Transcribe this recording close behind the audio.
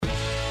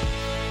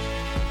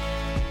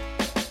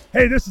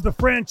Hey, this is the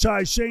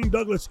franchise Shane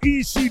Douglas,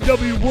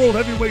 ECW World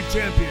Heavyweight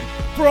Champion.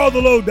 For all the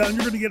lowdown,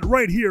 you're going to get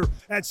right here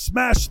at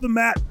Smash the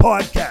Mat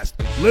Podcast.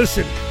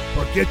 Listen,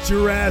 or get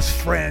your ass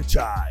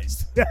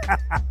franchised.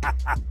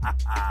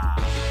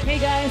 Hey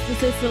guys,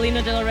 this is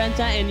Selena De La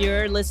Renta, and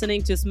you're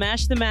listening to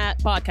Smash the Mat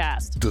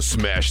Podcast. The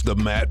Smash the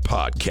Mat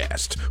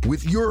Podcast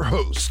with your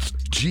hosts,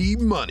 G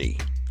Money,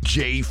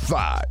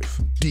 J5,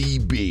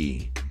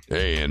 DB,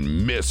 and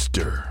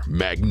Mr.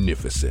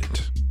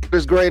 Magnificent.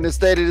 It's great and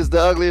stated is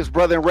the ugliest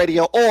brother in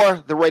radio,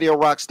 or the radio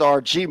rock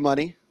star G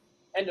Money.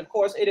 And of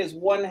course, it is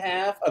one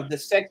half of the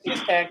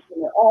sexiest tag team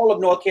in all of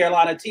North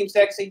Carolina, Team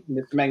Sexy,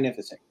 Mr.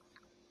 Magnificent.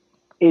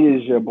 It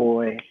is your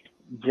boy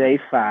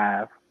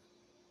J5.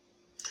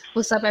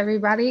 What's up,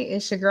 everybody?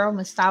 It's your girl,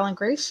 Miss Stylin'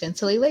 Grace,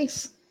 Chantilly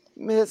Lace.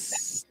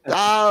 Miss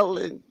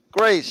Stylin'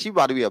 Grace, she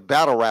about to be a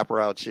battle rapper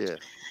out here.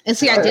 And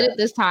see, I did it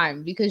this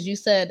time because you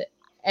said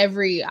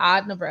every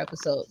odd number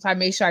episode, so I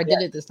made sure I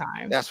did it this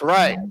time. That's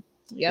right.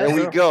 Yeah, there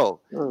we go.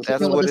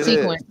 That's what it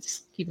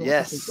is. Keep it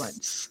with the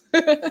sequence.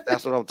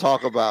 That's what I'm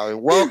talking about.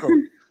 And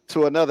welcome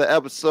to another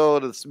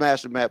episode of the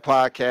Smash the Mat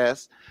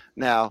Podcast.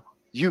 Now,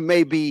 you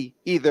may be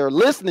either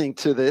listening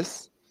to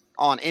this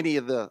on any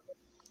of the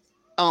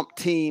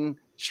umpteen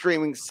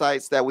streaming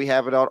sites that we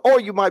have it on, or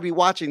you might be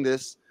watching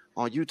this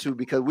on YouTube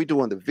because we're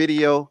doing the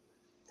video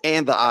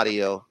and the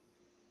audio.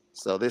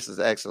 So this is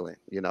excellent.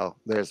 You know,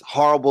 there's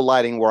horrible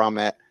lighting where I'm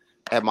at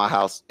my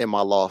house, in my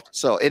loft.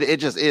 So it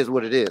just is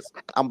what it is.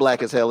 I'm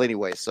black as hell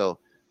anyway, so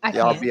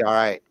y'all be all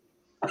right.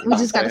 We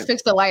just got to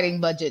fix the lighting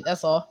budget.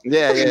 That's all.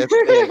 Yeah,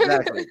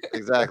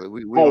 exactly.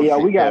 We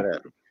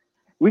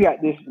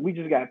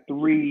just got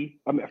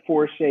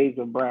 4 shades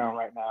of brown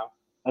right now.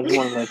 I just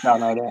want to let y'all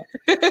know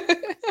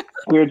that.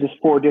 We're just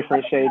 4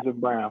 different shades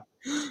of brown.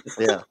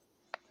 Yeah.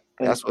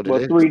 That's what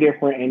it is. 3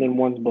 different and then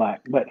one's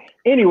black. But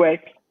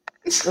anyway,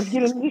 let's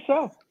get into the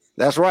show.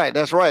 That's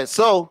right.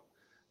 So,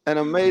 an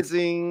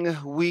amazing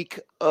week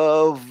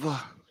of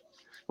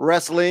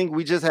wrestling.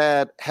 We just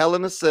had Hell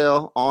in a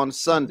Cell on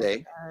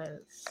Sunday.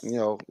 You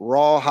know,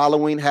 Raw,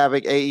 Halloween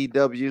Havoc,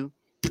 AEW,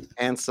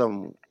 and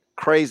some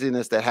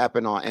craziness that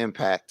happened on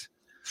Impact.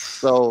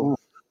 So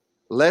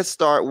let's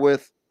start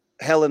with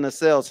Hell in a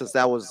Cell, since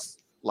that was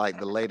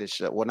like the latest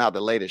show. Well, not the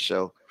latest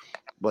show,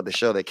 but the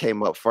show that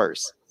came up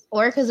first.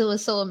 Or because it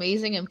was so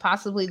amazing and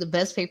possibly the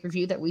best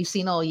pay-per-view that we've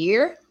seen all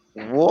year.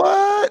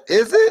 What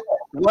is it?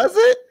 Was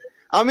it?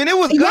 I mean, it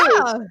was good.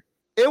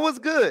 Yeah. It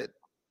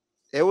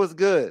was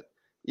good.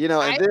 You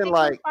know, and then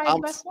like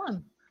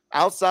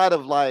outside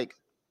of like,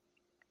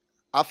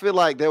 I feel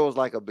like there was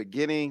like a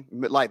beginning,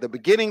 like the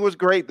beginning was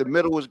great, the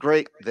middle was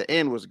great, the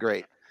end was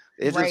great.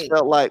 It just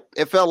felt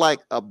like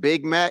a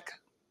Big Mac,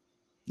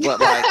 but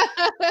like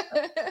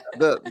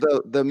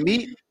the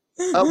meat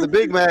of the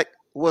Big Mac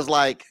was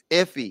like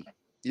iffy.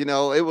 You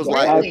know, it was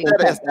like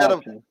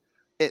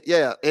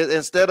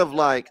instead of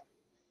like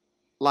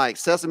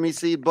sesame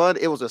seed bun,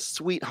 it was a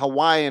sweet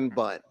Hawaiian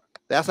bun.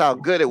 That's how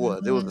good it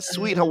was. It was a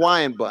sweet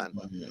Hawaiian bun.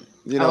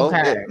 You know.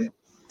 Okay.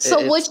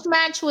 Which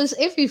match was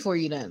iffy for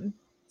you then?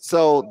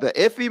 So the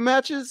iffy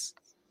matches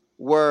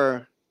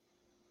were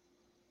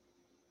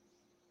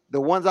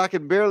the ones I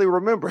can barely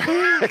remember.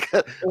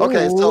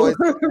 Okay, so I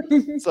bet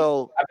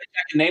I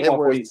can name one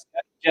for you.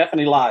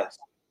 Definitely lies.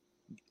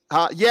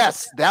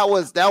 Yes, that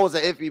was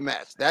an iffy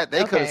match. That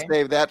they could have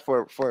saved that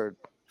for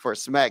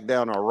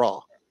SmackDown or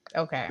Raw.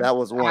 Okay, that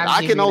was one.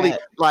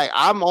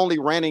 I'm only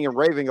ranting and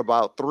raving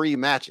about 3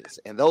 matches,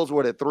 and those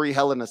were the 3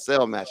 Hell in a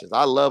Cell matches.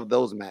 I love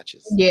those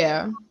matches.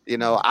 Yeah, you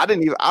know, I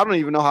don't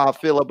even know how I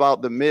feel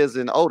about the Miz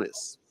and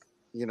Otis.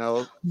 You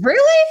know,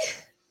 really?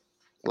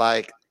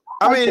 Like,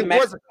 I mean,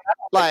 was it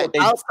like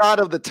outside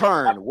of the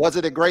turn? Was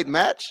it a great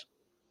match?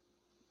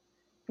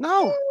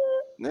 No,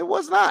 it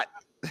was not.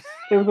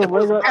 It was a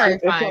regular.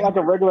 It's not like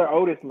a regular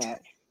Otis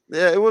match.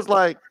 Yeah, it was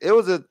like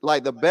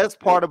the best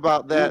part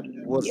about that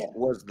was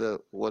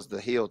the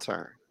heel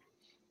turn,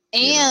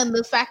 and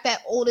the fact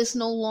that Otis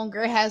no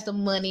longer has the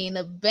Money in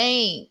the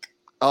Bank.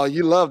 Oh,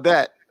 you love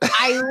that.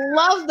 I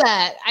love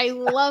that. I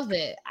love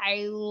it.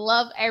 I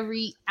love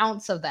every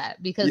ounce of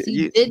that because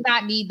he did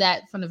not need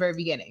that from the very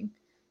beginning.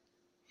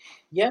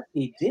 Yes,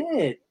 he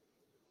did.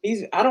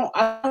 I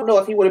don't know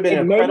if he would have been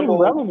incredible.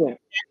 Relevant.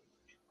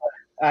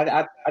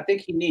 I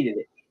think he needed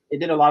it.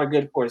 It did a lot of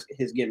good for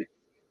his gimmick.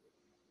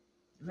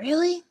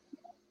 Really?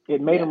 It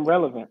made him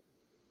relevant.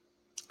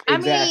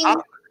 Exactly. I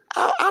mean,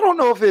 I don't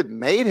know if it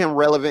made him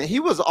relevant.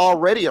 He was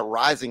already a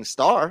rising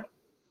star.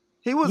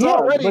 He was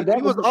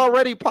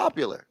already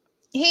popular.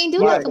 He ain't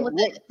doing nothing with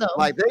it though.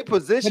 Like they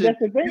positioned,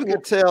 you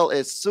could tell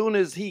as soon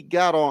as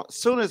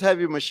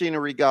Heavy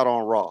Machinery got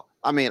on Raw.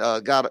 I mean,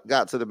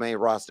 got to the main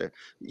roster.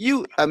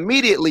 You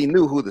immediately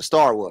knew who the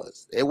star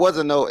was. It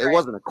wasn't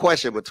a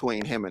question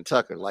between him and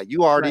Tucker. Like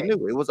you already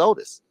knew it was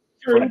Otis.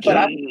 True, but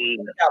I think he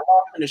got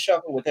lost in the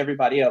shuffle with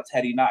everybody else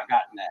had he not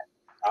gotten that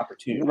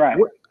opportunity. Right.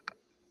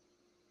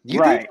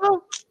 You think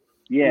so?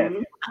 Yeah.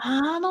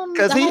 I don't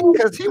because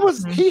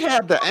he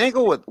had the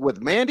angle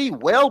with Mandy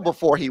well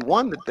before he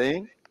won the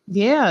thing.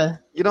 Yeah.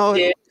 You know,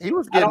 Yeah. he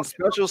was getting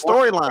special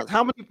storylines.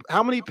 How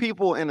many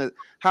people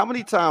how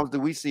many times do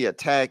we see a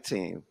tag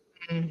team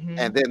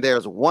and then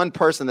there's one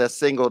person that's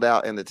singled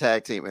out in the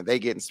tag team and they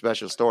getting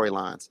special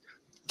storylines?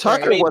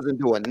 Tucker Right. wasn't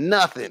doing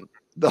nothing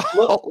the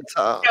whole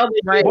time.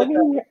 Right.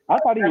 I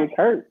thought he was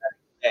hurt.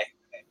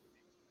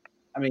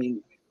 I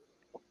mean,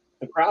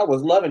 the crowd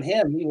was loving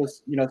him. He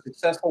was,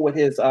 successful with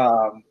his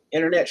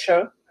internet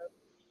show,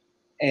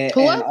 and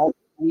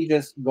he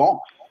just gone.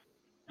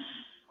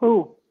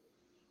 Who?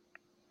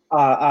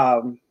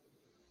 Oh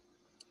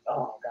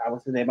God,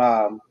 what's his name?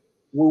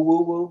 Woo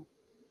Woo Woo.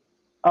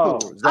 Oh,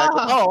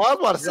 Exactly. I was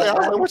about to say, I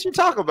was like, what you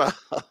talking about?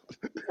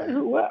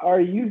 what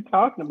are you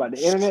talking about?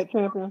 The internet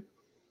champion?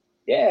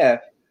 Yeah,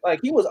 like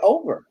he was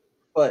over,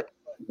 but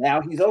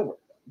now he's over.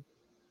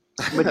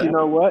 But you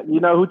know what? You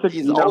know who took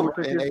He's who over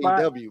took in his spot?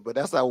 AEW, but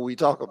that's not what we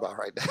talk about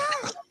right now.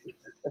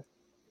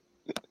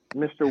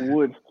 Mr.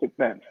 Woods took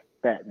that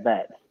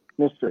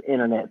Mr.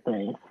 Internet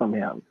thing from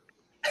him.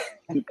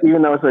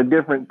 Even though it's a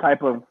different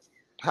type of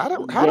How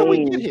do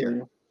we get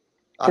here?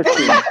 I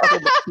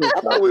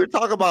thought we were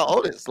talking about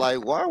Otis.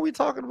 Like, why are we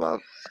talking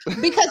about?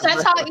 Because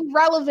that's how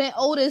irrelevant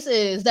Otis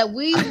is. That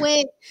we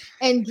went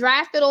and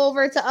drafted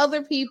over to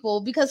other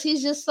people because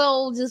he's just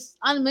so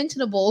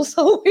unmentionable.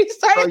 So we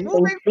started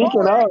moving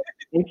forward.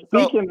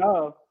 Speaking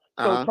of,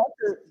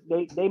 Tucker,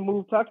 they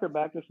moved Tucker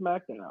back to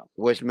SmackDown,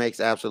 which makes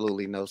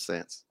absolutely no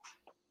sense.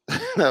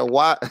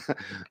 Why?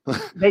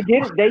 They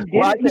did.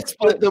 Why you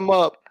split them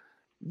up?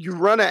 You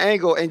run an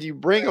angle and you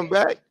bring them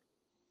back.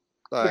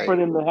 Like, for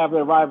them to have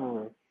their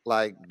rivalry.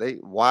 Like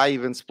why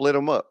even split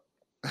them up?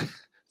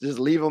 Just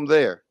leave them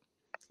there.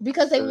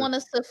 Because they want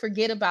us to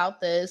forget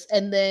about this,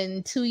 and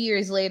then 2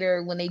 years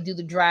later, when they do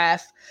the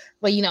draft,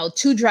 but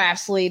 2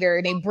 drafts later,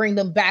 and they bring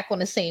them back on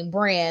the same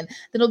brand,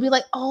 then it'll be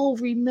like, oh,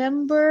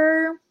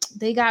 remember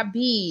they got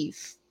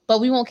beef, but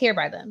we won't care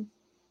about them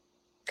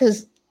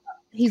because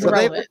he's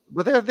irrelevant.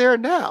 But they're there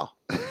now.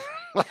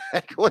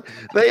 Like,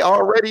 they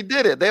already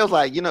did it. They was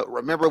like,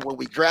 remember when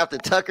we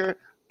drafted Tucker?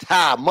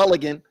 Ty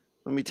Mulligan.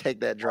 Let me take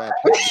that draft.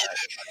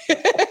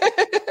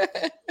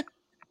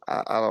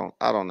 I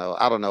don't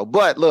know.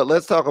 But look,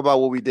 let's talk about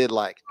what we did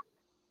like.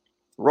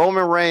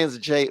 Roman Reigns,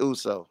 Jey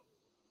Uso.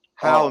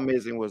 How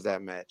amazing was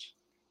that match?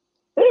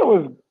 It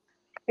was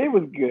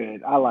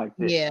good. I liked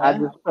it. Yeah. I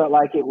just felt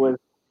like it was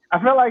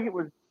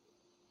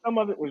some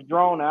of it was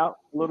drawn out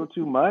a little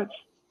too much.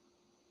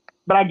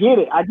 But I get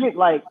it. I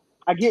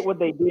get what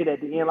they did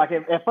at the end. Like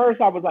at first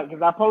I was like,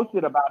 because I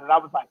posted about it, I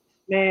was like,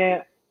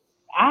 man,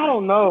 I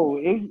don't know.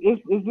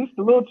 It's just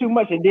a little too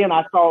much. And then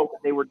I saw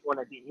what they were doing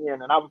at the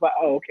end, and I was like,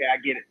 oh, okay, I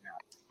get it now.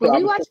 Were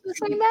we watching the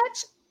same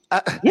match?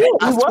 I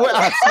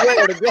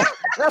swear to God.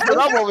 That's what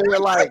I'm over here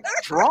like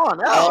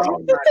drawn out. Oh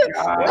my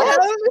God. I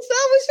don't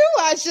understand what you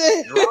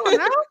watching.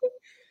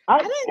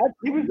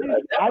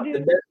 The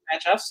best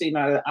match I've seen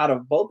out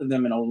of both of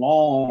them in a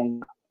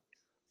long.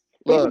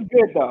 It was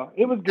good though.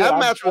 It was good. That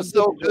match was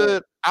so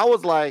good. I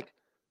was like,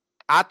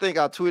 I think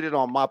I tweeted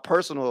on my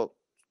personal.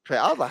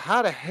 I was like,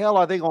 how the hell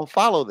are they gonna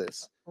follow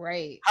this?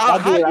 Right. How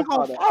are you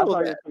gonna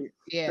follow that?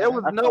 Yeah. There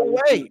was no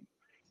way.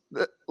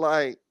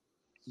 Like,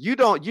 you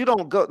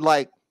don't go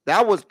like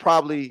that was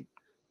probably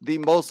the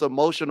most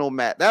emotional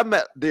match.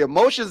 The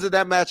emotions of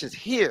that match is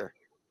here.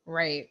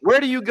 Right. Where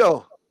do you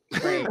go?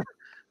 Right.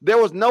 There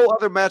was no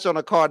other match on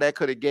the card that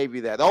could have gave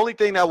you that. The only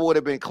thing that would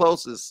have been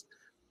closest,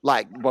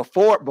 like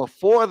before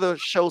the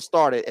show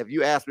started, if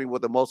you asked me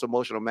what the most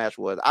emotional match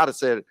was, I'd have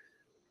said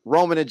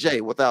Roman and Jey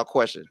without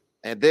question.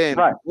 And then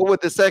what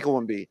would the second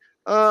one be?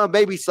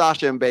 Maybe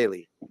Sasha and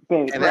Bayley.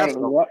 And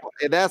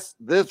that's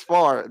this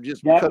far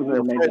just because of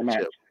their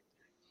friendship.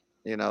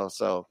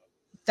 So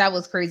that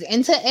was crazy.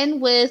 And to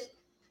end with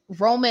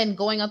Roman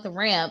going up the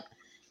ramp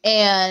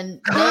and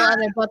no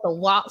other but the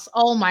walks.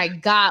 Oh my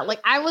God. Like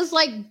I was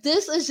like,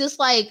 this is just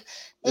like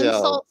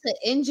insult to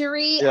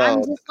injury.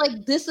 I'm just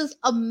like, this is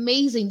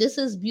amazing. This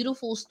is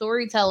beautiful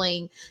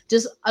storytelling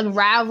just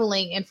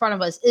unraveling in front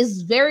of us.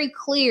 It's very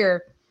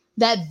clear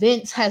that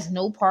Vince has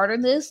no part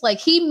in this. Like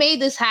he made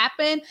this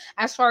happen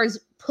as far as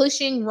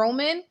pushing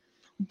Roman,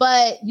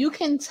 but you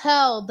can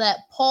tell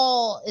that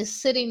Paul is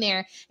sitting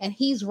there and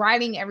he's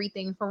writing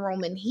everything for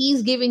Roman.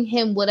 He's giving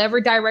him whatever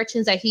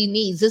directions that he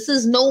needs. This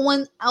is no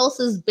one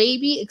else's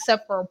baby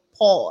except for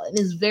Paul. And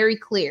it's very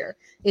clear.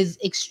 It's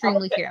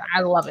extremely clear.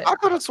 I love it. I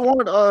could have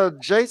sworn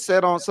Jay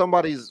said on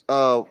somebody's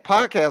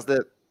podcast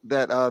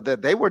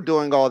that they were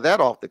doing all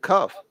that off the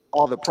cuff,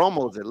 all the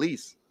promos at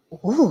least.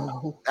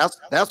 Ooh.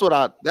 That's what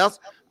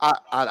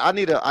I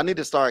need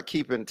to start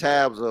keeping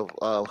tabs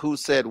of who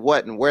said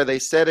what and where they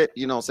said it,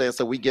 you know what I'm saying?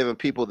 So we giving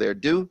people their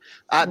due.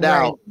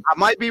 Now I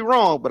might be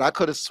wrong, but I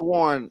could have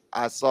sworn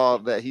I saw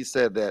that he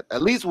said that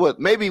at least with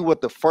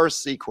the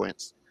first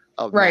sequence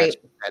of match,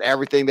 that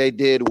everything they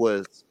did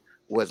was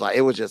like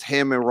it was just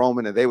him and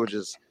Roman and they were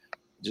just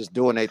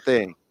doing their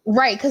thing.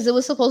 Right, because it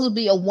was supposed to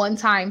be a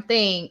one-time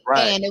thing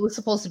and it was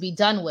supposed to be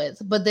done with.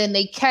 But then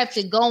they kept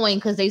it going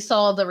because they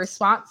saw the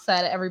response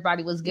that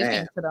everybody was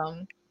giving to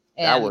them.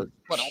 And that was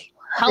what a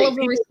hell of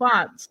a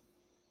response.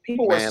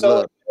 People were so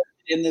invested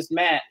in this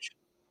match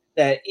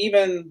that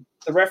even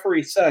the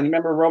referee's son, you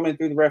remember Roman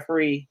threw the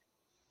referee,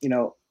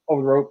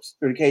 over the ropes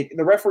through the cage.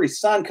 The referee's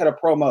son cut a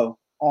promo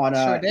on.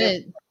 Sure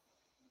did.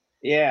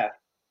 Yeah.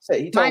 So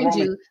he told Mind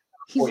Roman, you,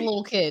 he's a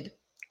little kid.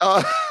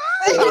 I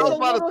was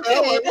about to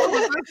tell kid. what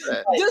was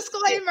that?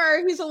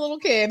 Disclaimer: he's a little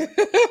kid.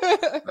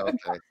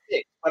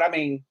 Okay. But I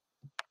mean,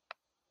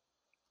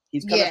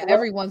 he's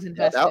everyone's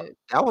invested.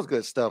 That was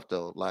good stuff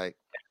though. Like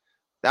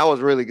that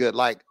was really good.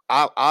 Like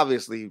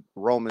obviously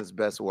Roman's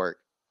best work.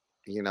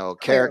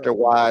 Character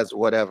wise,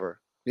 whatever.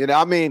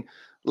 I mean,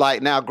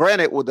 like now,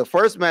 granted, with the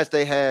first match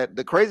they had,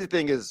 the crazy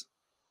thing is,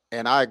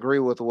 and I agree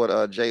with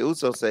what Jey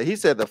Uso said. He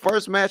said the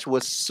first match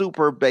was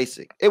super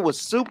basic. It was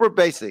super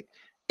basic.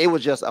 It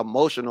was just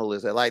emotional.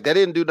 Is it like they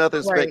didn't do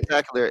nothing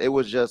spectacular? It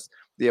was just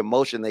the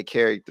emotion they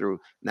carried through.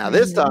 Now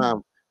this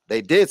time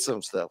they did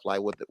some stuff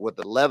like with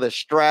the leather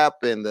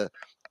strap and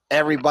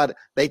everybody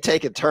they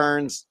taking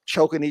turns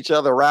choking each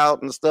other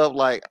out and stuff.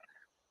 Like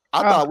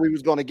I thought we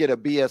was going to get a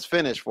BS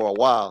finish for a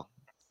while.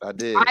 I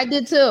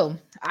did too.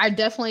 I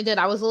definitely did.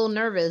 I was a little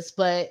nervous,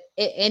 but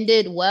it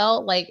ended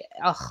well. Like,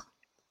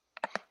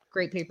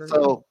 great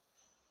pay-per-view.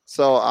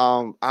 So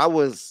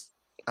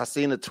I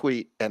seen a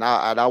tweet and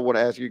I want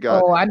to ask you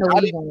guys. Oh, I know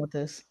where you're going with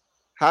this.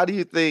 How do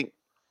you think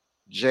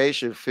Jay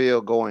should feel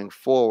going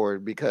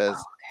forward? Because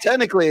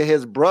technically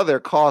his brother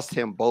cost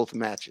him both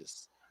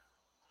matches.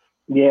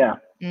 Yeah.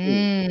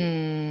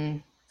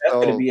 That's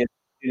going to be in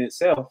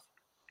itself.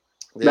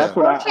 Yeah. That's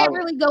what I can't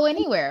really go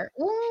anywhere.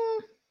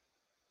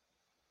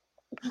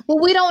 Well,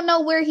 we don't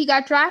know where he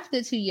got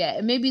drafted to yet.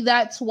 And maybe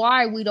that's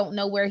why we don't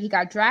know where he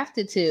got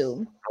drafted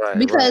to. Right,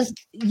 because,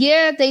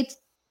 they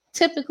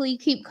typically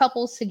keep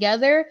couples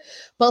together.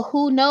 But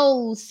who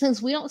knows?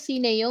 Since we don't see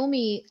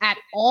Naomi at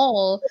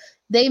all,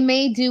 they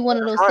may do one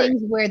of those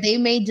things where they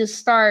may just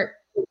start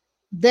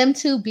them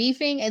two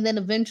beefing and then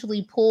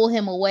eventually pull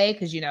him away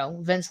because,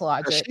 Vince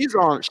logic. She's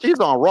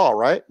on Raw,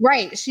 right?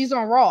 Right. She's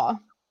on Raw.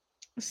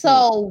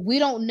 So we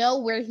don't know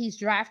where he's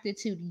drafted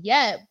to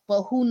yet,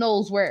 but who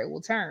knows where it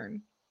will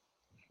turn.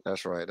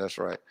 That's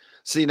right.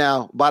 See,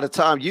 now by the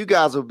time you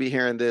guys will be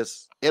hearing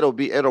this,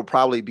 it'll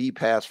probably be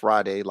past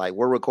Friday. Like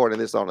we're recording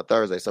this on a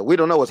Thursday, so we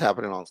don't know what's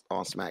happening on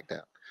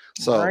SmackDown.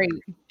 So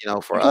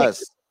for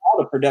us, all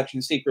the production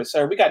secrets,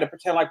 sir. We got to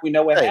pretend like we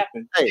know what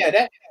happened.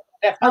 Yeah,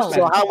 that first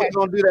so how are we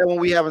gonna do that when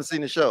we haven't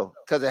seen the show?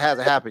 Because it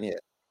hasn't happened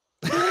yet.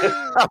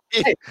 I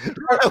mean,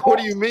 what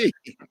do you mean?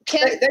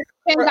 Ken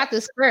got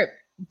the script.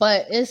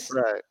 But it's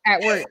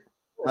at work.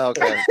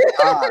 Okay.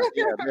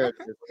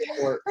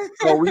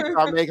 So we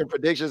start making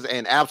predictions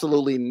and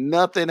absolutely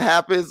nothing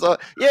happens.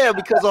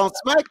 Because on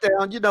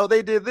SmackDown,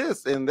 they did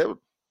this and they were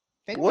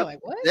like,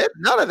 what?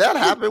 None of that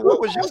happened. What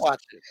was you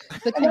watching?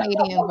 The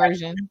Canadian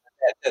version.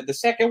 The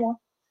second one?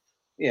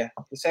 Yeah,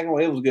 the second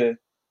one, it was good.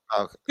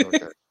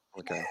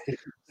 Okay.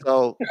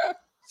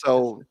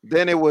 So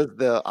then it was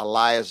the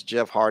Elias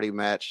Jeff Hardy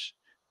match.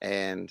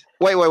 And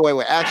wait.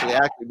 Actually,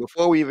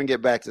 before we even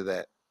get back to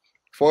that.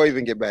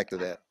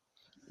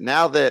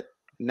 Now that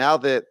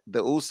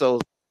the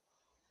Usos,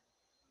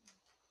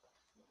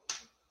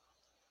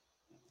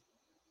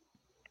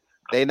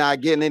 they not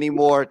getting any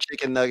more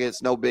chicken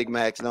nuggets, no Big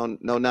Macs, no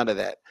none of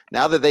that.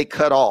 Now that they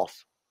cut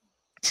off,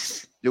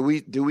 do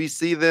we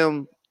see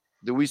them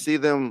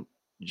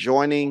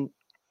joining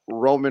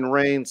Roman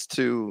Reigns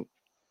to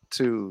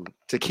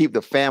keep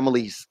the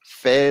families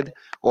fed,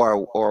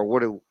 or what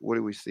do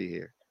we see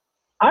here?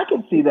 I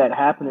could see that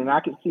happening.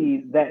 I could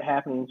see that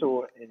happening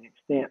to an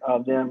extent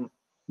of them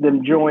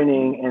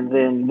joining and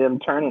then them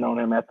turning on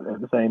him at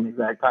the same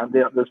exact time.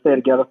 They'll stay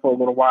together for a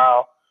little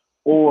while,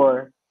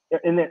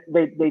 and then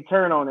they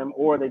turn on him,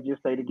 or they just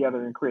stay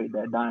together and create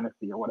that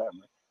dynasty or whatever.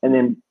 And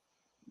then,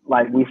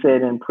 like we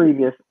said in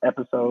previous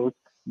episodes,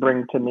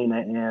 bring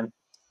Tamina in.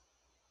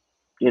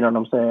 You know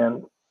what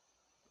I'm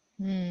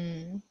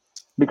saying?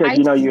 Because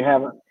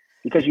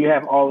you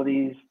have all of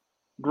these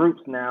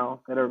groups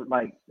now that are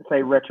like,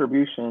 say,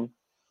 Retribution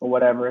or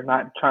whatever.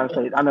 Not trying to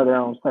say, I know they're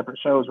on separate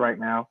shows right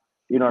now,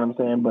 you know what I'm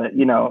saying, but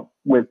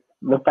with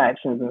the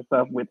factions and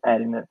stuff, with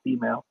adding that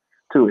female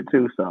to it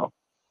too. So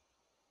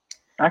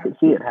I could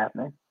see it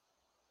happening.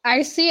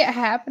 I see it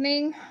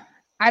happening.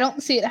 I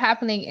don't see it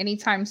happening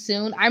anytime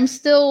soon. I'm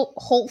still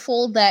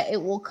hopeful that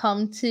it will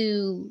come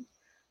to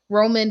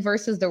Roman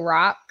versus The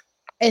Rock,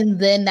 and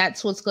then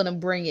that's what's going to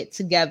bring it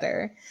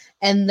together.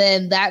 And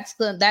then that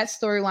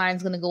storyline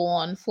is going to go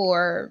on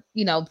for,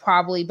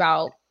 probably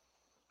about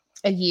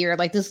a year.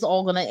 Like this is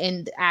all going to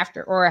end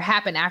after or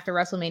happen after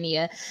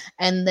WrestleMania.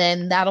 And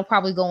then that'll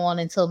probably go on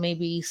until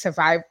maybe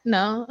SummerSlam.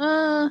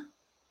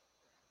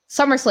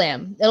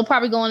 It'll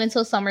probably go on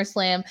until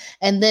SummerSlam.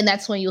 And then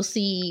that's when you'll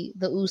see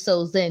the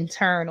Usos then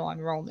turn on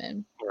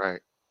Roman.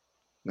 Right.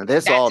 Now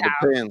this all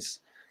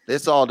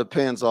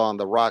depends on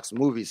The Rock's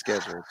movie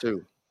schedule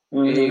too.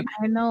 Mm-hmm.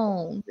 I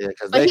know. Yeah,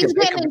 but he's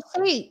getting in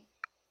shape.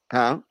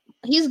 Huh?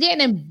 He's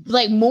getting in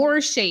like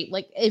more shape.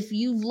 Like if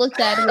you've looked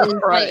at his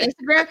like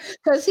Instagram,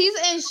 because he's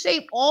in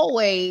shape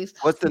always.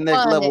 What's the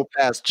next level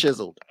past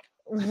chiseled?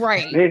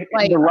 Right.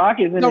 The Rock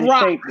isn't in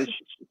shape.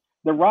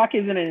 The Rock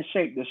isn't in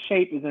shape. The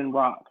shape is in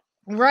Rock.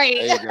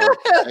 Right.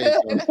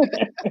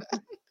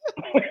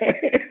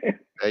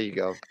 There you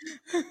go.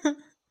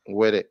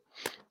 With it.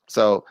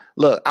 So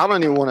look, I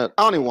don't even want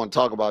to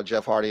talk about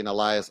Jeff Hardy and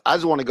Elias. I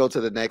just want to go to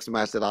the next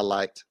match that I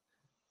liked,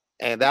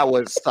 and that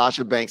was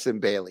Sasha Banks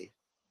and Bayley.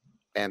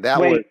 And that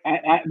we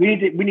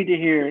need to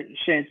hear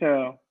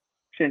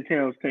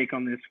Chantel's take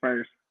on this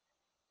first.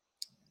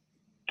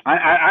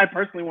 I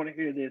personally want to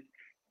hear this.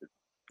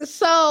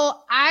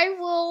 So I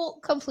will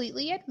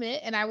completely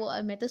admit, and I will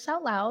admit this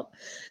out loud,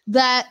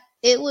 that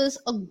it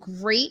was a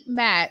great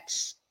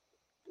match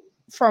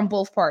from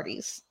both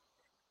parties.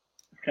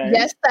 Okay.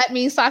 Yes, that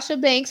means Sasha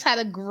Banks had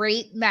a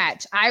great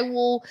match. I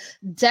will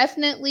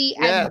definitely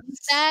admit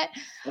that.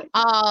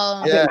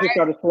 I think we should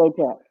go to slow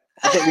talk.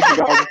 I think we should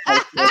go to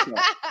slow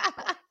talk.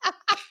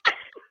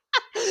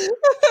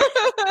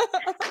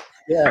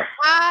 Yeah.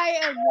 I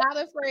am not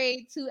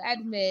afraid to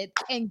admit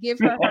and give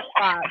her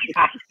props.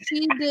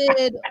 She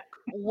did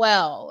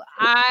well.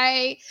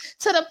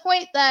 To the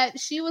point that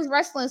she was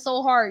wrestling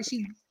so hard,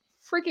 she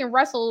freaking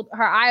wrestled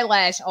her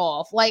eyelash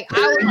off. Like, I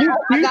was like, oh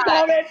my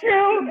God.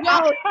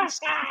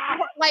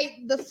 Like,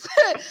 the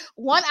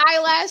one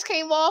eyelash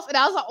came off, and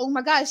I was like, oh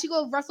my God, she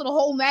gonna wrestle the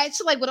whole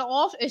match like with it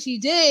off, and she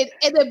did.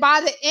 And then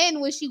by the end,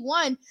 when she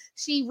won,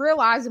 she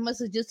realized it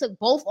must have just took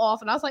both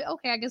off, and I was like,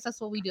 okay, I guess that's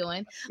what we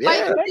doing. Yeah.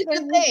 Like, it's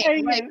the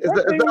thing. Like,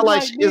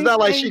 it's not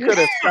like she could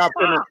have stopped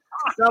in it.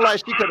 It's not like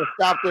she could have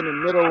stopped in the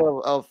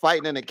middle of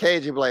fighting in a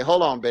cage and be like,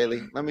 hold on,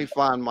 Bayley. Let me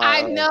find my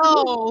I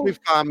know. Let me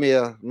find me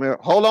a mirror.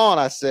 Hold on,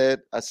 I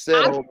said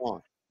hold on.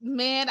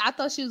 Man, I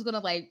thought she was gonna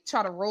like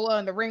try to roll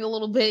in the ring a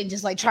little bit and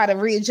just like try to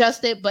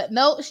readjust it, but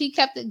no, she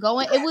kept it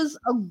going. It was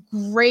a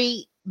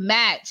great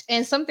match,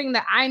 and something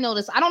that I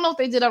noticed, I don't know if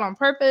they did it on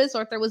purpose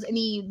or if there was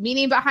any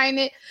meaning behind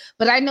it,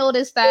 but I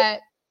noticed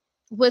that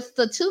with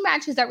the two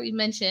matches that we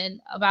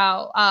mentioned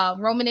about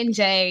Roman and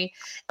Jay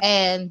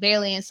and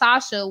Bayley and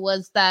Sasha,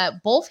 was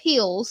that both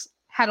heels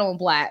had on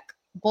black,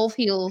 both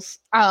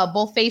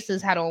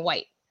faces had on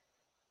white.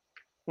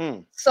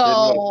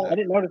 So I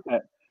didn't notice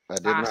that. I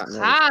did not notice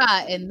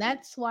that. And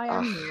that's why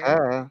I'm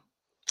here.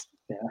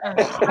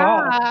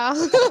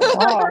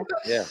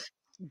 Yeah.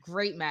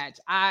 Great match.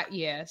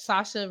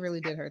 Sasha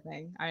really did her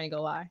thing. I ain't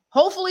gonna lie.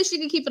 Hopefully she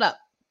can keep it up.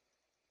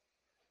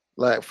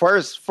 Like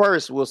first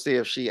we'll see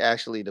if she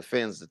actually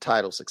defends the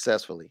title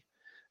successfully,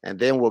 and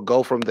then we'll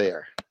go from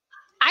there.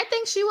 I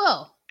think she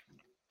will.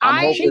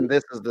 I'm hoping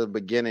this is the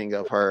beginning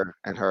of her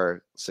and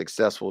her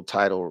successful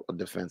title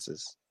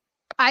defenses.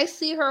 I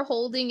see her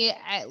holding it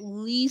at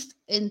least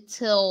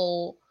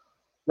until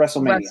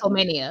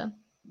WrestleMania.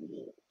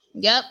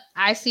 Yep,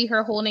 I see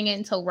her holding it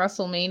until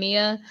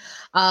WrestleMania.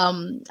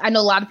 I know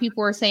a lot of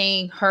people are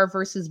saying her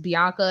versus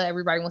Bianca.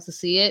 Everybody wants to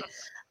see it.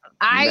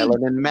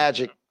 Melanin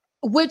Magic.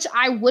 Which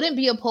I wouldn't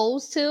be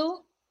opposed to,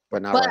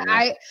 but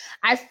right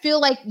I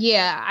feel like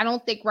I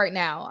don't think right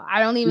now. I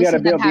don't even. You got to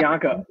build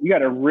Bianca. You got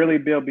to really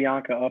build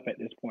Bianca up at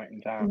this point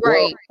in time,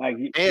 right? Like,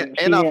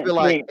 and I feel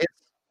like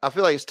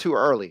it's too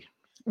early,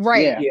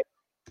 right? Yeah.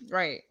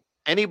 Right.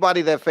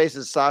 Anybody that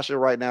faces Sasha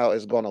right now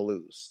is going to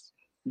lose.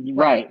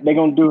 Right. They're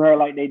going to do her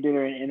like they did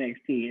her in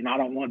NXT, and I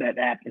don't want that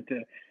to happen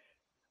to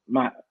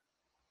my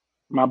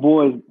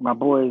boys.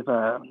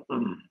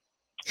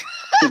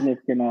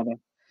 Significant other.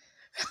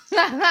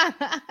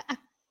 I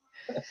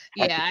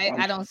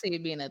don't see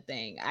it being a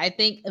thing. I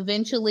think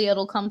eventually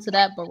it'll come to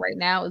that, but right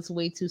now it's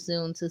way too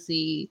soon to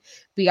see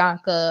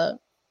Bianca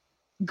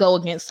go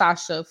against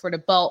Sasha for the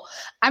belt.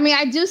 I mean,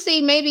 I do see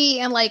maybe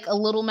in like a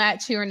little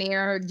match here and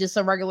there, just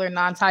a regular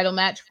non-title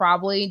match,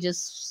 probably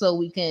just so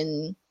we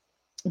can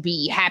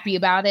be happy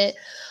about it.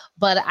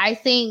 But I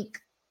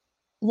think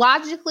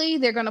logically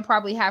they're going to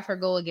probably have her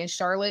go against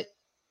Charlotte.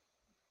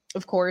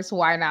 Of course,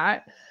 why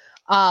not?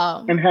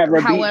 And have her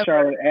beat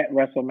Charlotte at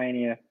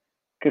WrestleMania,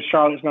 because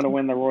Charlotte's going to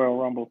win the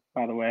Royal Rumble,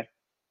 by the way.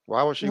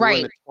 Why would she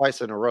win it twice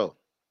in a row?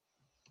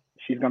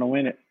 She's going to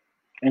win it,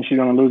 and she's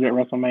going to lose at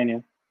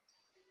WrestleMania.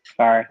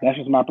 Sorry, that's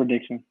just my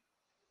prediction.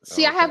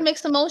 See, I have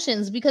mixed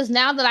emotions, because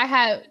now that I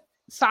have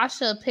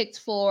Sasha picked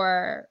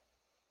for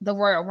the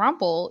Royal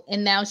Rumble,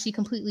 and now she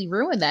completely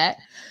ruined that.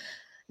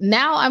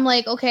 Now I'm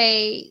like,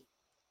 okay,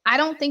 I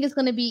don't think it's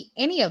going to be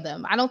any of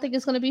them. I don't think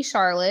it's going to be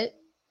Charlotte.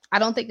 I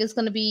don't think it's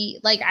going to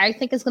be I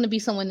think it's going to be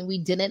someone we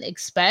didn't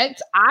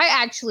expect. I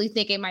actually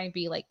think it might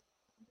be like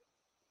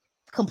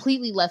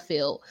completely left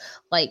field,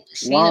 like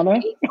Shayna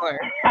Baszler.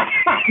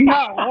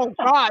 No, oh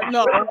God,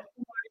 no.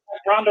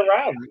 Ronda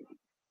Rousey.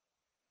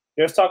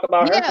 Let's talk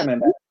about her coming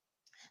back.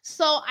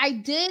 So I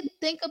did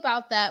think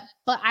about that,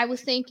 but I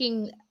was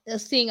thinking of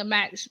seeing a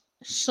match,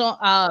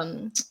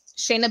 Shayna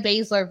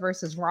Baszler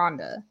versus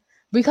Ronda,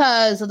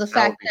 because of the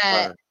fact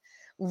that.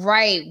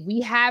 Right,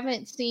 we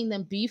haven't seen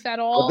them beef at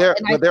all. They're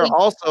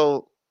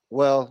also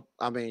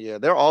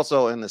they're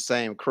also in the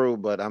same crew,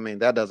 but I mean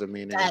that doesn't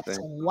mean anything. That's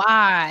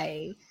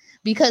why,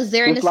 because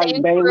they're in the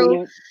same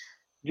crew.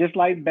 Just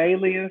like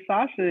Bailey and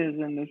Sasha is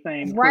in the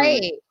same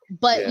right. crew.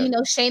 But Yeah. you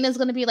know, Shayna's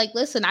gonna be like,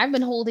 listen, Yeah. you know, Shayna's gonna be like, listen, I've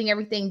been holding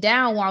everything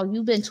down while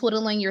you've been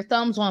twiddling your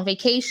thumbs on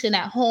vacation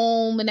at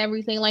home and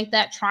everything like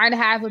that, trying to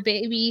have a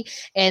baby,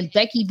 and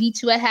Becky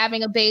beat you at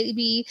having a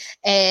baby,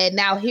 and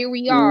now here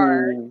we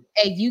are,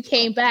 and you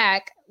came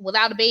back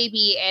without a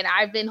baby, and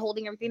I've been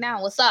holding everything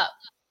down. What's up?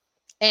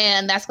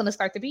 And that's gonna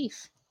start the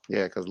beef.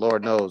 Yeah, because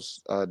Lord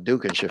knows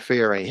Duke and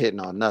Shafir ain't hitting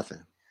on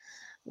nothing.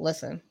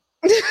 Listen.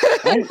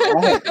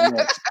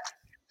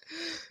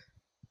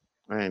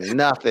 Ain't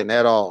nothing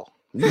at all.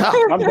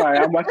 No. I'm sorry,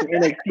 I'm watching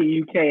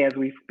NXT UK as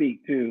we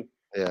speak too.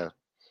 Yeah.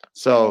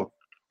 So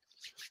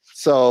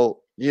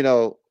you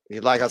know,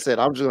 like I said,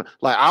 I'm just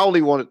like I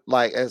only want to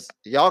like as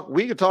y'all.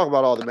 We can talk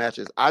about all the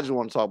matches. I just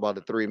want to talk about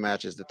the three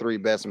matches, the three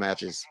best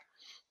matches.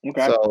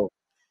 Okay.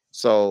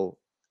 So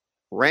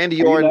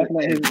Randy Orton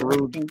and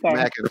Drew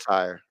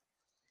McIntyre.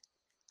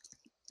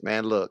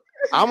 Man, look,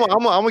 I'm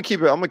gonna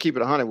keep it. I'm gonna keep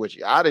it 100 with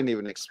you. I didn't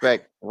even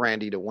expect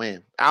Randy to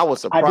win. I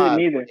was surprised. I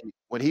didn't either.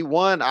 When he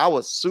won, I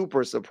was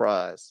super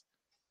surprised.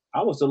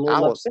 I was a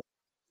little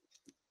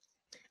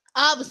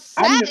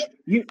upset.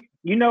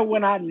 You know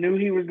when I knew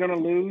he was gonna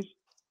lose?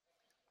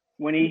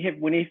 When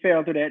he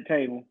fell to that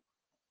table.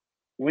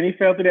 When he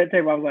fell to that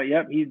table, I was like,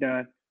 yep, he's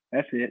done.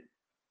 That's it.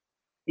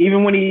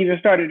 Even when he even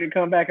started to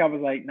come back, I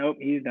was like, nope,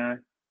 he's done.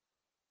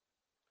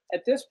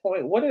 At this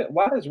point,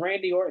 why does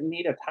Randy Orton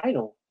need a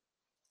title?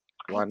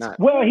 Why not?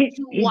 Well, he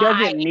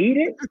doesn't need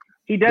it.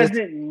 He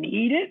doesn't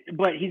need it,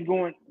 but he's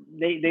going.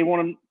 They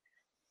want him.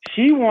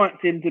 She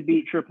wants him to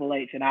beat Triple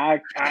H, and I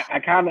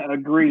kind of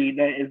agree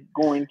that it's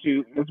going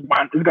to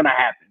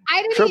happen.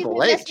 I didn't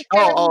Triple even H.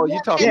 Oh, you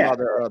talking about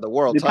the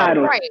world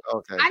title? Right.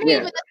 Okay. I didn't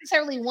even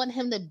necessarily want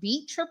him to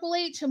beat Triple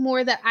H,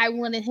 more that I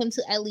wanted him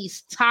to at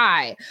least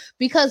tie.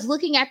 Because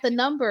looking at the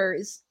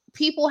numbers,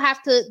 people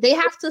have to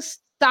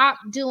stop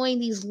doing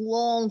these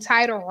long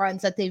title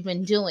runs that they've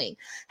been doing.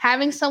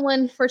 Having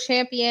someone for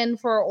champion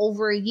for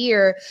over a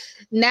year,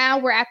 now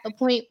we're at the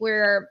point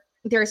where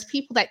there's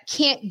people that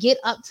can't get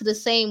up to the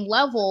same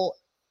level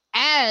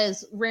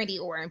as Randy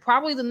Orton.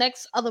 Probably the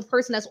next other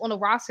person that's on the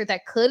roster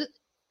that could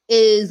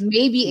is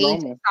maybe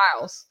AJ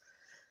Styles.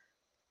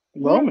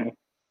 Roman.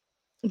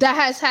 That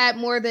has had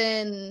more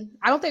than,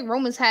 I don't think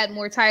Roman's had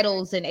more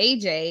titles than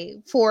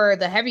AJ for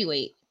the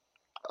heavyweight.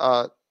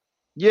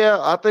 Yeah,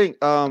 I think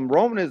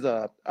Roman is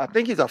I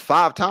think he's a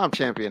 5-time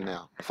champion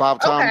now.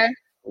 5-time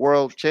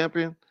world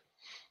champion.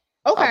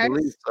 Okay. I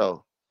believe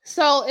so.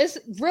 So it's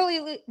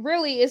really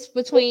it's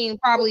between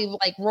probably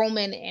like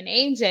Roman and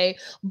AJ,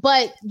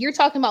 but you're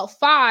talking about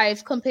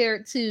 5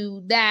 compared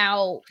to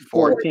now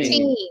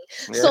 14.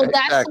 Yeah, so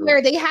that's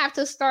where they have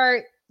to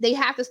start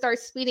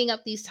speeding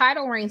up these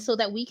title reigns so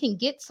that we can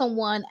get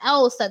someone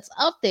else that's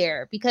up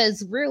there,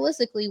 because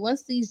realistically,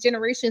 once these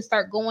generations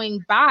start going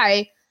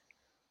by,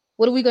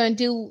 what are we going to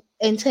do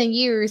in 10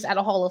 years at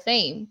a Hall of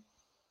Fame?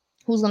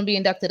 Who's going to be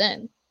inducted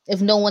in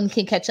if no one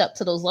can catch up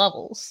to those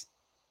levels?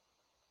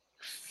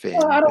 They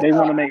want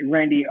to make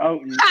Randy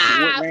Orton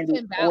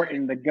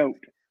the GOAT.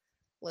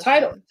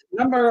 Title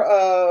number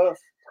of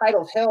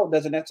titles held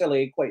doesn't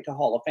necessarily equate to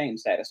Hall of Fame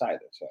status either.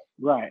 So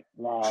right.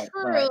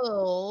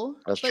 True.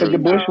 That's true. true. The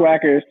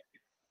Bushwhackers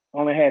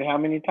only had how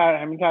many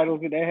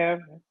titles did they have?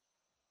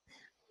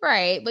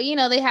 Right, but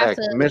they have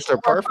to. Mr.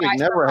 Perfect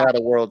never had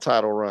a world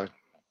title run.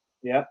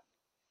 Yep.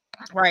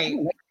 Right.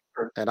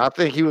 And I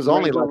think he was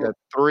only like a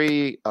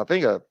 3 or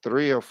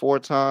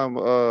 4-time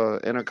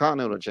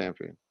Intercontinental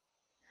champion.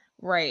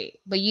 Right.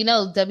 But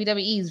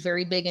WWE is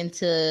very big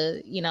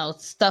into,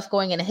 stuff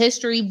going in a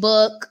history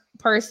book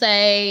per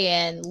se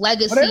and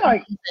legacy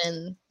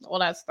and all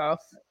that stuff.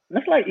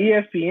 That's like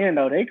ESPN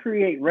though. They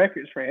create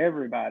records for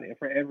everybody,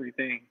 for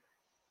everything.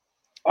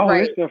 Oh,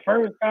 right. It's the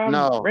first time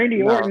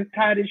Randy Orton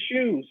tied his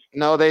shoes.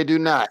 No, they do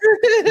not.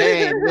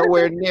 They ain't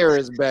nowhere near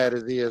as bad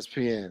as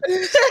ESPN.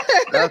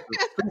 That's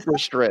a super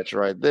stretch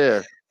right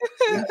there.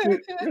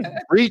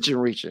 Reaching.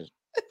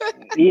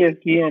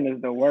 ESPN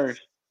is the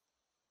worst.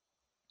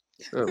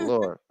 Good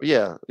Lord.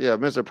 Yeah.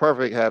 Mr.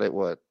 Perfect had it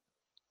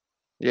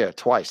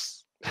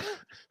twice.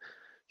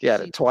 He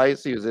had it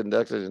twice. He was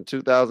inducted in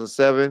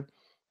 2007.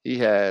 He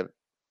had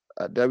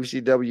a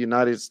WCW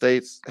United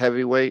States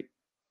Heavyweight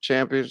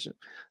Championship,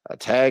 a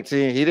tag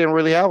team. He didn't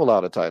really have a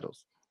lot of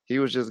titles. He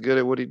was just good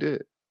at what he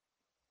did.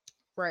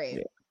 Right.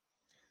 Yeah.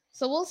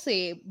 So we'll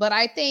see. But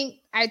I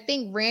think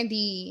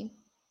Randy,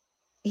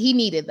 he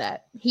needed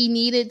that. He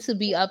needed to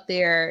be up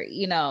there.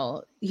 He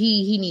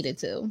needed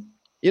to.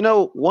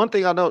 One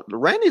thing I know,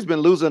 Randy's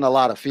been losing a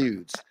lot of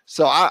feuds.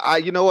 So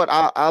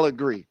I'll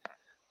agree.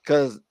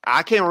 Because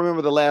I can't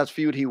remember the last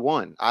feud he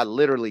won. I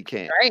literally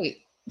can't. Right.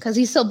 Because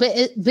he's so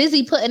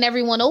busy putting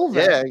everyone over.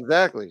 Yeah,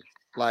 exactly.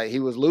 Like he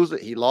was losing.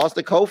 He lost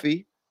to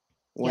Kofi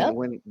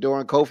when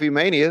during Kofi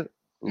Mania.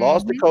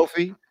 Lost to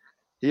Kofi.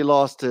 He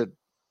lost to,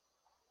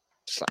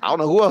 I don't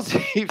know who else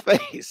he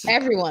faced.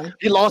 Everyone.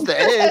 He lost to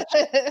Edge.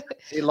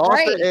 He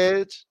lost to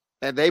Edge.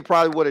 And they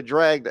probably would have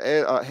dragged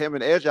him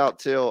and Edge out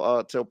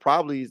till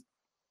probably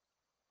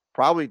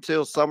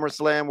till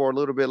SummerSlam or a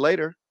little bit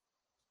later.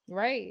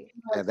 Right.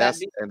 And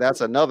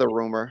that's another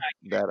rumor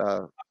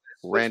that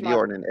Randy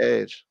Orton and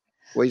Edge.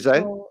 What you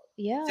say? Well,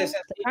 yeah. Just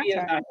as TV is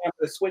not have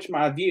to switch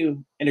my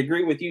view and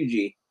agree with you,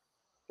 G.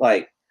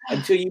 Like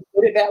until you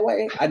put it that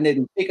way, I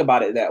didn't think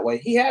about it that way.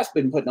 He has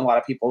been putting a lot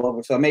of people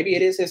over, so maybe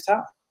it is his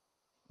time.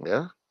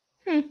 Yeah.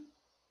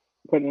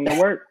 Putting in the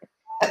work.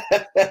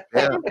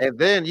 Yeah. And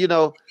then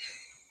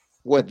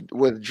with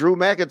Drew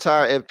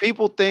McIntyre, if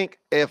people think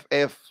if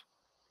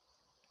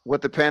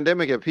with the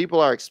pandemic, if people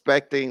are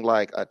expecting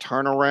like a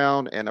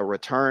turnaround and a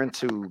return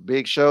to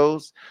big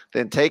shows,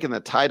 then taking the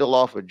title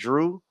off of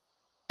Drew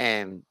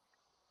and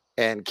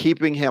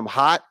keeping him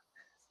hot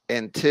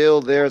until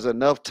there's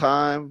enough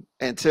time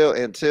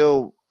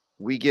until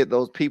we get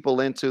those people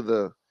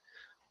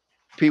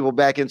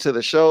back into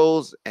the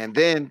shows, and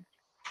then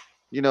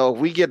if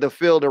we get to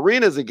filled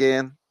arenas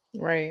again,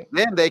 right,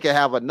 then they can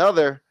have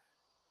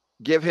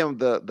give him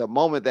the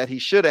moment that he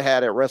should have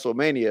had at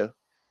WrestleMania,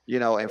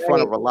 in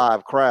front of a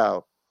live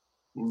crowd.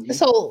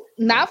 So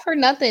not for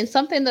nothing,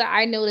 something that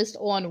I noticed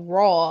on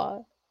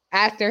Raw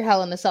after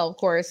Hell in a Cell, of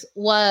course,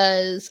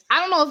 was, I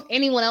don't know if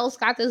anyone else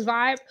got this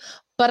vibe,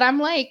 but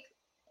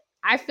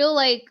I feel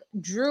like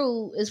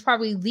Drew is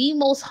probably the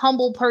most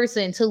humble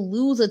person to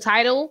lose a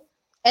title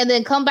and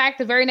then come back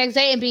the very next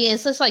day and be in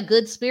such like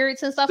good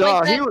spirits and stuff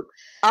like that.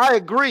 I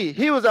agree.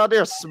 He was out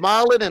there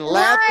smiling and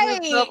laughing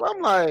and stuff.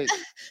 I'm like,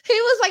 he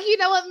was like, you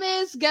know what,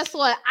 miss? Guess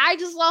what? I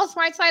just lost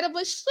my title,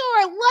 but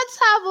sure, let's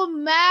have a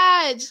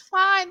match.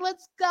 Fine,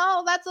 let's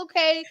go. That's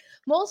okay.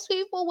 Most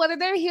people, whether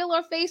they're heel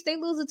or face, they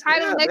lose a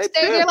title the next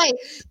day. They're like,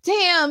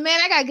 damn,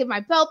 man, I gotta get my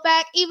belt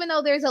back. Even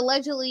though there's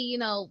allegedly,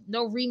 no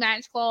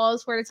rematch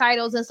clause for the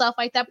titles and stuff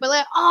like that. But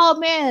like, oh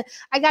man,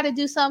 I gotta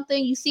do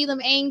something. You see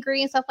them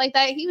angry and stuff like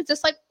that. He was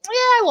just like, yeah,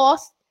 I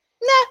lost.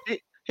 Nah.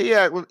 He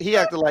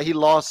acted like he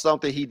lost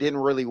something he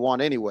didn't really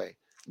want anyway.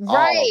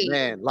 Right. Oh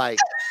man, like,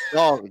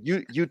 oh,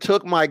 you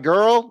took my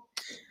girl?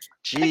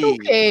 Gee,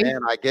 okay.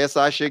 Man, I guess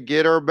I should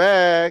get her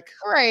back.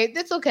 All right,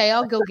 that's okay.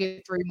 I'll go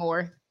get 3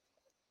 more.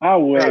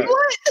 I'll wait.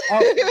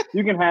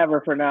 You can have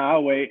her for now.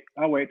 I'll wait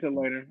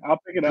till later. I'll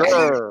pick it up.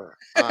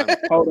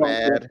 Hold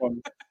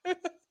on.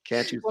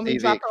 Can't you see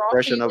the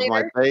expression of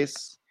my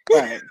face?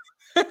 Right.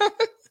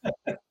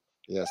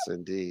 Yes,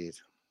 indeed.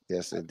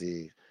 Yes,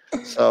 indeed.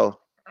 So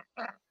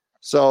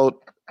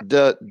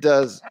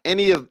does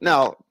any of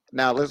now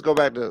let's go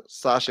back to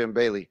Sasha and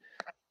Bayley.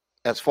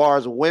 As far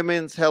as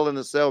women's Hell in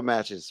a Cell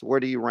matches, where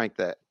do you rank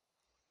that?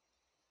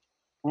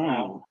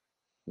 Wow.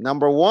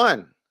 Number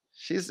 1.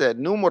 She said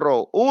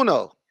numero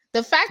uno.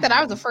 The fact that I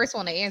was the first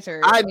one to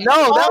answer. I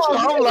know. That's what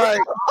I'm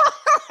like.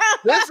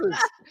 This is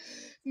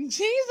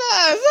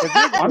Jesus.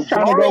 I'm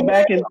trying to go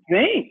back and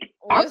think.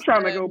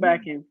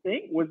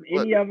 Was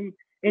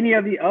any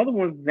of the other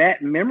ones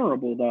that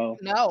memorable though?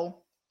 No.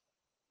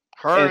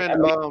 Her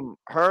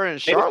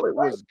and Charlotte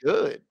was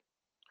good.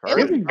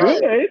 It was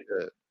good.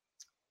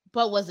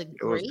 But was it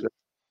great?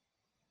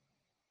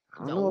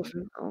 I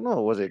don't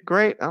know. Was it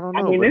great? I don't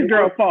know. I mean, this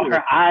girl fought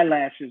her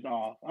eyelashes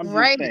off. I'm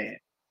just saying.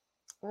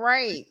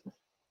 Right.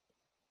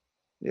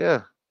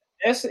 Yeah.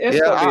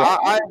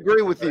 I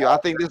agree with you. I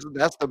think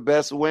that's the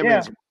best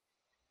women's. Yeah.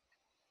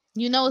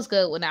 You know it's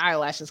good when the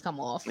eyelashes come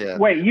off. Yeah.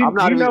 Wait, you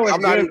know it's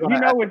good. You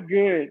know it's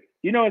good.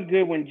 You know it's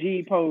good when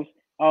G posts,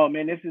 oh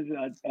man, this is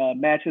a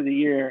match of the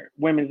year,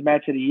 women's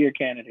match of the year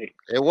candidate.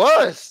 It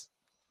was.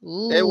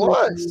 Ooh. It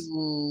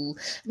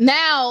was.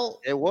 Now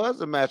it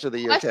was a match of the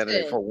year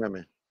candidate for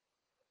women.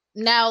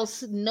 Now,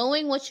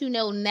 knowing what you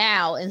know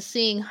now and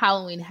seeing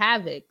Halloween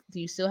Havoc, do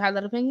you still have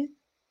that opinion?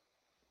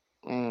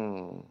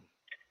 Oh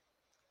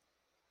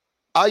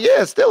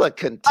yeah, it's still a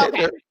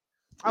contender.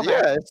 Okay.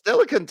 Yeah, it's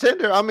still a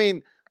contender. I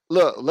mean,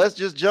 look, let's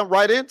just jump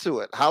right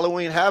into it.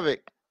 Halloween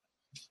Havoc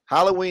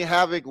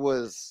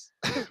was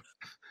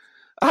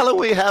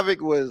Halloween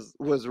Havoc was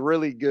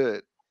really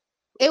good.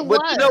 But was.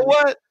 You know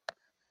what?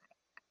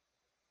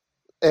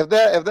 If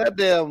that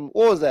damn,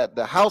 what was that?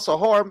 The House of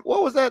Horror.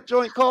 What was that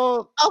joint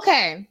called?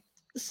 Okay,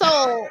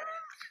 so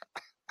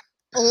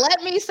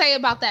let me say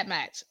about that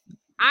match.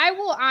 I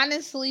will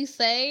honestly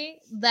say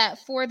that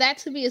for that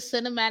to be a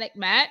cinematic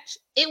match,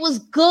 it was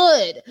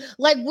good.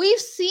 Like, we've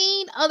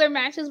seen other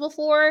matches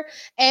before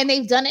and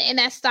they've done it in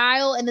that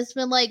style and it's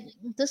been like,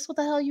 this what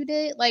the hell you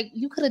did? Like,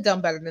 you could have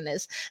done better than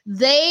this.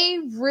 They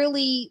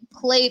really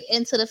played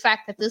into the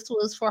fact that this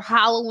was for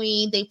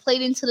Halloween. They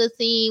played into the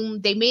theme.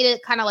 They made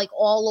it kind of like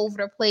all over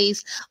the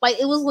place. Like,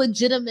 it was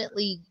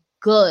legitimately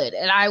good.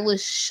 And I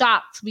was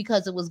shocked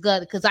because it was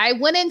good. Because I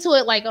went into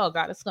it like, oh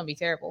God, it's going to be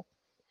terrible.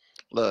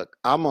 Look,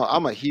 I'm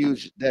a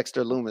huge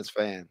Dexter Lumis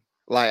fan.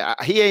 Like,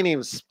 he ain't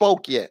even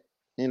spoke yet.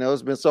 You know,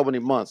 it's been so many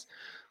months.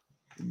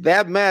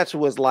 That match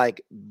was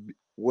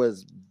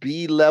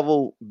B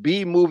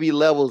movie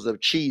levels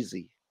of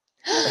cheesy.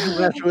 That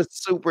match was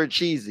super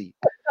cheesy.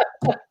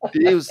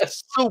 It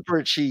was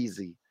super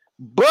cheesy.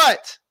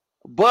 But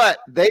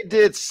they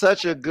did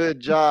such a good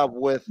job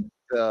with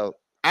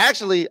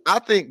actually, I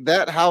think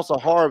that House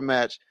of Horror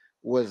match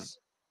was,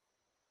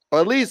 or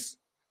at least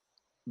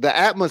the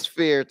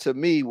atmosphere to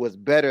me was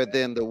better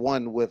than the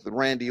one with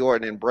Randy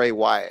Orton and Bray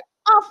Wyatt.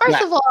 Oh,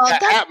 first of all,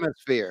 the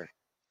atmosphere.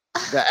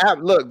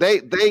 Look, they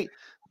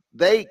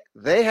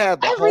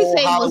had the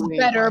everything whole was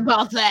better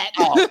about that.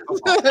 Oh,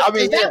 I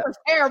mean, that was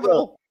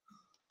terrible.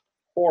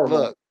 Horrible.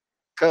 Look,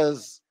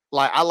 because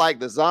like I like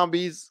the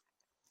zombies.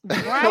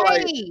 Right.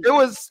 Like,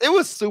 it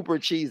was super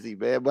cheesy,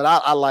 man. But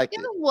I liked it.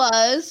 It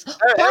was.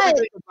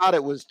 Everything about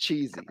it was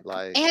cheesy.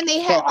 Like, and they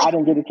So had I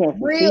didn't get a chance to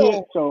see real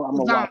it, so I'm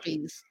gonna watch it.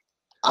 zombies.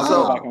 I'm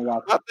So- gonna go back and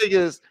watch my it. thing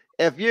is,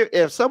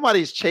 if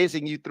somebody's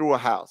chasing you through a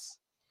house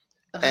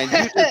and you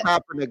just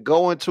happen to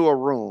go into a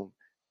room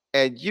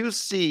and you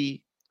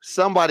see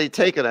somebody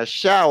taking a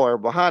shower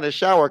behind a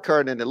shower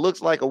curtain and it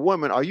looks like a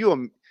woman, are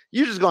you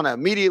just gonna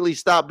immediately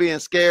stop being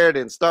scared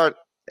and start?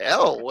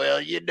 Oh well,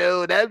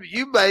 that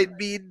you might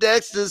be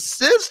Dexter's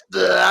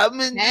sister. I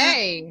mean,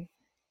 Hey,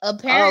 I was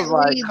apparently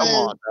like, come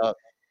on, dog.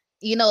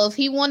 if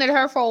he wanted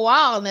her for a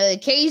while and the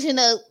occasion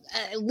at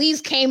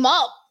least came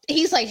up,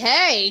 he's like,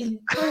 hey,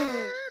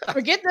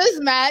 forget this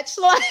match.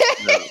 Like,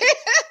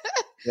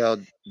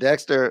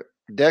 Dexter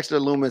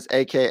Lumis,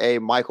 aka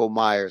Michael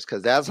Myers,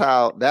 because that's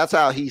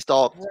how he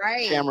stalked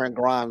right, Cameron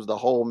Grimes the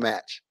whole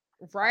match.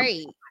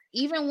 right.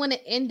 Even when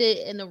it ended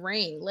in the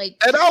ring, like,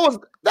 And that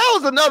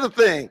was another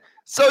thing.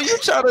 So you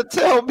try to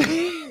tell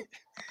me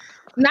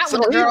not so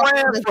with the he girl,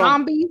 ran the from-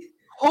 zombie.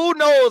 who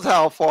knows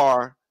how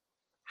far?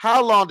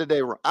 How long did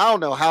they run? I don't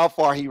know how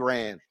far he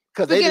ran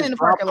because they Again, just in the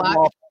dropped parking him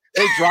lot. off.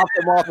 They dropped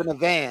him off in a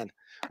van,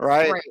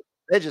 right? Right.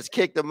 They just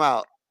kicked him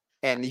out,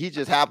 and he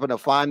just happened to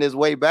find his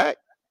way back.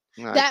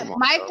 All right, That come on,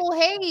 Michael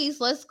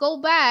Hayes, let's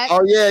go back.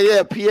 Oh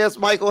yeah. P.S.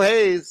 Michael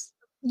Hayes.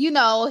 He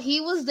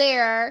was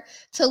there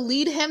to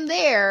lead him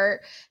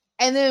there.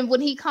 And then when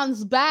he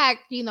comes back,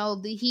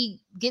 he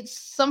gets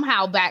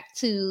somehow back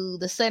to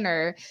the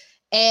center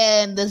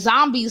and the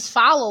zombies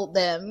followed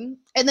them.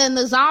 And then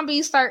the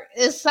zombies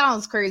it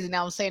sounds crazy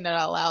now I'm saying that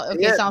out loud.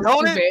 Okay, Yeah, it sounds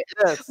don't stupid. it?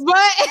 Yes.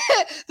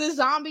 But the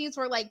zombies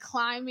were like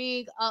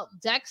climbing up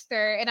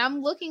Dexter, and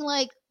I'm looking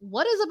like,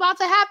 what is about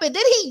to happen?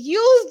 Did he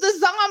use the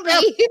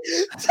zombie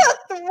to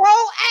throw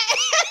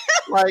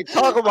at Like,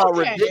 talk about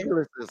Okay.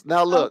 ridiculousness.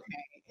 Now look, Okay.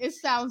 It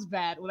sounds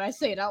bad when I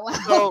say it out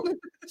loud.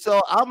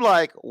 so I'm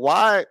like,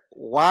 why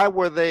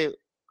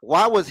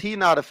was he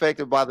not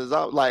affected by the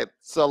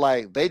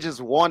zombie? They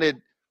just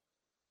wanted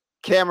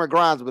Cameron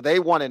Grimes, but they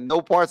wanted no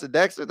parts of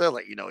Dexter. They're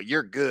like,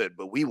 you're good,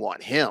 but we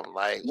want him.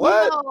 Like,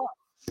 what?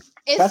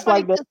 It's That's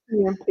like funny that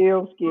Ian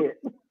Peel skit.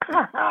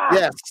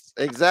 Yes,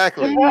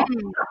 exactly.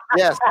 Mhm.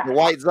 Yes, the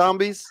white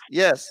zombies.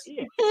 Yes,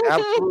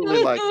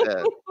 absolutely like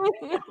that.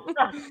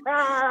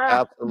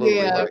 Absolutely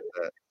Yeah. like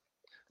that.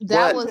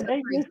 That But- was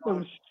They crazy. get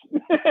some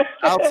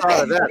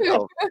Outside of that,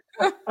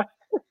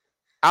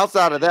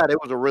 though,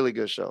 it was a really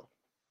good show.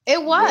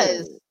 It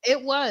was.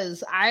 It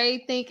was.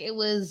 I think it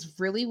was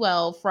really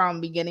well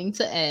from beginning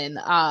to end.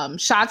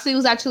 Shotzi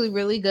was actually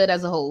really good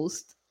as a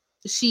host.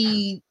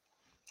 She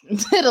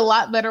did a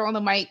lot better on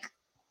the mic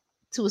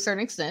to a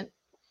certain extent.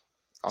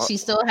 She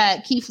still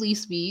had Keith Lee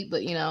speed,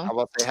 but I was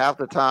about to say half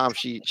the time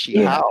she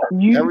Yeah.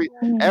 howled. You-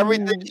 Every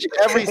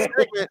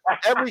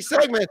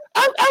segment.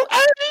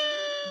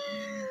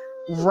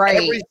 right.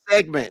 Every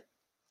segment.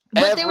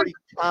 But they were Every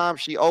time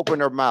she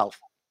opened her mouth.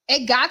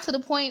 it got to the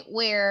point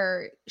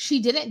where she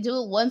didn't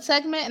do it one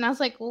segment, and I was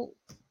like, well,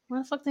 why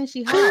the fuck didn't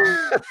she howl?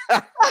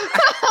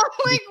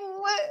 Like,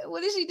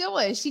 what is she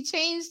doing? She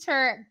changed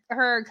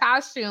her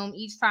costume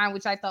each time,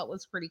 which I thought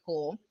was pretty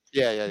cool.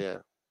 Yeah.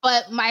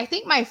 But I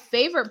think my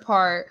favorite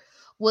part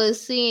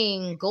was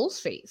seeing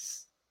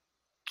Ghostface.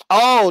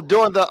 Oh,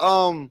 during the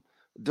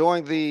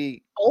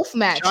Both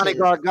matches. Johnny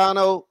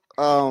Gargano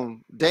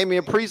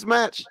Damian Priest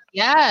match.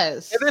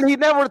 Yes. And then he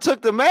never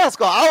took the mask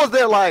off. I was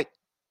there like,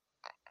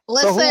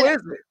 Listen, so who is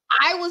it?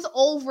 I was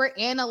over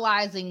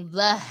analyzing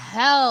the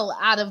hell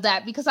out of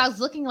that because I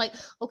was looking like,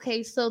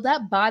 okay, so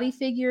that body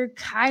figure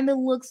kind of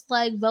looks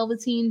like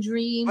Velveteen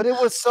Dream. But it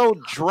was so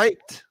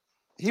draped.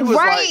 He was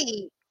right.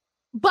 like,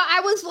 But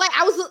I was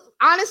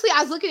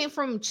looking at it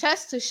from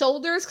chest to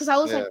shoulders because I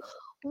was like,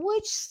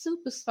 which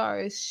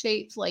superstar is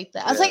shaped like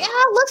that? I was like,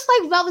 it looks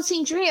like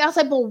Velveteen Dream. I was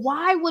like, but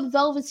why would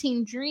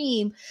Velveteen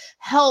Dream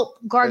help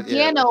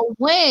Gargano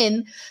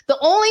win? The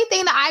only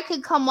thing that I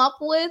could come up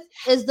with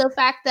is the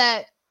fact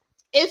that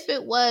if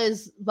it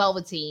was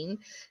Velveteen,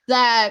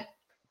 that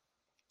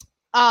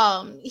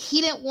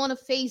he didn't want to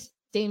face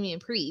Damian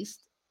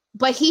Priest,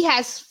 but he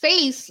has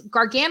faced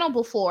Gargano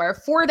before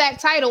for that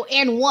title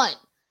and won.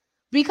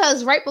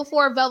 Because right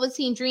before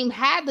Velveteen Dream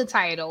had the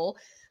title,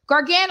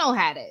 Gargano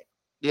had it.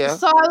 yeah.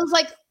 So I was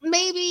like,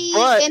 maybe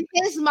in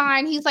his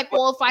mind, he's like,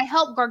 well, if I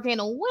help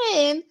Gargano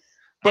win,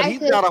 But he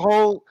got a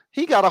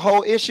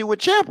whole issue with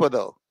Ciampa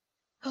though.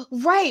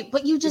 Right,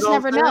 but you just know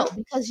what never I'm know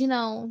saying? because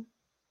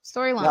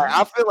storyline. Like,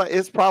 I feel like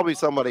it's probably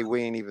somebody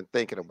we ain't even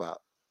thinking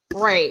about.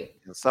 Right.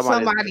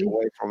 Somebody that's been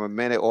away from a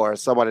minute or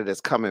somebody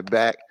that's coming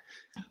back,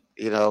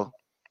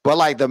 But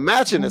like the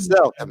match in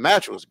itself, the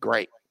match was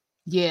great.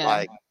 Yeah.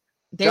 Like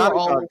they Johnny were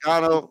all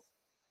Gargano.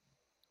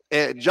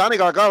 And Johnny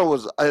Gargano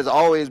has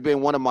always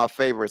been one of my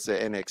favorites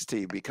at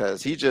NXT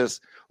because he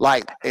just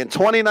like in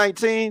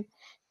 2019,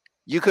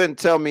 you couldn't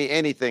tell me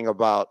anything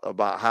about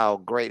how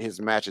great his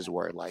matches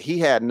were. Like he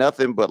had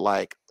nothing but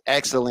like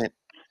excellent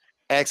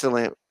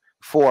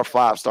 4 or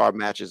 5 star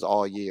matches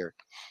all year.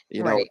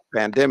 You know,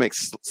 pandemic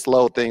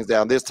slowed things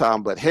down this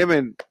time, but him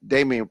and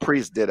Damian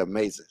Priest did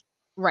amazing.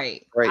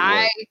 Right. Great work.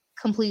 I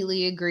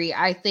completely agree.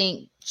 I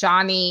think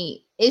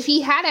Johnny, if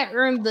he hadn't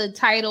earned the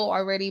title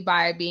already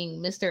by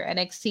being Mr.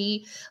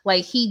 NXT,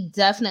 like he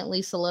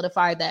definitely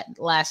solidified that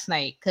last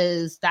night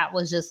because that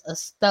was just a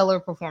stellar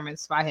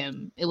performance by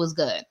him. It was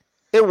good.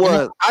 It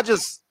was. I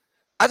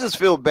just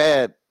feel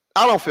bad.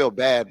 I don't feel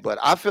bad, but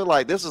I feel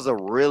like this is a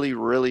really,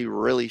 really,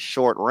 really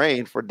short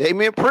reign for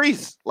Damian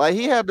Priest. Like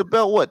he had the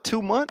belt, what,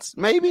 2 months,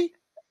 maybe?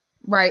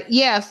 Right.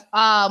 Yes.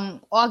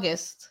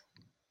 August.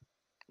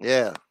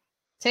 Yeah.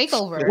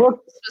 Takeover.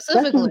 Well,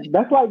 specifically.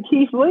 That's like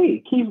Keith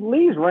Lee. Keith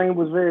Lee's reign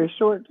was very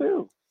short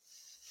too.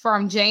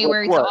 From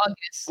January to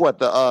August. What,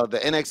 the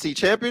NXT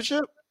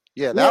championship?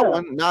 Yeah, that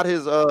one, not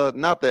his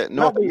not the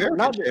North American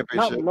championship.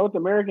 Not the North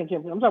American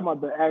championship. I'm talking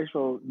about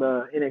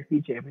the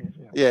NXT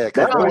championship. Yeah,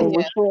 that one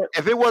was short.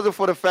 If it wasn't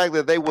for the fact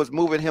that they was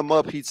moving him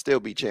up, he'd still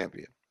be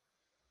champion.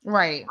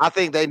 Right. I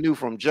think they knew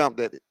from jump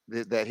that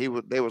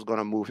they was going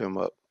to move him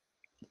up.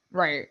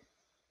 Right.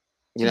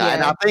 You know,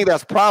 and I think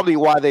that's probably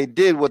why they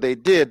did what they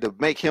did to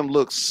make him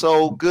look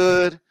so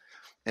good.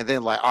 And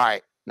then like, all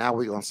right, now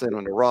we're going to send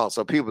him to Raw.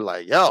 So people are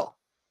like, yo,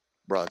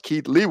 bro,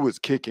 Keith Lee was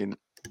kicking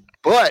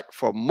butt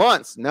for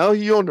months. Now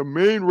he on the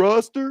main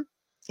roster.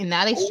 And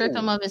now they stripped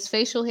him of his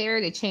facial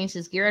hair. They changed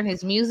his gear and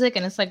his music.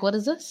 And it's like, what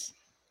is this?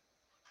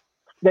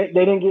 They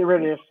didn't get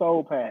rid of his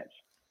soul patch.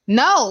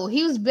 No,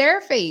 he was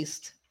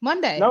barefaced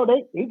Monday. No,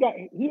 he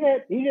didn't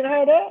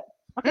have that.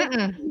 He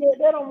had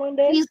that on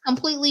Monday. He's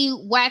completely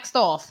waxed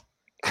off.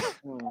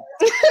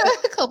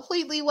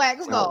 Completely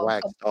waxed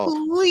off.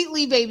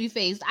 Completely baby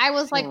faced. I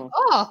was like,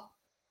 oh,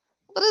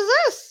 what is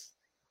this?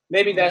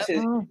 Maybe that's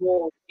his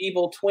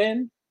evil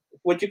twin.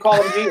 Would you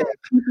call him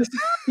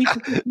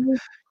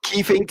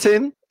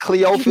Keefington,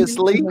 Cleophas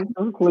Lee.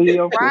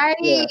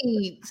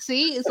 Right.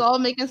 See, it's all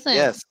making sense.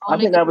 Yes. I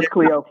think that was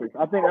Cleophas.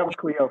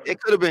 It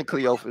could have been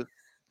Cleophas.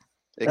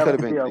 It could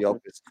have been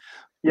Cleophas.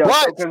 Yeah,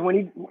 because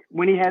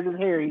when he has his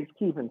hair, he's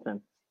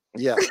Keefington.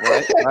 Yeah,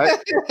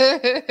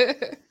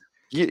 right.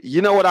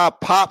 You know what I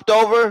popped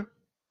over?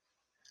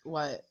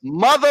 What?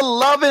 Mother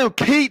loving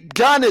Pete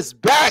Dunne is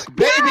back,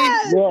 baby.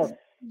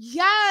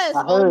 Yes.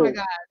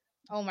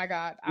 Oh my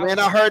god. Man,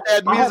 I heard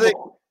that music.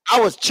 I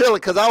was chilling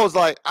because I was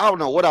like, I don't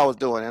know what I was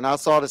doing. And I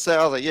saw the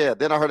sound. I was like, yeah.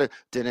 Then I heard it.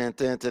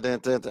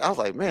 I was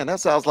like, man, that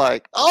sounds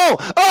like,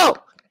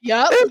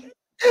 yep.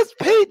 It's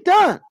Pete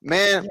Dunne.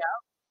 Man,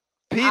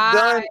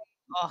 yep.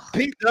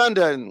 Pete Dunne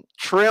done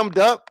trimmed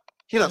up.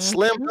 He done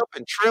slimmed up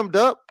and trimmed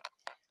up.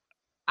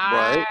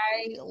 I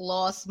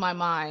lost my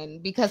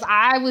mind because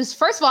I was,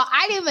 first of all,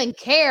 I didn't even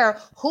care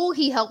who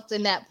he helped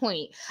in that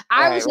point.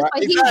 I was just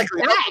like,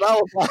 exactly. He's back.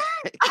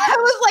 I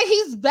was like,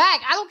 he's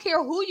back. I don't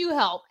care who you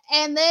help.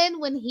 And then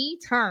when he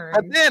turned,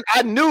 and then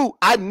I knew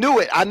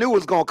it. I knew it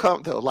was gonna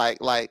come to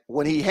like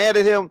when he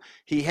handed him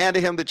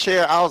the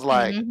chair. I was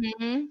like,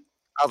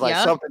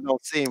 something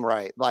don't seem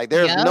right. Like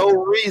there's no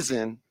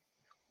reason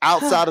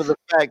outside of the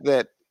fact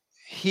that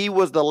he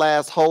was the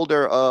last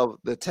holder of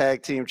the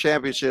tag team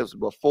championships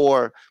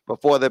before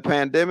the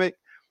pandemic.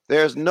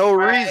 There's no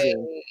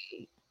reason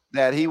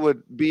that he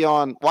would be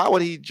on. Why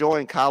would he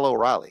join Kyle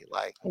O'Reilly?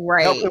 Like,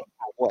 help him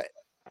for what?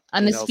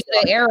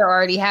 Undisputed Era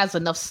already has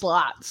enough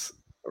slots.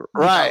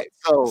 Right.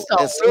 So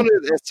as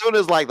soon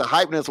as like the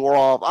hypeness wore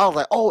off, I was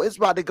like, oh, it's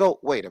about to go.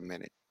 Wait a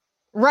minute.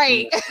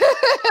 Right.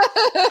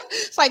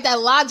 It's like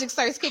that logic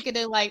starts kicking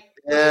in. Like,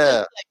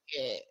 yeah.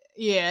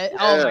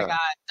 Oh my god,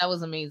 that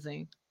was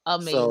amazing.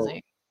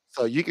 Amazing.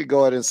 So you could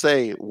go ahead and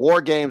say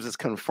War Games is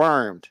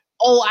confirmed.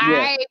 Oh,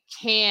 I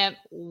can't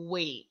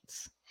wait.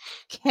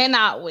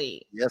 Cannot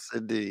wait. Yes,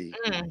 indeed.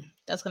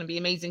 That's going to be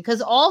amazing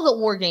because all the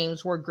War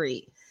Games were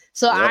great.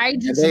 So I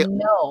just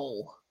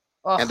know.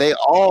 And they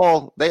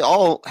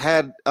all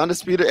had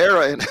Undisputed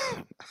Era in.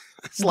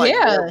 It's like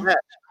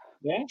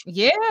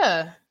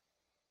yeah.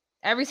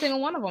 Every single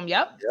one of them.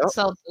 Yep.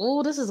 So,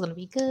 this is gonna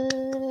be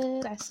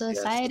good. I'm so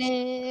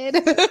excited.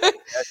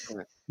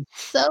 Excellent.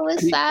 So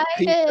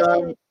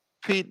excited.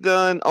 Pete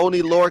Dunne,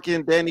 Oney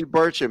Lorcan, Danny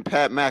Burch, and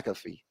Pat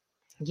McAfee.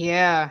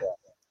 Yeah.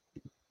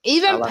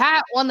 Even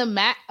Pat on the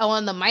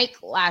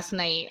mic last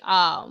night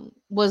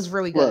was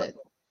really good.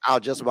 I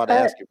was just about to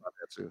ask you about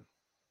that too.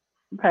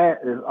 Pat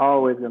is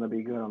always going to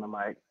be good on the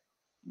mic.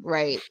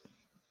 Right.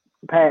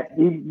 Pat,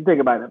 you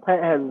think about it.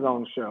 Pat has his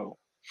own show.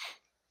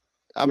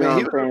 I mean,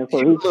 he's a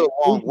little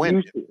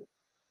long-winded.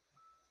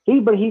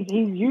 He's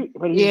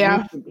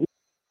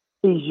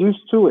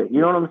used to it. You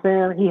know what I'm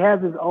saying? He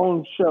has his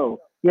own show.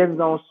 He has his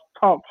own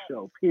talk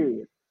show.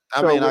 Period.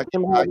 I get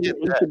that.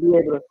 He should be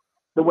able to.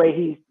 The way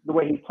he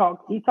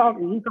talks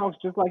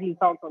just like he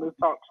talks on his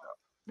talk show.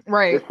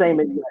 Right. The same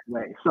exact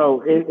way.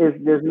 So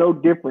there's no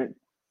difference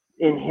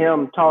in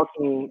him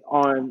talking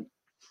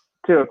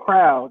to a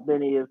crowd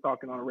than he is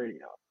talking on the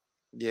radio.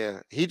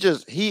 Yeah,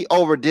 he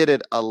overdid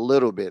it a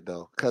little bit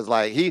though, because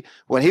like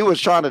when he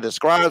was trying to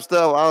describe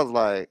stuff, I was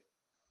like,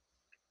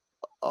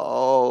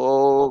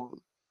 Oh,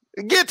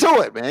 get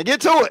to it, man.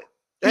 Get to it.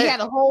 He had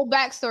a whole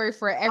backstory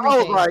for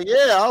everything.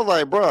 I was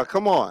like, bro,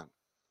 come on.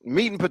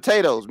 Meat and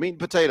potatoes. We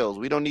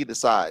don't need the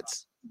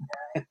sides.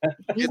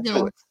 He's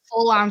doing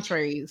full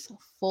entrees.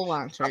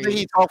 I think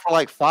he talked for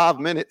like 5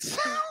 minutes.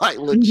 Like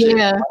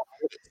legit.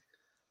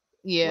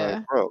 Yeah.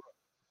 Like, bro,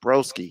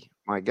 broski,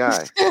 my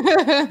guy.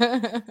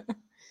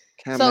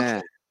 Come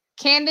on.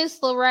 Candice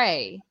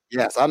LeRae.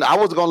 Yes, I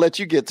was gonna let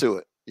you get to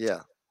it.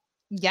 Yeah.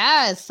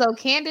 Yes. So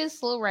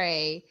Candice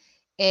LeRae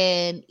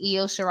and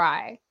Io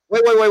Shirai.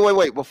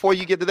 Wait. Before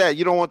you get to that,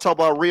 you don't want to talk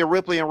about Rhea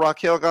Ripley and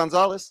Raquel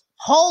Gonzalez?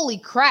 Holy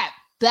crap.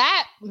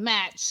 That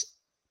match.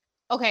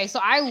 Okay, so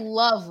I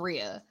love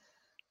Rhea,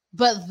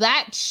 but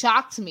that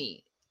shocked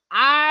me.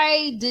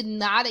 I did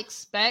not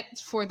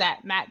expect for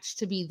that match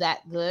to be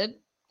that good.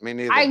 Me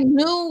neither. I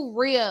knew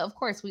Rhea, of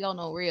course, we all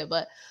know Rhea,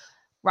 but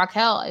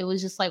Raquel, it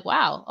was just like,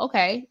 wow,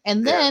 okay.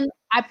 And then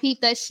I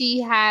peeped that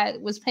she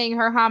was paying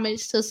her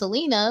homage to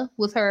Selena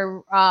with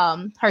her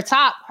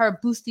top, her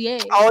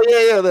bustier. Oh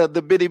yeah,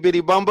 the bitty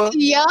bumba.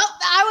 Yep.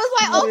 I was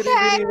like,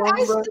 okay,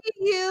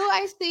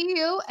 I see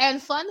you.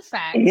 And fun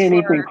fact.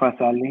 Anything for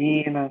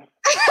Selena.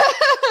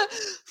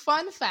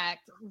 Fun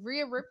fact,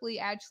 Rhea Ripley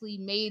actually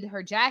made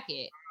her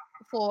jacket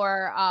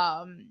for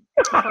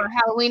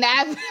Halloween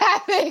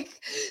Havoc.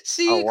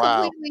 She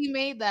completely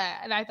made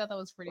that, and I thought that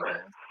was pretty cool.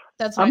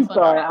 That's my I'm fun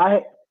sorry,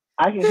 fact.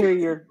 I can hear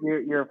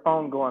your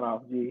phone going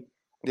off, G.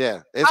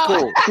 Yeah, it's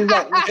cool. She's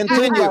like,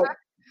 continue.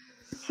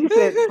 She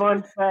said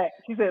fun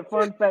fact. She said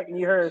fun fact, and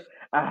you heard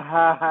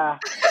ha.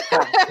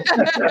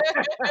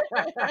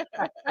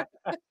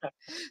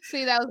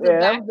 See, that was the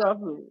back.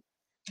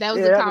 That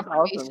was the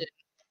confirmation. Awesome.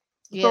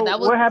 Yeah, so that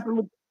was what happened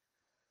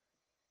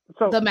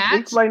with the match.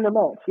 Explain the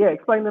match. Yeah,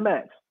 explain the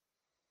match.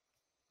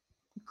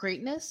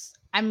 Greatness.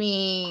 I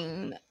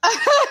mean,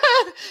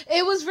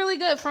 it was really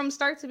good from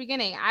start to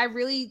beginning. I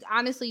really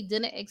honestly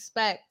didn't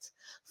expect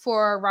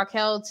for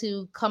Raquel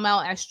to come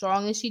out as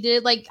strong as she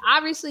did. Like,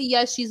 obviously,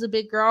 yes, she's a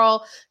big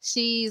girl.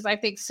 She's, I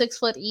think, 6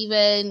 foot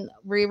even.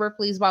 Rhea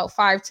Ripley's about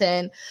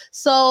 5'10".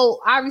 So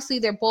obviously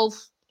they're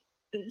both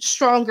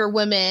stronger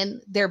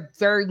women. They're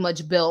very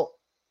much built,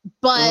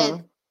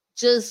 but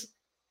just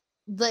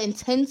the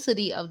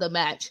intensity of the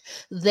match.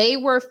 They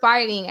were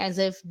fighting as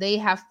if they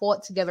have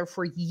fought together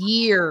for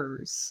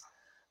years.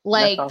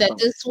 Like, awesome. That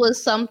this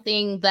was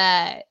something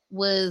that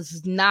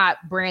was not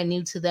brand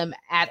new to them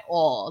at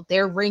all.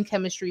 Their ring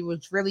chemistry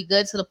was really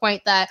good to the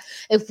point that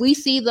if we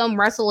see them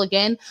wrestle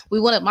again, we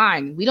wouldn't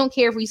mind. We don't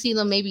care if we see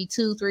them maybe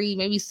 2, 3,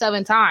 maybe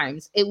 7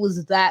 times. It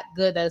was that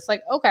good that it's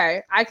like,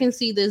 okay, I can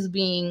see this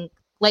being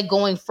like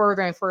going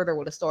further and further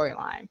with a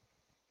storyline.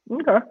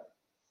 Okay.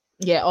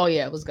 Yeah. Oh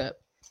yeah, it was good.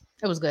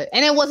 It was good.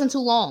 And it wasn't too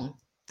long.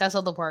 That's the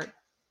other part.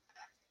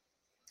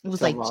 It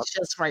was like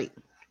just right.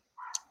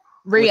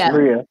 Rhea. Oh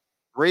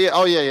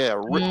yeah.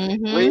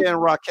 Rhea and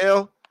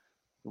Raquel.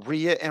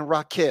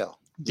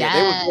 Yeah,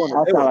 they were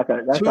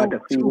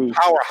two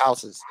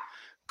powerhouses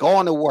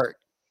going to work,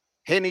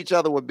 hitting each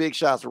other with big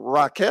shots.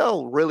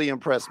 Raquel really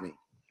impressed me.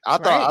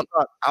 I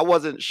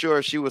wasn't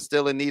sure she was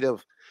still in need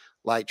of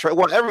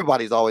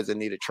everybody's always in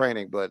need of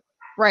training, but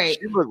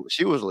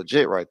she was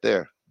legit right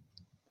there.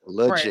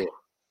 Legit. Right.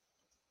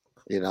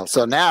 You know,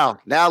 so now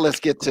let's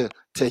get to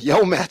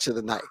your match of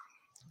the night.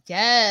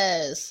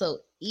 Yes. So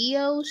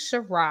Io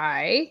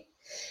Shirai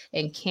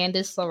and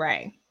Candice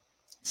LeRae.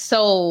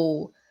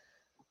 So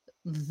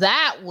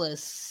that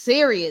was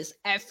serious.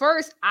 At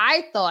first,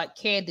 I thought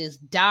Candice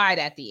died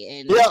at the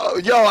end.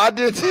 Yo, I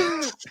did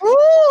too.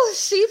 Ooh,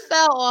 she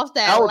fell off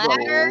that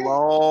ladder. A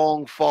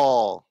long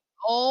fall.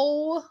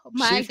 Oh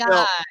my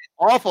God.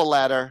 Off a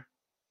ladder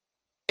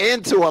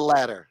into a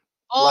ladder.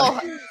 Oh,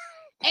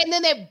 and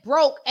then it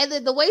broke. And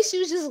then the way she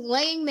was just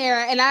laying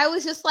there, and I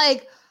was just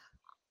like,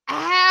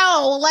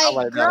 ow.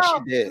 Like, girl.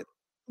 No, she did.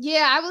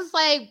 Yeah, I was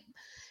like,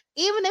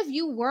 even if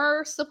you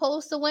were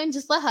supposed to win,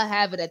 just let her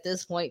have it at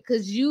this point,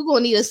 because you're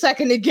going to need a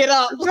second to get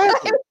up.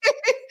 Exactly.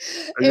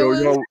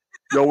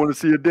 Y'all want to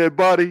see a dead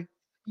body?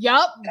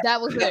 Yup,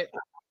 that was it.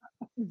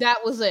 That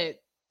was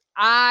it.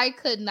 I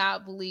could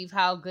not believe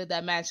how good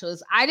that match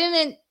was.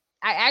 I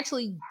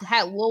actually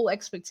had low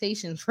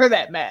expectations for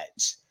that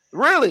match.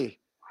 Really?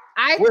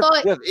 I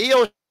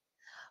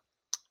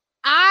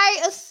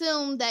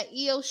assumed that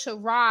Io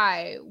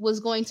Shirai was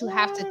going to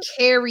have to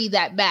carry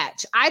that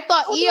match. I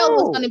thought Io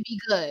was going to be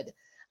good.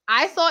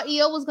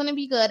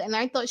 And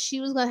I thought she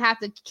was going to have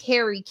to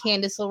carry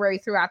Candice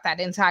LeRae throughout that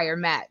entire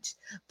match.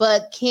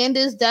 But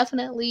Candice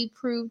definitely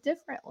proved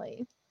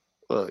differently.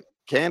 Look,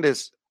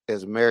 Candice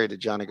is married to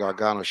Johnny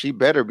Gargano. She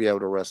better be able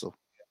to wrestle.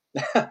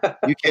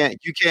 You can't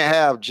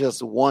have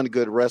just one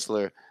good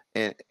wrestler.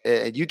 And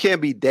you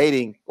can't be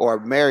dating or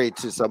married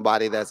to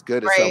somebody that's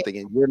good at something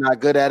and you're not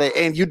good at it,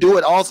 and you do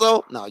it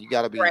also. No, you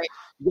gotta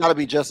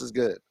be just as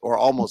good or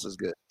almost as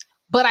good.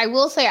 But I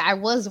will say I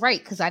was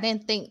right, because I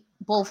didn't think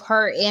both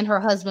her and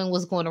her husband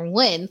was going to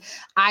win.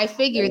 I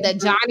figured that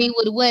Johnny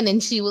would win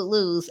and she would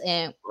lose.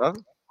 And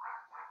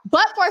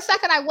But for a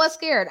second, I was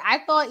scared. I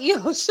thought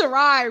Io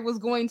Shirai was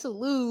going to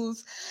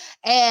lose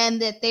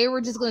and that they were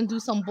just going to do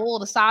some bull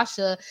to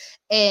Sasha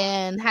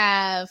and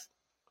have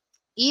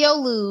Io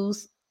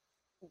lose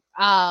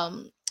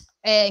and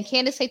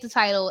Candice take the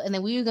title. And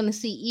then we were going to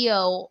see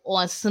Io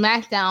on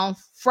SmackDown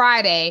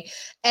Friday.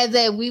 And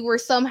then we were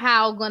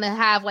somehow going to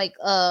have like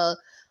a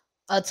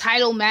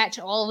title match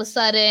all of a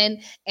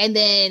sudden. And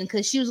then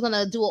because she was going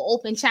to do an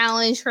open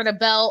challenge for the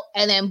belt.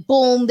 And then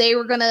boom, they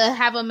were going to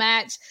have a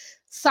match.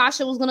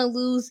 Sasha was going to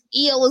lose.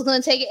 Io was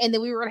going to take it. And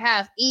then we were going to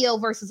have Io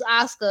versus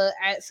Asuka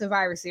at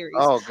Survivor Series.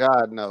 Oh,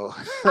 God, no.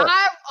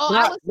 Not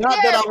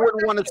that I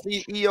wouldn't want to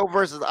see Io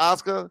versus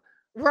Asuka.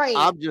 Right.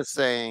 I'm just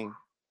saying,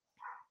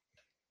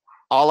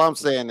 all I'm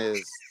saying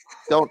is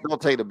don't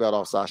take the belt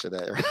off Sasha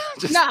there.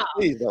 No.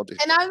 Please don't do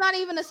and I'm not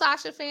even a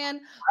Sasha fan.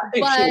 I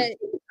think she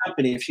would the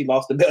company if she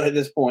lost the belt at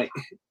this point.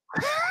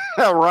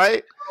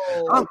 Right?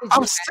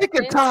 I'm sick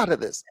and tired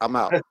of this. I'm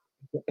out.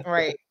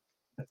 Right.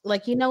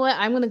 Like, you know what?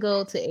 I'm gonna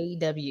go to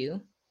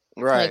AEW.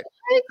 Right.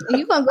 Like,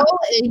 you gonna go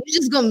and you're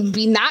just gonna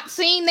be not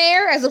seen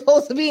there as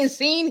opposed to being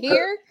seen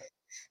here.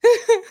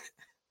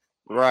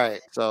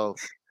 Right. So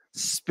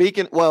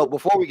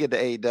before we get to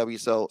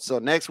AEW, so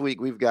next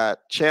week we've got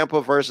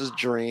Ciampa versus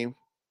Dream.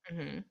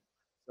 Mm-hmm.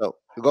 So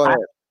go ahead.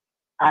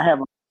 I have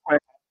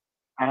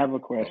a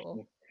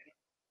question.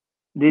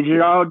 Did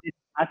you all?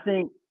 I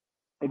think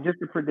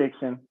just a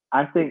prediction.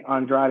 I think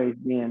Andrade's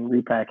being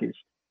repackaged.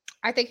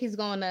 I think he's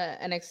going to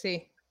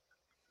NXT.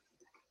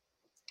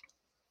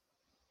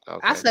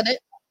 Okay. I said it.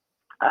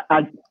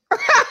 I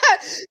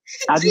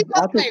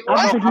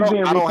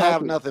don't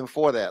have nothing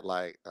for that.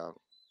 Like,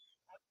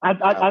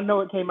 I know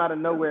it came out of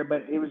nowhere,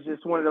 but it was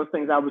just one of those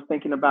things I was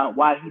thinking about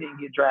why he didn't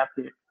get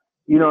drafted.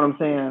 You know what I'm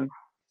saying?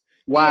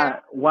 Why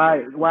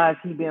has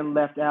he been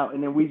left out?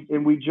 And then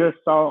we just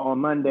saw on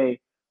Monday,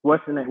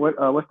 what's the name?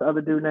 What's the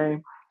other dude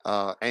name?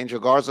 Angel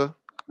Garza.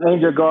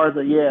 Angel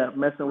Garza, yeah,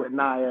 messing with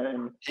Nia,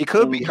 and he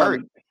could be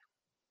hurt.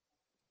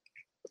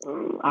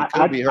 I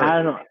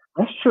don't know.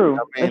 That's true.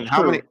 I mean,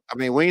 many? I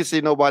mean, we ain't see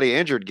nobody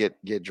injured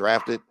get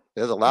drafted.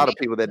 There's a lot of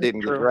people that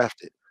didn't get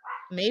drafted.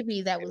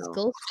 Maybe that was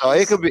Ghost. So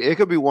it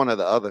could be one or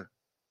the other.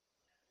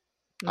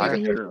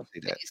 Maybe see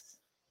that.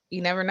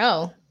 You never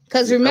know,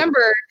 because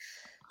remember,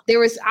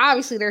 there's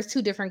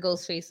two different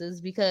ghost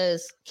faces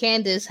because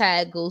Candice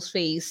had ghost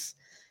face.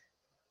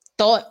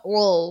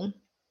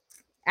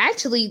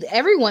 Actually,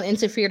 everyone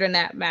interfered in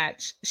that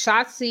match.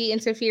 Shotzi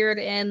interfered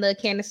in the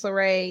Candice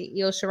LeRae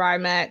Io Shirai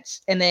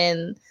match, and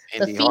then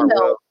Andy the female.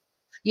 Hartwell.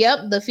 Yep,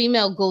 the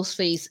female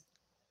Ghostface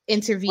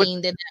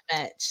intervened in that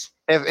match.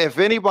 If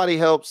anybody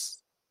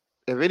helps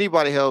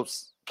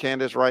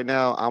Candice right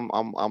now,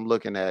 I'm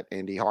looking at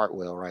Indy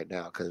Hartwell right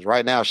now because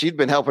right now she's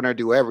been helping her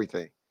do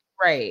everything.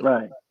 Right.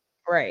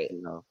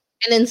 You know.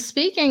 And then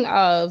speaking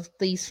of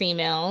these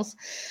females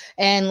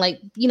and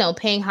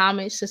paying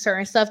homage to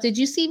certain stuff, did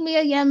you see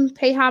Mia Yim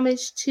pay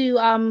homage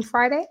to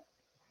Friday?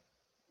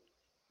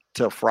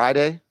 To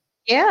Friday?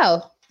 Yeah.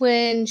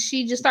 When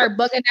she just started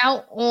bugging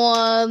out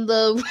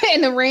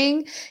in the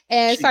ring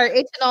and started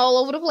itching all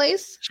over the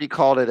place. She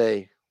called it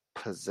a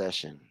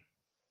possession.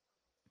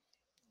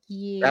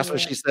 Yeah. That's what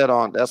she said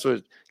on. That's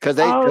what because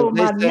they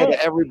said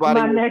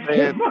everybody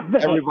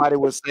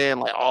was saying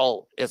like,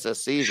 oh, it's a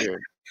seizure.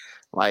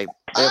 Like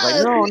they're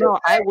like, no,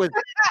 I was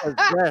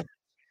possessed.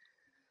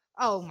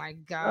 Oh my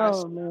gosh.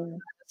 Oh man.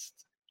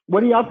 What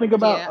do y'all think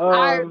about go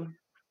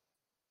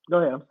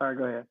ahead. I'm sorry,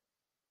 go ahead.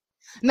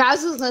 No, I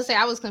was just gonna say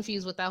I was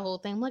confused with that whole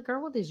thing. I'm like,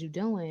 girl, what is you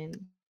doing?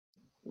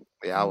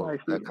 Yeah,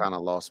 that kind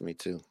of lost me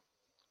too.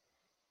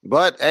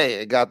 But hey,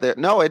 it got there.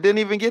 No, it didn't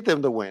even get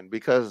them to win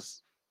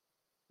because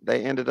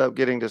they ended up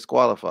getting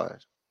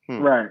disqualified.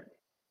 Right.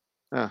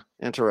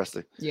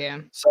 Interesting. Yeah.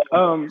 So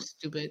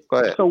stupid. Go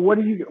ahead. So what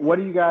do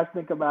you guys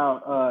think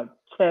about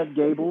Chad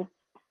Gable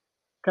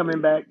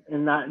coming back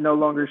and no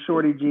longer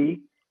Shorty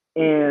G?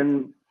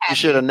 And he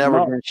should have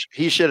never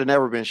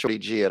been Shorty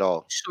G at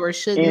all. Sure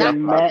should.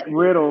 And Matt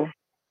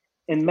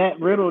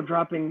Riddle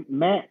dropping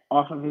Matt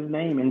off of his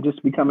name and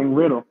just becoming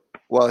Riddle.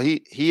 Well,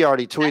 he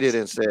already tweeted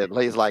and said,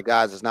 he's like,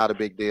 guys, it's not a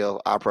big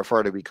deal. I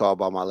prefer to be called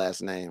by my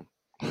last name.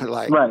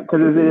 Like, right, because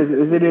it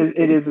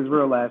is his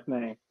real last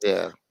name.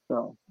 Yeah.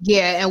 So.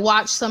 Yeah, and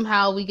watch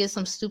somehow we get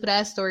some stupid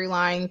ass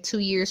storyline 2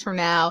 years from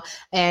now,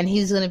 and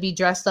he's gonna be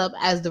dressed up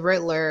as the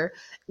Riddler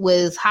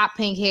with hot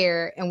pink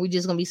hair, and we're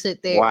just gonna be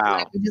sit there.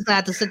 Wow. We're just gonna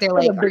have to sit there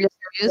like, are you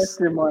serious?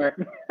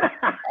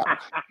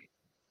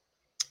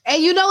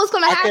 And you know what's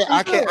gonna happen.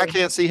 I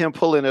can't see him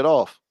pulling it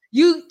off.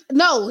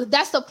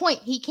 That's the point.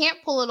 He can't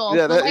pull it off.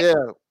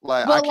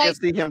 I can't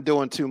see him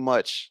doing too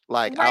much,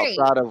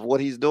 outside of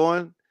what he's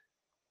doing.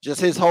 Just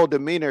his whole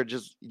demeanor.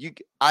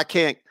 I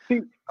can't.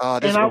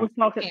 And I was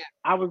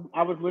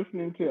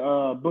listening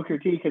to Booker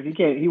T because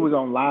he was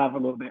on live a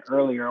little bit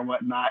earlier and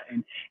whatnot,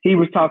 and he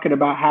was talking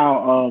about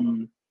how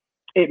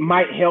it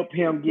might help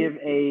him get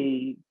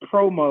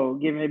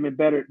him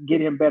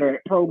better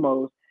at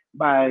promos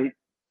by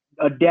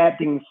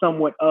adapting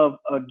somewhat of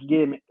a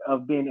gimmick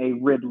of being a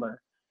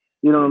Riddler.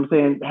 You know what I'm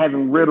saying?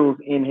 Having riddles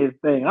in his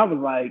thing. I was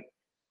like,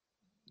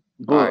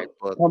 All right,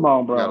 come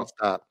on, bro. Gotta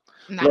stop.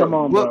 Nah. Come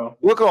on, bro.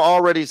 Booker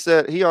already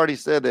said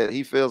that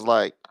he feels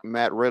like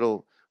Matt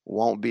Riddle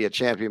won't be a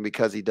champion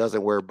because he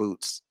doesn't wear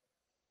boots.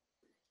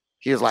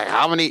 He was like,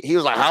 how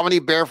many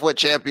barefoot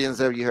champions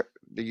do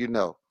you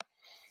know?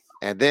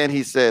 And then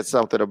he said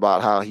something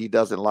about how he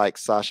doesn't like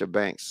Sasha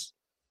Banks.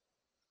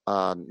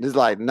 It's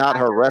like not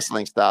her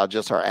wrestling style,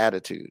 just her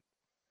attitude.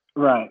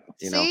 Right.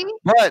 You know,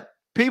 but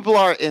people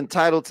are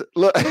entitled to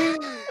look.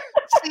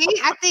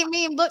 See, I think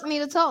me and Book need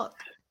to talk.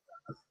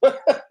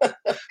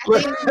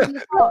 Because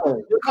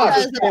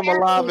came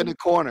alive in the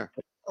corner.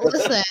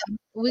 Listen,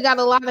 we got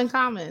a lot in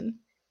common.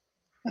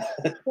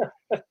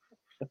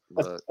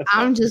 Look,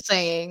 I'm just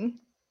saying.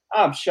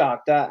 I'm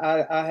shocked.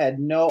 I had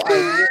no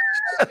idea.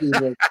 He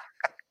was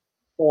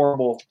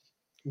horrible.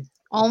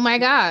 Oh my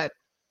God.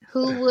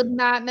 Who would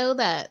not know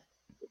that?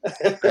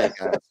 hey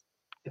guys,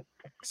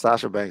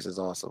 Sasha Banks is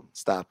awesome.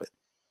 Stop it.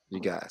 You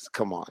guys.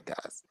 Come on,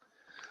 guys.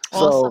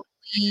 So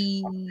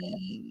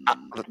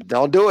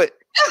don't do it.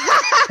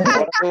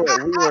 Don't do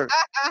it.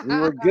 We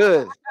were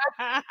good.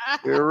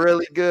 We were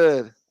really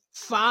good.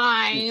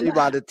 Fine. She's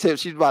about to tip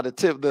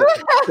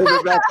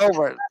it back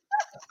over.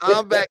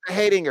 I'm back to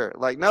hating her.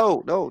 Like,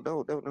 no.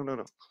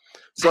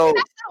 So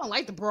I don't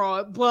like the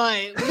broad,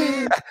 but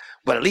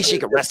but at least she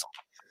can wrestle.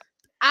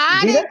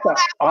 That's an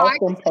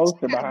awesome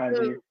poster behind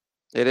you.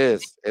 It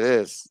is. It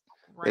is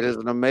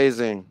an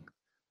amazing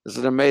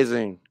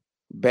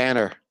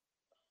banner.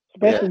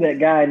 Especially that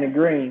guy in the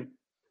green.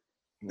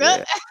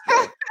 Yeah.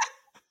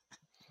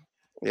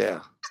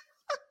 Yeah.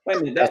 Wait a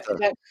minute,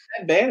 that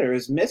banner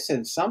is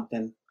missing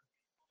something.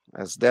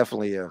 That's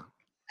definitely a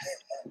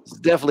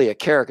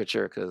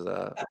caricature because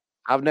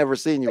I've never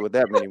seen you with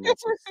that many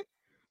muscles.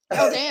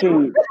 Oh, damn.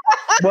 Shoot.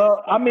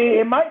 Well, I mean,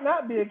 it might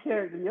not be a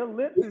character. Your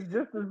lips is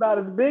just about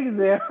as big as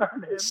they are.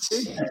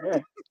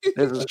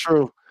 This is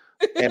true.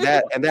 And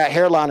that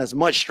hairline is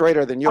much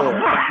straighter than yours.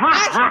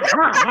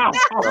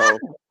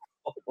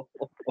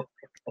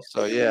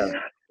 So yeah.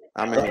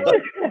 I mean,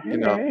 you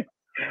know.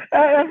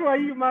 That's why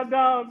you my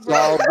dog, bro. It's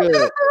all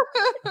good.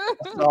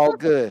 It's all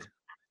good.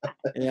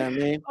 You know what I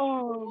mean?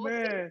 Oh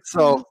man.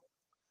 So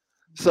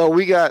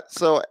we got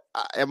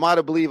am I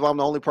to believe I'm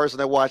the only person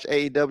that watched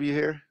AEW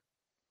here?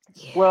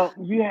 Yeah. Well,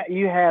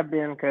 you have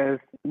been because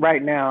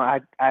right now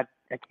I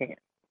can't.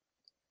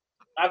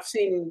 I've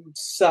seen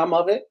some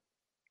of it.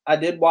 I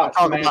did watch.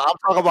 I'm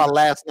talking about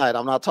last night.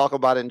 I'm not talking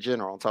about in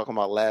general. I'm talking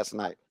about last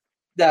night.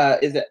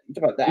 Is it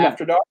about the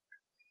After Dark?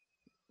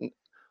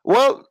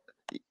 Well,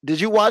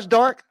 did you watch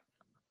Dark?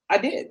 I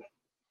did.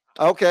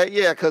 Okay,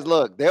 yeah, because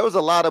look, there was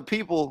a lot of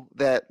people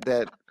that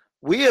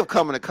we have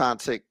come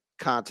into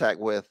contact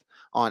with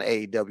on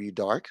AEW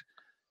Dark.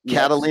 Yes.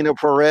 Catalina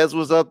Perez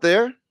was up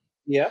there.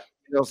 Yeah.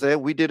 You know what I'm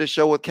saying? We did a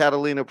show with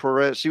Catalina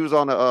Perez. She was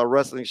on a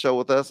wrestling show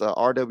with us,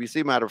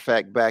 RWC, matter of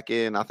fact, back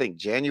in, I think,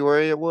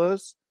 January it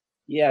was.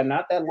 Yeah,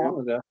 not that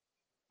long ago.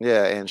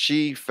 Yeah, and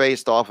she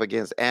faced off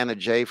against Anna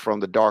Jay from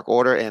the Dark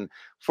Order. And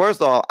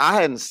first of all,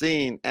 I hadn't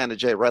seen Anna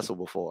Jay wrestle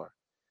before.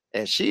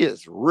 And she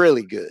is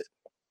really good.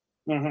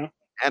 Mm-hmm.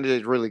 Anna Jay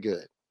is really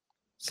good.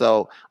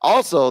 So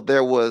also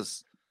there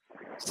was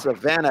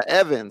Savannah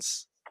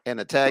Evans in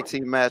a tag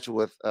team match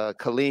with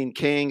Colleen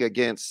King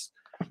against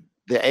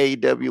the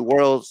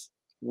AEW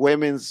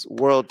Women's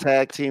World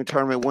Tag Team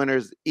Tournament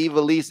winners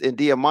Ivelisse and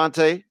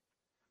Diamante.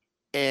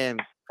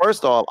 And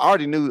first off, I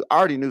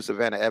already knew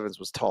Savannah Evans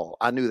was tall.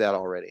 I knew that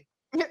already.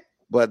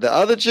 But the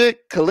other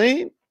chick,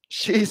 Colleen,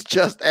 she's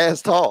just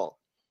as tall.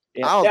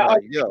 Yeah. I was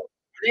like, yo. Are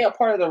they a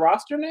part of the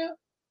roster now?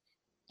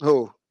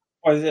 Who?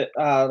 Or is it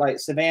like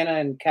Savannah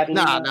and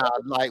Catalina? Nah.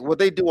 Like what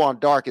they do on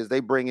Dark is they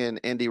bring in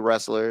indie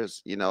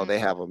wrestlers. You know, they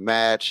have a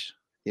match.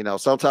 You know,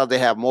 sometimes they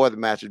have more than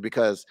matches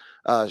because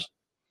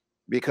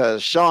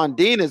Sean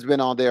Dean has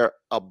been on there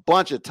a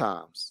bunch of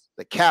times.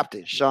 The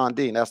captain, Sean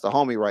Dean, that's the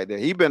homie right there.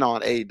 He's been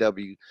on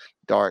AEW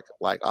Dark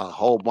like a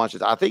whole bunch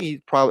of. I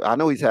think I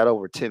know he's had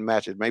over 10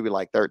 matches, maybe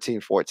like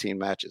 13, 14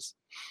 matches.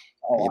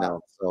 Oh, you know,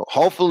 so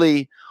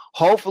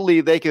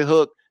hopefully they can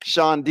hook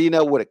Sean Dean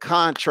up with a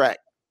contract.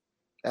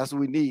 That's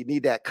what we need.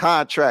 Need that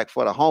contract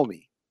for the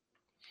homie.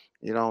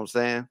 You know what I'm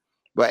saying?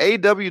 But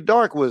AEW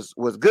Dark was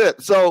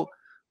good. So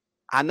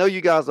I know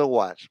you guys will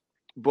watch,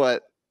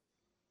 but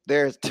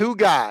there's two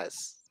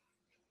guys,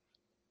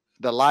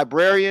 the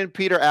librarian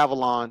Peter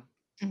Avalon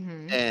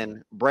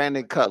and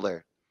Brandon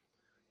Cutler,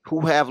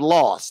 who have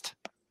lost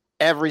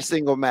every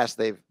single match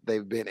they've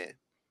been in.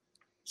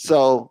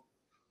 So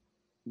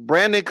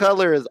Brandon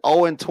Cutler is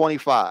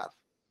 0-25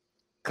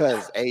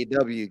 because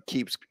AEW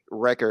keeps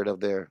record of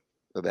that.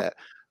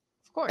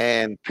 Of course.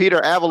 And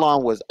Peter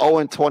Avalon was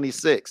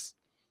 0-26.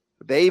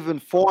 They even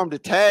formed a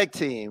tag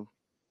team.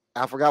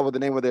 I forgot what the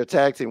name of their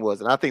tag team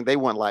was, and I think they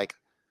went like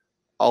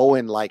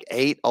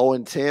 0-8,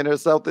 0-10 or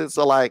something.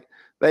 So like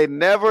they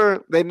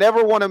never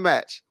won a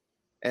match.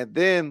 And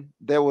then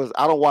there was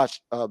I don't watch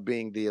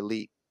Being the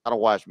Elite.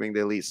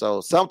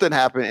 So something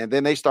happened, and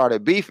then they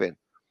started beefing.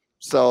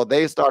 So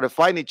they started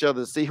fighting each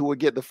other to see who would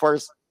get the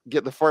first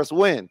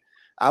win.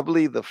 I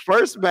believe the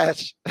first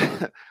match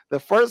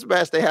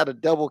they had a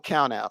double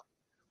count out.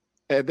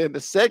 And then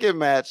the second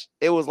match,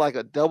 it was like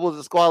a double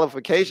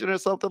disqualification or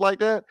something like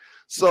that.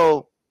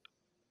 So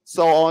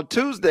on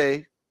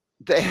Tuesday,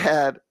 they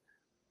had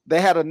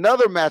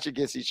another match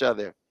against each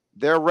other.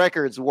 Their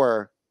records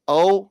were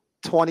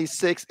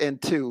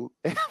 0-26-2,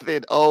 and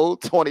then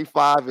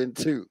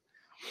 0-25-2.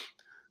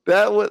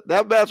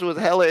 That match was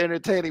hella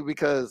entertaining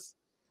because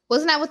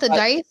wasn't that with the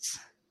dice?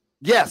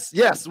 Yes,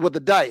 with the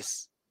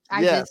dice.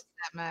 I did that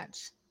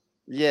match.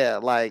 Yeah,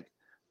 like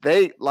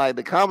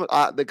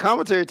the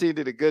commentary team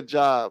did a good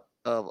job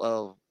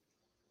of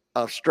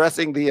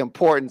stressing the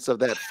importance of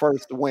that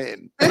first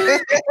win.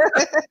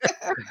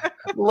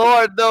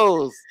 Lord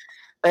knows.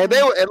 And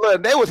they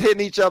was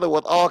hitting each other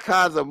with all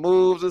kinds of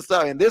moves and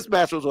stuff. And this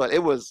match was what?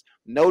 It was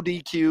no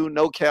DQ,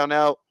 no count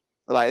out.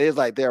 Like it's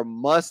like there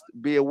must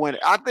be a winner.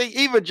 I think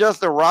even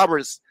Justin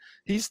Roberts,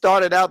 he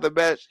started out the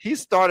match. He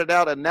started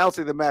out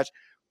announcing the match.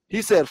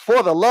 He said,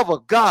 "For the love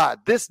of God,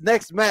 this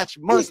next match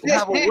must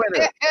have a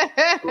winner."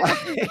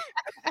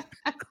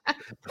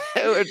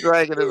 They were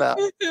dragging it out.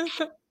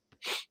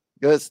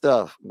 Good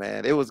stuff,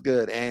 man. It was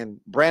good. And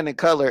Brandon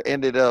Cutler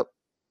ended up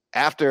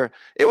after.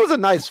 It was a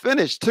nice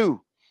finish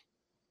too.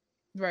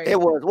 Right. It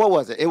was. What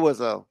was it? It was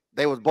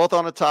they was both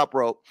on the top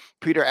rope.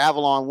 Peter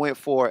Avalon went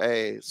for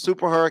a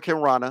Super Hurricane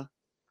Rana,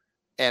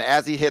 and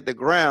as he hit the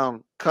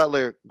ground,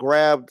 Cutler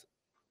grabbed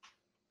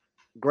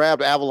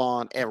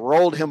Avalon and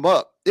rolled him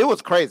up. It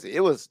was crazy. It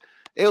was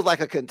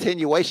like a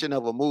continuation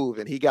of a move,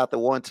 and he got the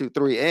 1, 2,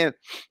 3.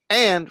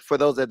 And for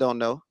those that don't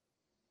know,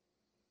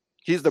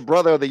 he's the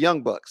brother of the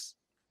Young Bucks.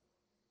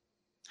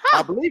 Huh.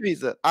 I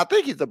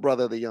think he's the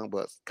brother of the Young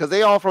Bucks because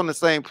they all from the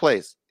same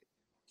place.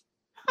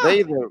 Huh. They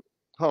either.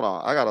 Hold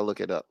on, I gotta look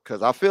it up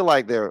because I feel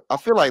like they're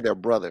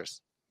brothers.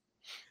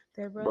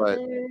 They're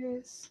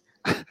brothers.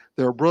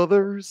 They're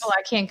brothers. Oh,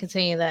 I can't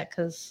continue that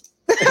because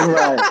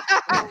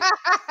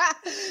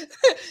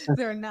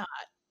they're not.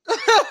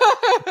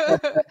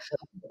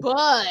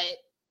 But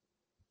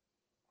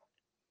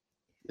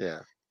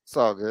yeah, it's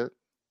all good.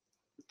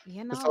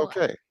 You know, it's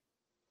okay.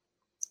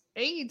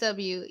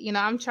 AEW,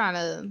 I'm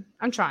trying.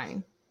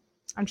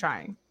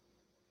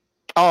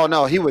 Oh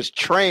no, he was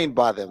trained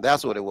by them.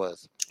 That's what it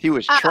was. He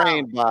was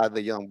trained by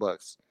the Young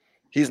Bucks.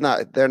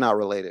 They're not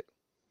related.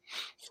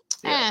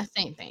 Yeah.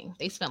 Same thing.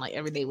 They spend like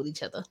every day with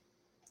each other.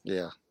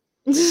 Yeah.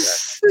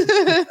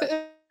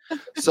 Exactly.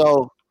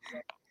 So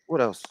what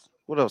else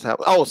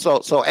happened? Oh, so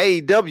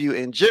AEW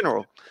in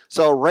general.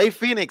 So Rey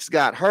Fenix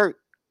got hurt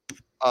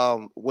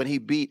when he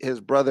beat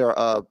his brother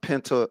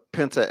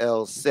Penta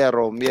El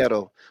Cerro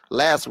Miedo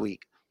last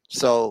week.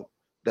 So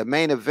the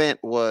main event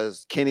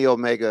was Kenny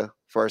Omega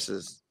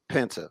versus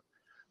Penta.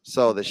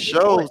 So the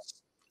shows.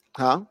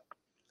 Huh?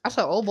 I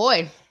said, oh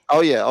boy. Oh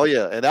yeah.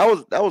 And that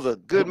was a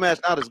good match.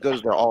 Not as good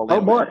as they're all in.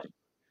 Oh boy.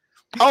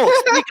 Oh,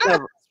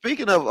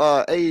 speaking of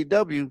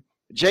AEW,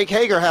 Jake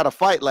Hager had a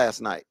fight last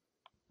night.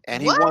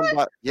 And he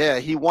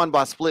won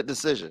by split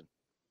decision.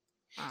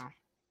 Oh.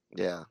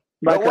 Yeah.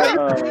 Like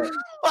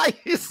why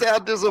you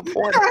sound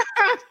disappointed?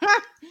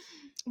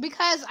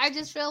 Because I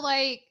just feel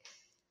like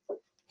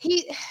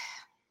he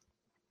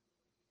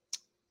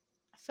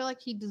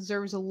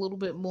deserves a little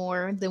bit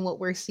more than what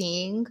we're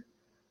seeing.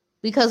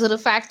 Because of the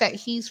fact that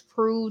he's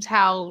proved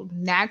how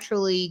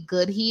naturally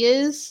good he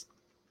is.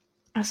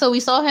 So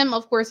we saw him,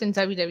 of course, in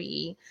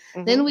WWE.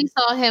 Mm-hmm. Then we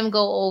saw him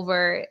go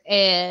over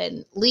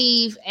and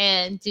leave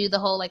and do the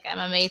whole like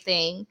MMA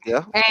thing.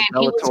 Yeah. And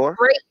he was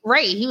great.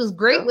 Right. He was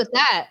great with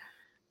that.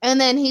 And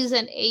then he's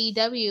in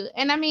AEW.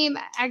 And I mean,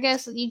 I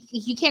guess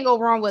you can't go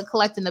wrong with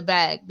collecting the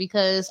bag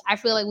because I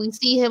feel like we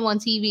see him on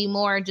TV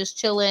more just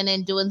chilling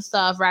and doing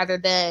stuff rather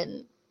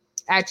than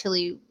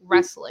actually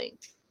wrestling.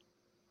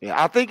 Yeah,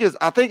 I think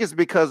it's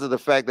because of the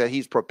fact that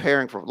he's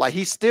preparing for, like,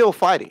 he's still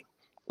fighting.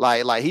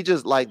 Like he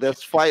just, like,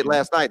 this fight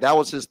last night, that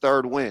was his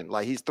third win.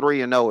 Like, he's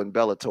 3-0 in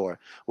Bellator,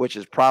 which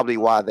is probably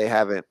why they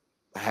haven't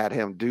had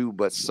him do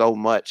but so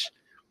much.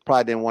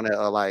 Probably didn't want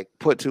to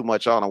put too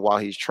much on him while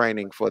he's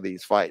training for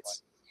these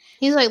fights.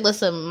 He's like,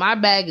 listen, my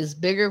bag is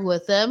bigger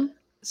with them,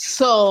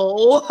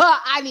 so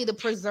I need to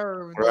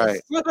preserve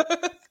this.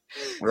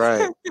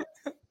 Right.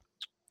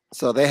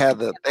 So they had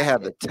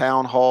the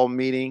town hall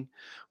meeting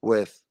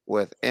with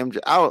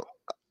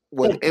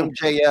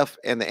MJF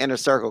and the Inner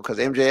Circle, because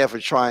MJF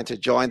is trying to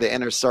join the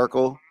Inner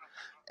Circle,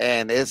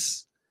 and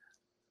it's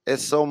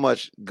so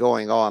much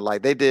going on.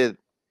 Like they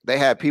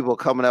had people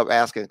coming up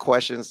asking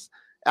questions.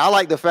 I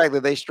like the fact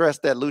that they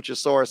stressed that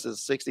Luchasaurus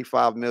is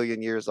 65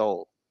 million years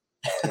old.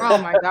 Oh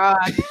my God,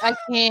 I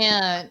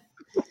can't.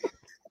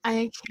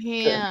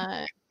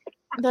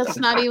 That's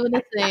not even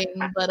a thing,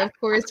 but of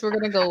course we're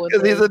gonna go with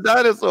it. Because he's a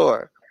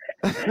dinosaur.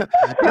 He's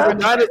a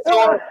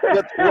dinosaur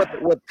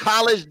with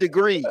college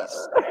degrees.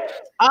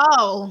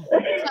 Oh,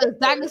 because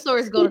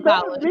dinosaurs go to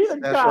college.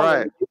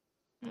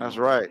 That's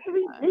right.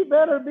 He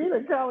better be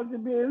the college to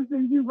be in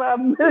 65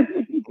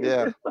 million.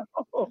 Yeah.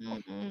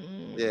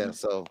 Yeah.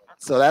 So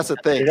that's a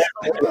thing.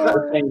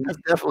 That's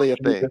definitely a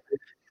thing.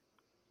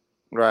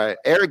 Right.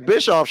 Eric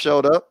Bischoff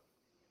showed up.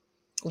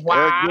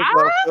 Wow.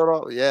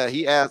 Yeah,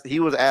 he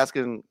was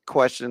asking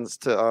questions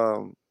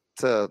to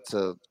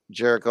to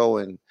Jericho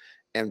and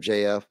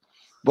MJF.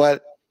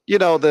 But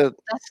the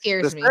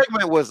scares me.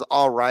 segment was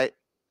all right,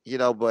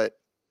 but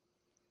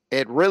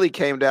it really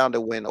came down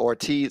to when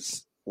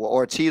Ortiz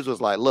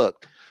was like,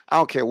 look, I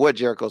don't care what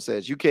Jericho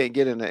says, you can't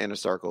get in the inner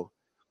circle.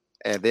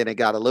 And then it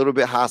got a little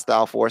bit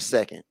hostile for a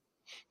second.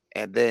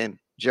 And then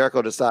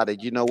Jericho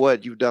decided, you know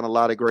what, you've done a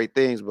lot of great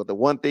things, but the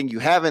one thing you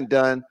haven't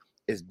done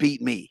is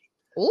beat me.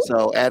 Ooh.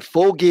 So at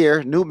Full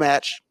Gear, new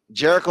match,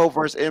 Jericho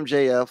versus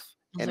MJF.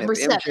 And if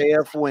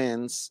MJF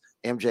wins,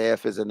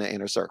 MJF is in the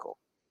inner circle.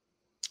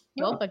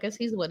 Well, I guess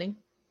he's winning.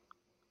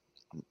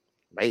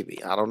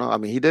 Maybe. I don't know. I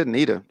mean, he didn't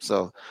need him.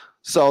 So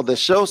the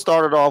show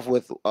started off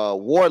with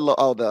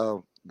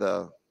Wardlow,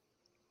 the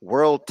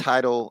World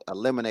Title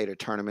Eliminator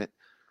Tournament.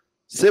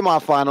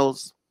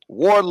 Semifinals,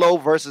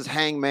 Wardlow versus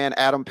Hangman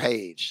Adam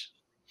Page.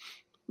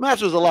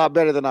 Match was a lot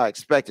better than I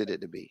expected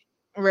it to be.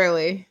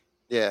 Really?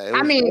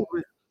 Yeah.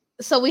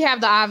 So we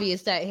have the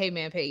obvious that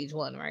Hangman Page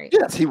won, right?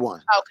 Yes, he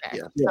won. Okay.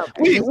 Yeah.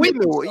 Okay.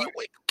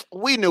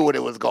 We knew what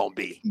it was gonna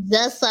be.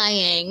 Just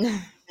saying.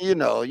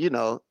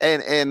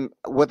 And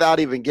without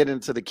even getting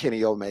into the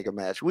Kenny Omega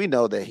match, we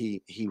know that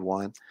he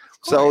won.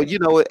 So,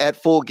 at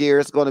Full Gear,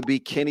 it's going to be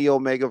Kenny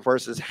Omega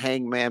versus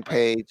Hangman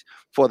Page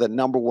for the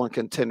 #1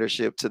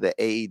 contendership to the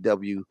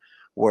AEW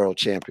World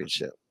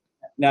Championship.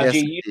 Now,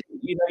 yes,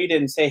 you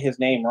didn't say his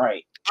name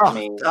right.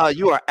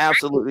 You are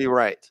absolutely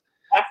right.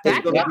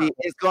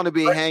 It's going to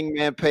be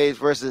Hangman Page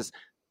versus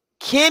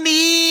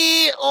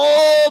Kenny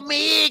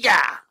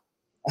Omega.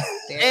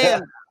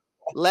 And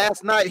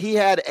last night he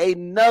had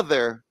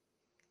another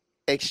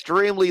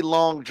extremely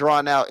long,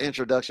 drawn out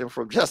introduction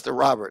from Justin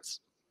Roberts.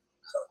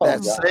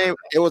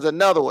 It was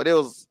another one.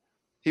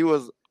 He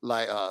was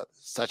like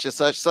such and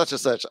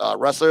such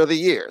wrestler of the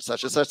year,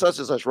 such and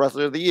such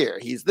wrestler of the year.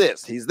 He's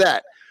this, he's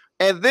that.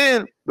 And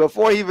then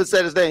before he even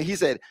said his name, he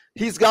said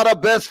he's got a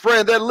best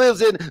friend that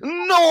lives in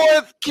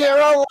North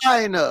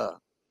Carolina.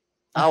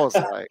 I was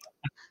like,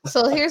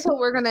 so here's what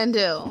we're gonna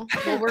do.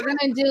 What we're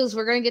gonna do is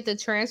we're gonna get the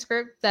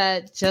transcript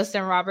that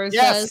Justin Roberts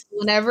does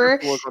whenever,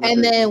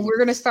 and then we're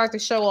gonna start the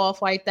show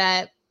off like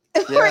that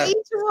for each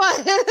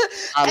one.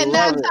 And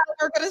that's how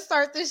we're gonna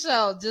start the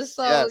show. Just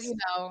so you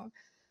know.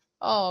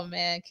 Oh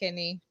man,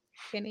 Kenny.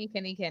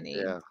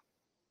 Yeah.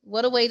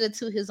 What a way to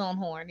toot his own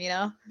horn,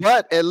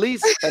 But at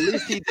least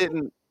he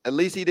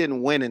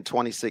didn't win in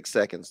 26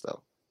 seconds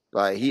though.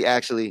 Like he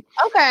actually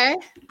okay.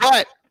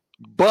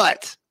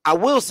 But I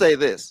will say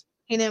this.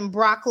 He didn't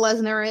Brock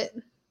Lesnar it.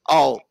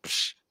 Oh,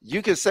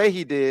 you can say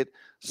he did.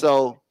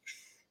 So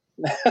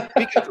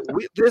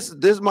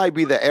this might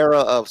be the era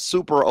of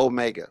Super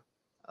Omega.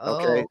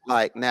 Okay,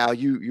 like now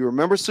you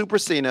remember Super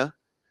Cena,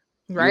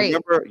 right?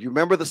 You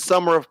remember the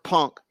summer of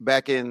Punk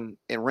back in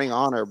Ring of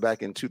Honor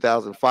back in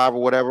 2005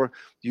 or whatever.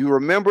 You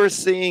remember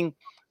seeing,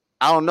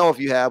 I don't know if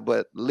you have,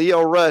 but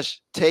Leo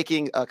Rush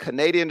taking a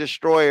Canadian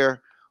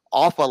Destroyer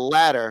off a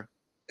ladder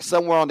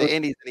somewhere on the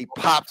Indies, and he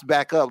pops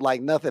back up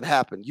like nothing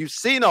happened. You've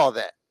seen all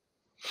that.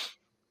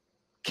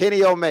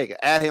 Kenny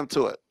Omega, add him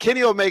to it.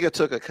 Kenny Omega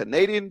took a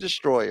Canadian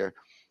Destroyer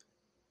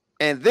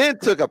and then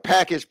took a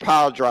package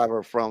pile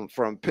driver from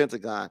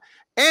Pentagon,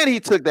 and he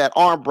took that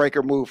arm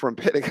breaker move from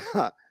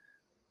Pentagon,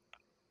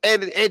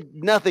 and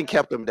nothing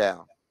kept him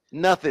down.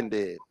 Nothing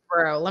did.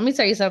 Bro, let me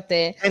tell you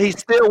something. And he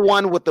still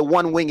won with the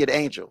one-winged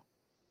angel.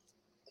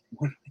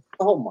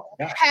 Oh my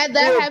God! Had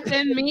that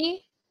happened to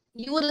me,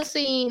 you would have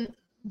seen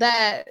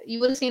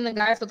the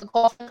guys with the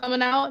coffin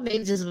coming out. They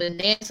just been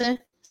dancing.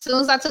 As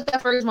soon as I took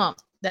that first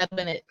month, that's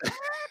been it.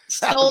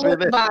 Soul left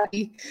the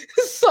body.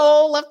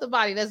 Soul left the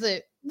body. That's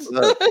it.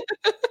 Look,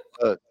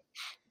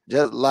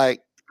 just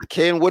like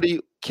Ken,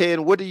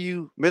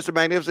 Mr.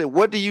 Magnificent,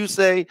 what do you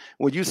say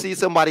when you see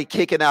somebody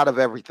kicking out of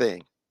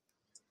everything?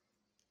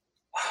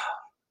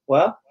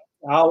 Well,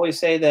 I always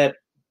say that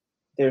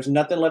there's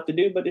nothing left to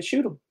do but to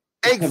shoot them.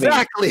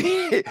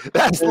 Exactly.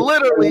 That's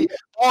literally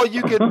all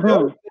you can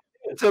do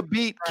to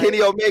beat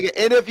Kenny Omega.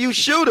 And if you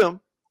shoot him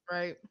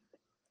right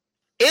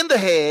in the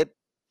head,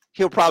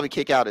 he'll probably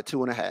kick out at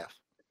 2.5.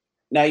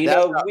 Now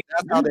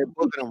that's how they're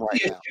booking him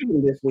right now.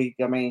 Shooting this week.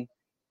 I mean,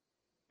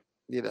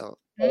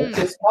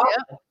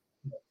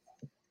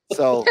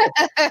 So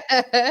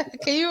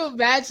can you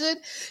imagine?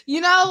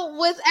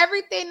 With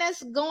everything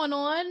that's going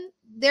on,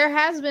 there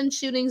has been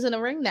shootings in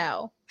the ring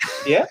now.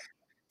 Yeah.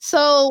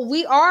 So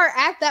we are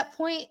at that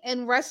point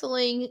in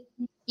wrestling,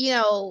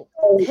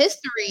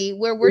 history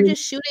where we're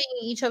just shooting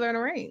each other in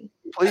the ring.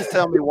 Please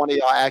tell me one of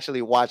y'all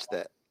actually watched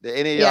that. Did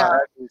any of y'all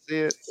actually see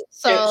it?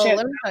 So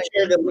let me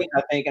share the link,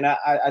 I think, and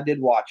I did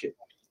watch it.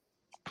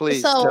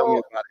 Please tell me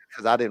about it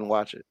because I didn't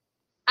watch it.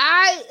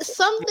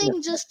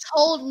 Something just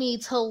told me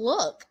to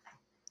look,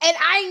 and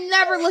I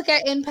never look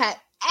at Impact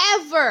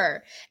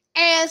ever.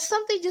 And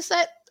something just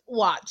said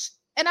watch,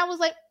 and I was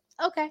like,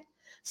 okay.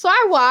 So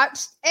I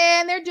watched,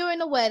 and they're doing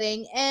the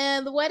wedding,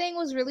 and the wedding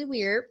was really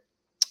weird.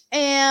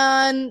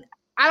 And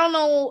I don't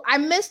know, I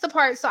missed the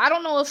part, so I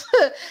don't know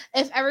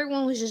if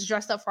everyone was just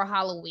dressed up for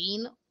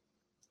Halloween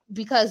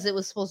because it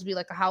was supposed to be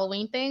like a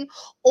Halloween thing,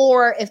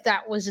 or if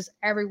that was just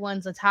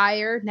everyone's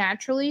attire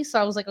naturally. So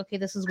I was like, okay,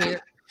 this is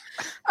weird.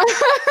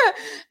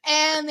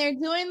 And they're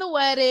doing the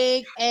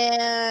wedding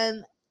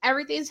and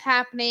everything's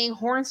happening.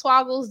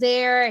 Hornswoggle's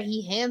there.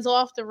 He hands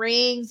off the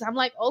rings. I'm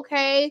like,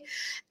 okay.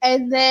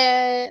 And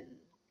then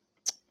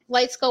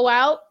lights go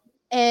out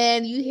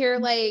and you hear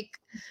like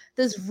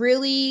this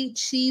really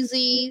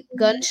cheesy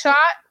gunshot.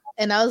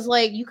 And I was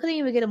like, you couldn't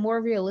even get a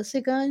more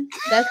realistic gun?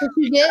 That's what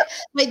you get?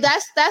 Like,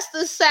 that's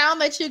the sound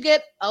that you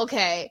get?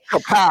 Okay.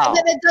 Kapow. And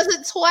then it does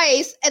it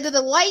twice, and then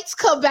the lights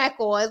come back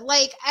on,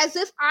 like, as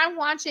if I'm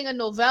watching a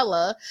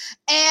novella.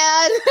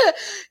 And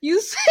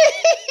you see,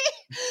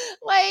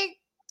 like,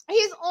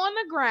 he's on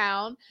the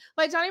ground.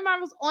 Like, Johnny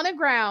Marvel's on the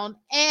ground,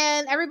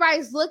 and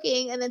everybody's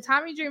looking, and then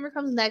Tommy Dreamer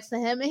comes next to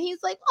him, and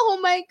he's like, oh,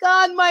 my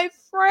God, my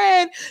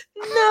friend.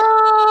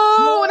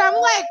 No. And I'm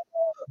like,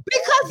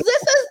 because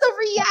this is the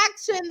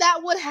reaction that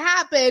would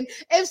happen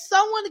if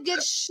someone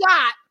gets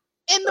shot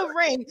in the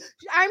ring.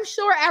 I'm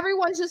sure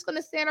everyone's just going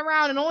to stand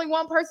around and only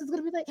one person's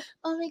going to be like,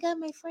 oh my God,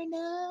 my friend,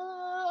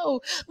 no.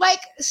 Like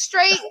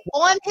straight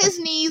on his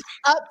knees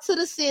up to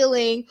the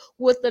ceiling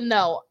with the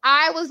no.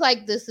 I was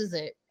like, this is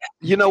it.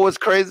 You know what's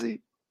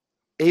crazy?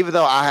 Even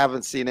though I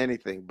haven't seen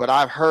anything, but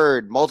I've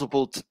heard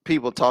multiple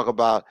people talk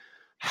about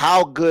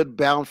how good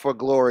Bound for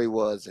Glory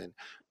was, and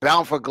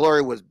Bound for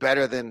Glory was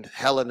better than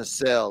Hell in a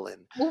Cell,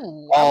 and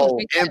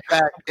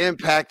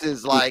Impact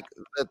is like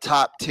the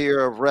top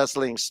tier of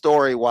wrestling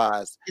story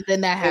wise. And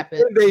then that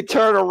happened. Then they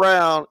turn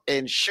around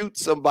and shoot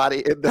somebody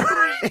in the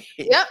ring.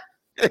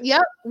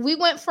 Yep. We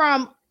went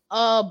from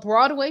a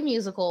Broadway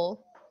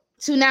musical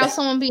to now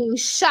someone being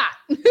shot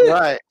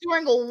right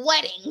during a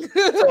wedding.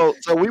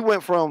 so we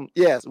went from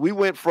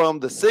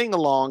the sing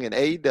along in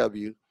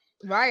AEW.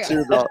 Right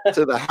to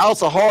the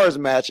House of Horrors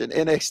match in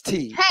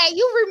NXT. Hey,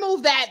 you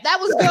removed that. That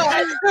was good.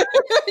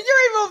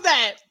 You removed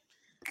that.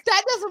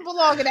 That doesn't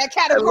belong in that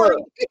category.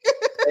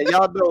 And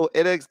y'all know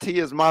NXT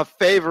is my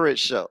favorite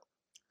show.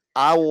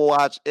 I will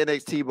watch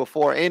NXT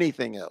before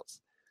anything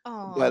else.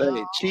 Oh. But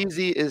hey,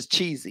 cheesy is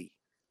cheesy.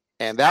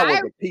 And that was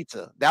a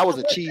pizza. That was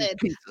a cheese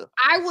pizza.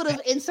 I would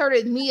have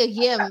inserted Mia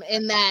Yim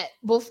in that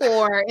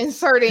before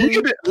inserting.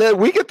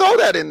 We can throw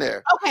that in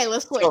there. Okay,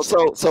 let's switch.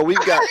 So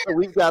we've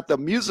got the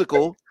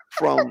musical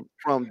from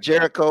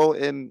Jericho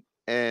and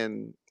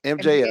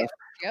MJF.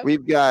 Yep.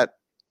 We've got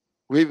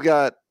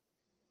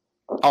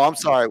oh, I'm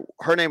sorry,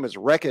 her name is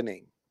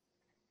Reckoning.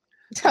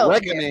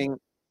 Reckoning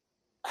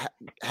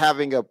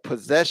having a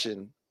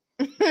possession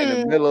in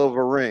the middle of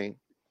a ring.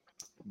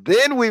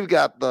 Then we've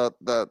got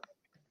the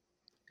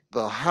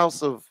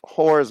House of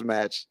Horrors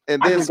match,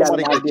 and then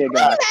somebody got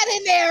that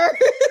in there.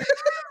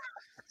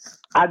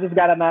 I just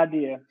got an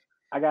idea.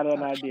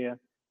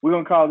 We're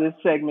gonna call this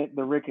segment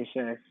the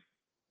Ricochet.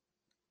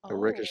 The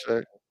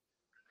Ricochet.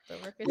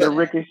 The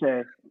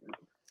Ricochet.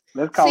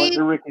 Let's call it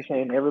the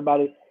Ricochet, and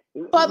everybody.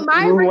 But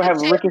we will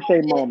have a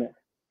Ricochet moment.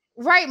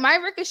 Right, my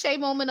Ricochet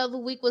moment of the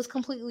week was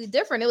completely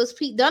different. It was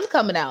Pete Dunne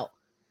coming out.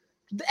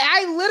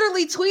 I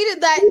literally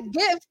tweeted that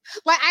GIF.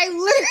 Like I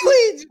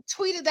literally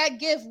tweeted that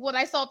GIF when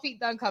I saw Pete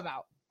Dunne come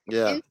out.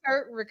 Yeah.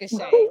 Insert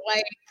Ricochet.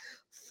 Like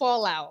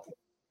Fallout.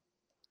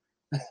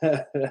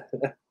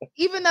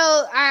 Even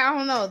though I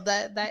don't know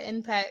that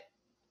Impact,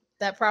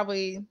 that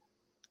probably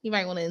you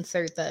might want to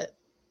insert that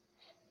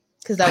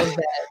because that was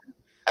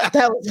bad.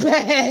 That was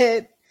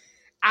bad.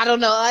 I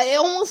don't know. It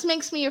almost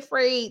makes me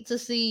afraid to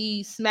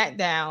see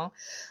SmackDown.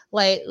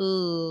 Like,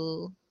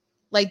 ooh.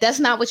 Like, that's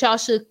not what y'all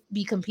should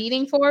be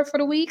competing for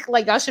the week.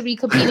 Like, y'all should be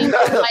competing for,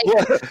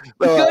 like,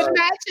 good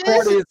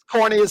matches.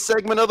 Corniest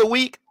segment of the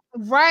week.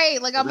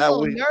 Right. Like, I'm a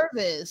little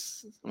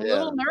nervous. A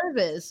little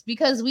nervous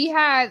because we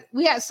had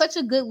such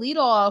a good lead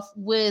off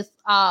with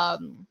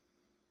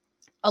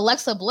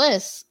Alexa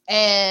Bliss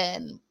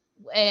and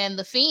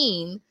The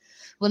Fiend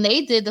when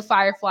they did the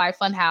Firefly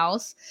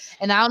Funhouse.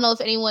 And I don't know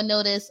if anyone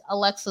noticed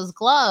Alexa's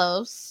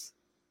gloves.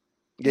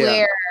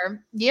 So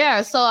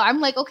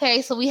I'm like,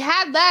 okay, so we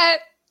had that.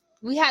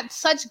 We had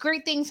such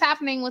great things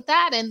happening with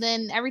that, and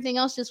then everything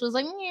else just was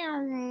like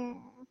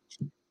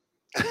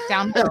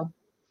downhill.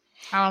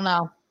 I don't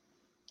know.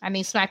 I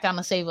need SmackDown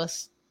to save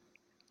us.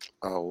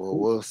 Oh, well,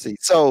 we'll see.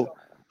 So,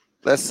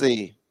 let's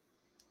see.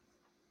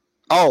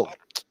 Oh,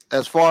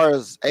 as far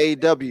as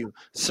AEW,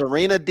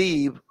 Serena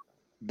Deeb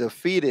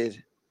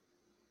defeated,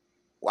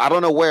 I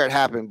don't know where it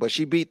happened, but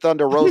she beat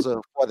Thunder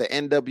Rosa for the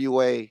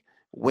NWA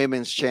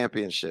Women's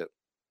Championship.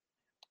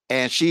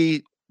 And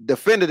she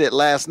defended it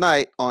last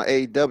night on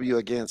AEW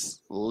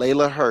against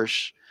Layla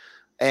Hirsch.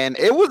 And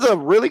it was a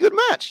really good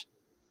match.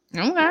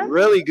 Okay.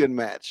 Really good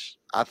match.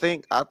 I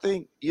think,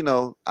 you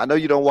know, I know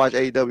you don't watch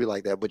AEW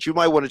like that, but you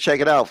might want to check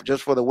it out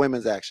just for the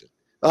women's action.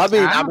 I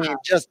mean,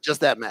 just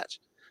that match.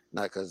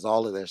 Not because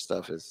all of their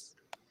stuff is,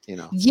 you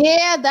know.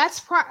 Yeah,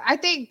 I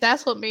think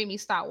that's what made me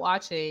stop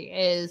watching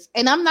is,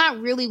 and I'm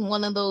not really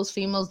one of those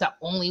females that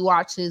only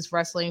watches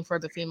wrestling for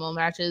the female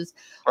matches.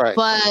 Right.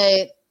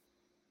 But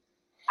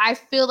I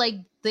feel like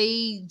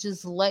they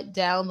just let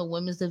down the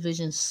women's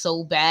division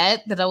so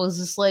bad that I was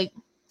just like,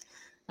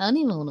 I don't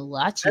even want to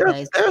watch you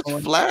guys.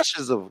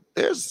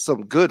 There's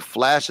some good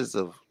flashes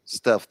of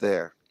stuff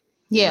there.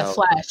 Yeah, you know?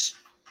 Flash.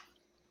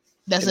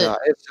 That's it.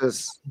 It's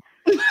just,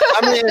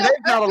 I mean,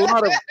 they've got a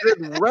lot of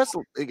good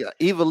wrestlers. They got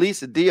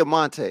Ivelisse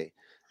Diamante.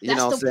 You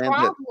know what I'm saying?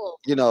 That,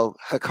 you know,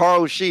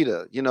 Hikaru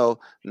Shida. You know,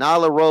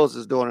 Nyla Rose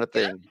is doing her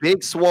thing.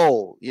 Big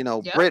Swole. You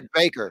know, Britt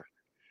Baker.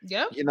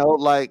 Yeah. You know,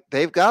 like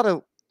they've got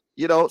to,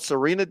 you know,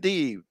 Serena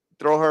Deeb,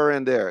 throw her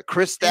in there.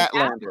 Chris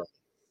Statlander.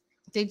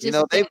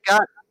 They've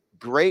got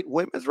great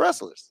women's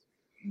wrestlers.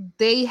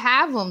 They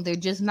have them. They're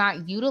just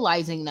not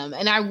utilizing them.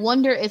 And I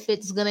wonder if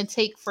it's going to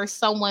take for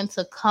someone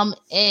to come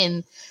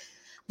in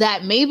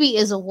that maybe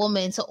is a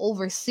woman to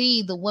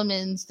oversee the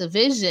women's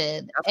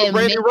division. That's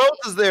what Brandi Rhodes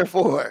is there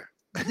for.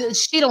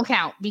 She don't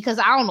count because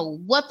I don't know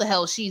what the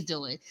hell she's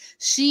doing.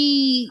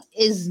 She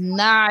is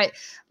not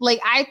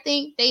like, I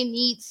think they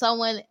need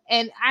someone,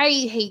 and I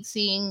hate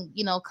seeing,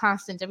 you know,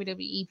 constant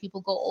WWE people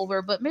go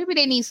over, but maybe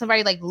they need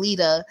somebody like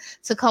Lita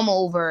to come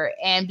over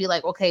and be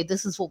like, okay,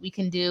 this is what we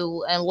can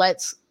do, and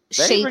let's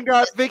They even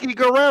got Vicky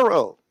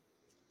Guerrero.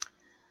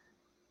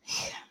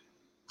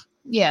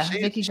 Yeah,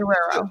 Vicky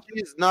Guerrero.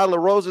 She's Nyla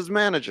Rose's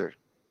manager.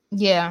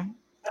 Yeah.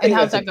 And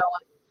how's that going?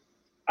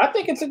 I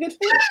think it's a good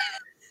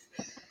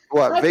fit.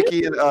 What,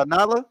 Vicky and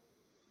Nyla?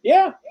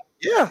 Yeah.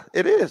 Yeah,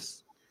 it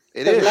is.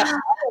 It is.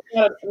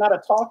 Not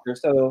a talker,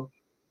 so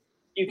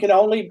you can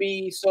only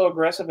be so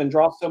aggressive and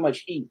draw so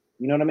much heat.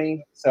 You know what I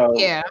mean? So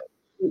yeah,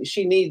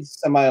 she needs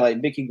somebody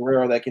like Vicky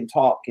Guerrero that can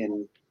talk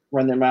and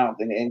run their mouth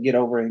and get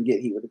over and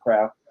get heat with the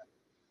crowd.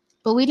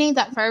 But we need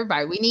that for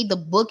everybody. We need the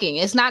booking.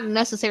 It's not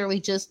necessarily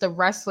just the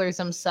wrestlers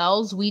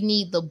themselves. We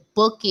need the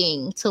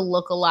booking to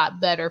look a lot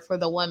better for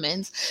the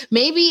women's.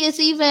 Maybe it's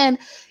even,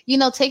 you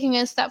know, taking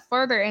it a step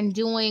further and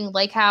doing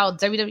like how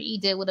WWE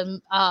did with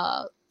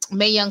a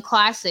Mae Young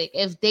Classic.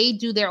 If they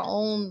do their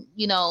own,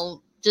 you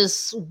know,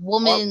 just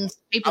women's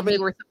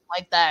pay-per-view or something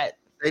like that.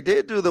 They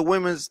did do the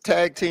women's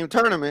tag team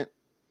tournament.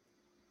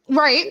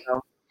 Right. You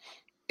know,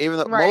 even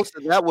though most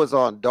of that was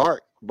on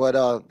Dark, but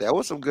there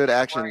was some good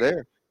action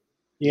there.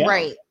 Yeah.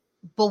 Right.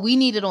 But we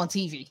need it on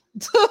TV.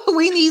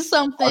 We need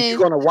something. Are you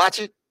going to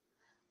watch it?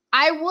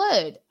 I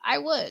would.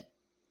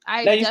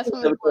 I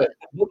definitely would.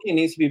 Booking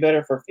needs to be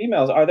better for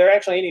females. Are there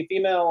actually any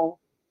female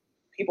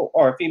people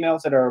or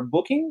females that are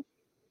booking?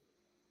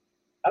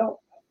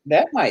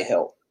 That might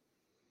help.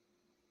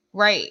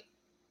 Right.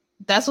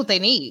 That's what they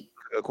need.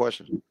 Good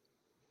question.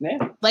 Yeah.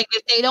 Like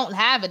if they don't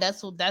have it,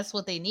 that's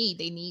what they need.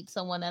 They need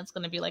someone that's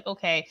going to be like,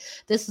 okay,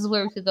 this is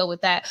where we could go with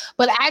that,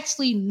 but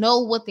actually know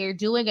what they're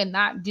doing and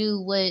not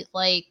do what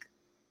like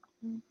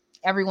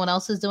everyone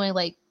else is doing,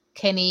 like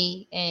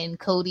Kenny and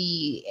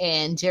Cody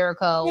and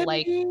Jericho.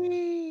 Like,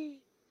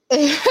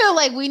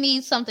 like we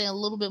need something a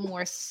little bit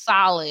more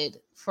solid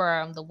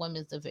for the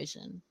women's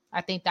division. I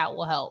think that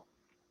will help.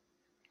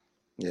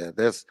 Yeah,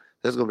 there's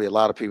going to be a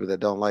lot of people that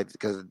don't like it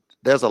because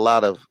there's a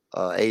lot of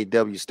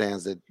AEW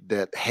stands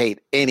that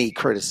hate any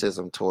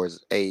criticism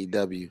towards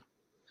AEW.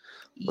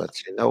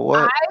 But you know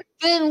what? I've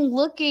been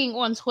looking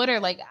on Twitter.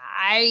 Like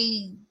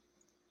I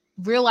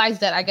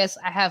realized that I guess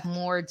I have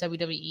more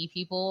WWE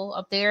people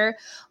up there,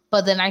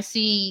 but then I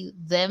see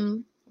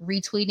them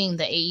retweeting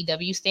the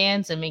AEW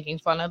stands and making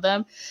fun of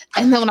them.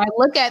 And then when I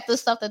look at the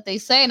stuff that they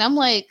say, and I'm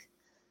like,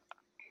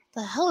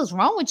 the hell is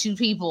wrong with you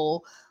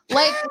people?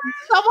 Like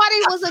somebody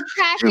was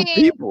attacking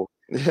people.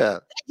 Yeah.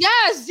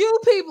 Yes, you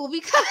people,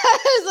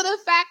 because of the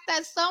fact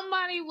that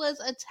somebody was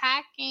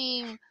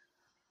attacking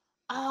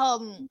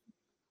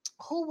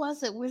who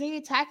was it? Were they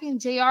attacking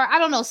JR? I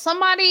don't know.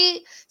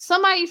 Somebody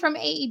from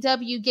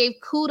AEW gave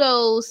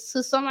kudos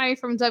to somebody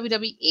from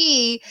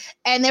WWE,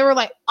 and they were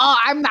like, "Oh,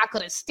 I'm not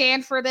gonna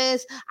stand for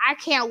this. I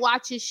can't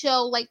watch a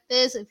show like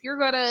this. If you're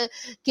gonna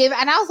give,"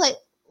 and I was like,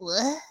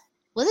 "What?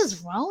 What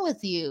is wrong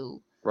with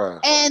you?"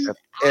 Right. And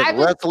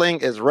wrestling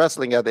is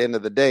wrestling at the end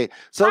of the day.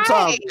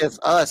 Sometimes it's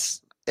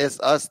us,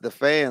 the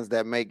fans,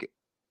 that make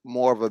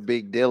more of a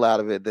big deal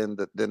out of it than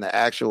the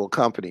actual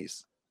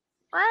companies.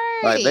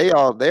 Right. Like they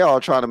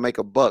all trying to make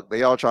a buck.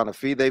 They all trying to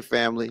feed their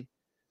family.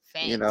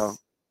 Thanks. You know.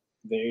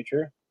 Very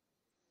true.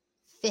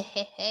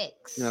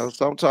 Thanks. You know,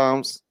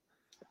 sometimes,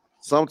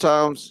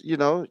 you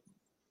know,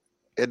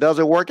 it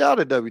doesn't work out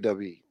at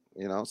WWE.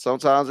 You know,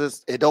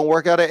 sometimes it don't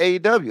work out at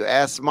AEW.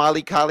 Ask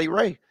Smiley Kylie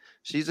Ray.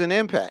 She's an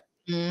Impact.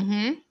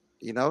 Mm-hmm.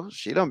 You know,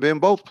 she done been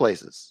both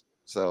places.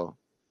 So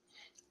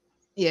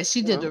yeah,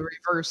 she did the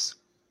reverse.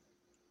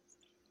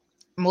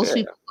 Most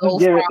people go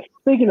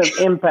Speaking of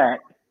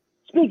Impact,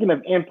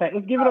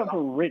 let's give it up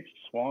for Rich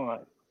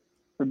Swann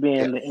for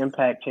being the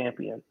Impact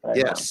champion.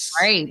 Yes.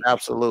 Right.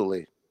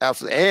 Absolutely.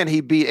 And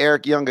he beat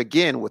Eric Young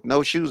again with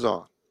no shoes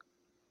on.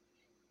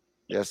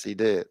 Yes, he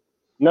did.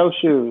 No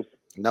shoes.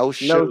 No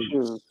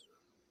shoes.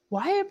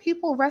 Why are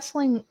people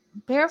wrestling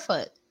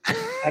barefoot?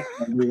 I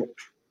can't do it.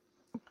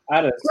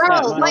 I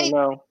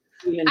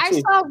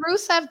saw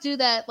Rusev do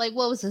that. Like,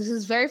 what was this?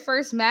 His very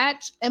first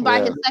match, and by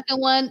his second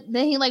one,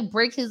 then he like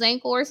break his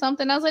ankle or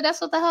something. I was like, "That's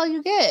what the hell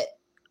you get."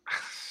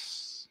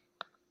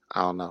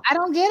 I don't know. I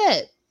don't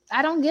get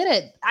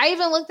it. I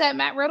even looked at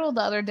Matt Riddle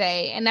the other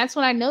day, and that's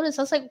when I noticed.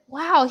 I was like,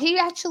 "Wow, he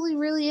actually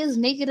really is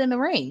naked in the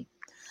ring."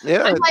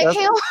 Yeah, I'm like,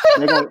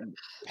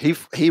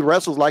 he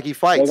wrestles like he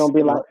fights. They're gonna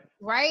be like,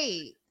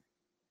 right.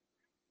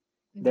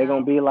 They're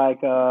gonna be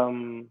like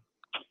John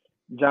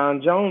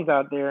Jones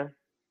out there,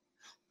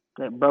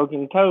 that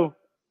broken toe.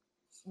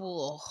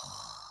 Oh,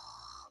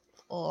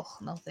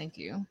 no, thank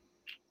you.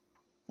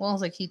 As long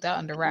as I keep that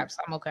under wraps,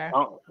 I'm okay.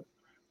 Oh.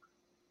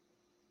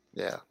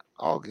 Yeah,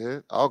 all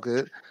good, all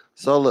good.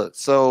 So look,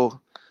 so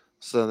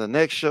the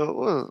next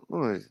show,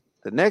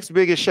 the next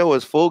biggest show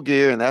is Full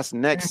Gear, and that's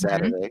next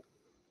Saturday.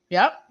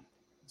 Yep.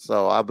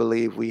 So I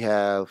believe we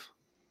have.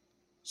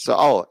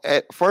 So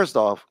first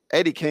off,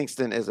 Eddie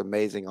Kingston is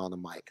amazing on the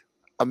mic.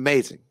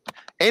 Amazing.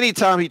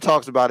 Anytime he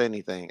talks about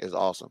anything is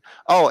awesome.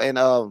 Oh, and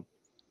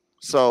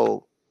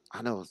so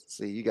I know.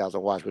 See, you guys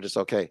don't watch, but it's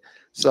okay.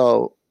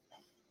 So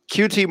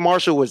QT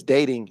Marshall was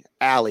dating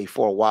Allie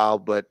for a while,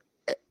 but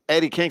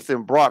Eddie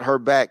Kingston brought her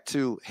back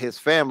to his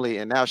family,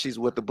 and now she's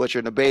with the Butcher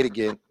and the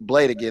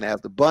Blade again as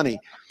the Bunny.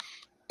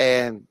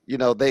 And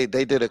they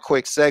did a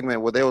quick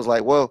segment where they was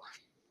like, well,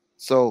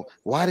 so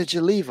why did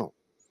you leave him?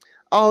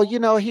 Oh,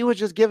 he was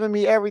just giving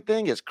me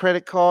everything, his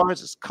credit cards,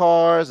 his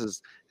cars,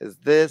 his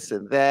this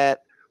and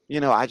that.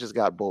 I just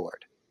got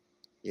bored,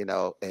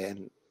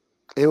 and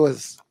it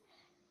was,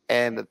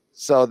 and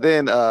so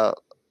then a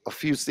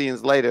few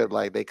scenes later,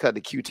 like they cut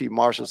to QT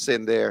Marshall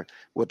sitting there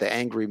with the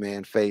angry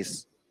man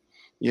face,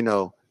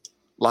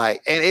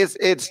 like, and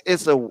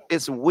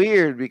it's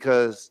weird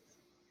because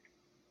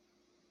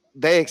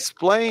they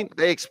explained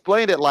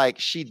it like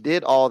she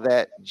did all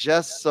that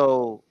just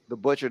so the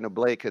Butcher and the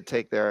Blade could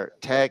take their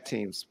tag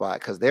team spot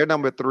because they're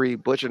number 3,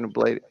 Butcher and the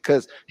Blade,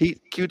 because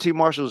QT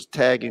Marshall's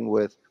tagging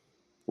with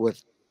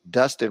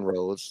Dustin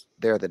Rhodes.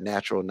 They're the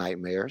Natural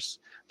Nightmares.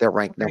 They're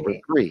ranked number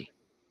 3.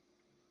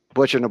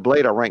 Butcher and the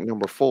Blade are ranked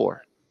number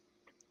 4.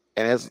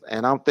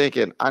 And I'm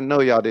thinking, I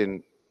know y'all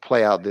didn't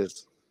play out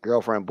this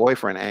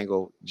girlfriend-boyfriend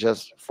angle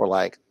just for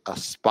like a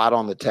spot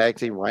on the tag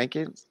team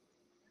rankings.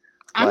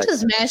 I'm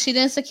just mad she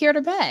didn't secure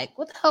the bag.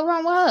 What the hell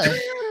wrong with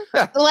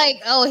her? Like,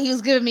 oh, he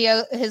was giving me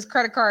his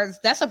credit cards.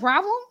 That's a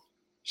problem?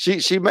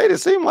 She made it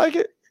seem like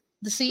it.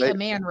 See, a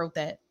man wrote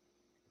that.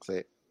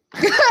 See,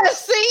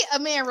 a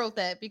man wrote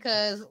that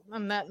because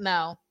I'm not.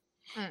 No.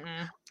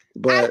 Mm-mm.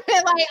 But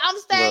I'm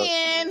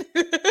staying.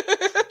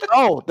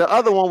 Oh, the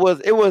other one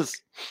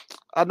was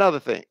another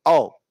thing.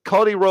 Oh,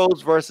 Cody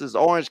Rhodes versus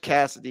Orange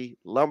Cassidy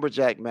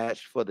lumberjack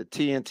match for the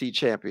TNT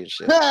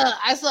Championship.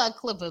 I saw a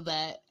clip of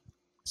that.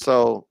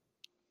 So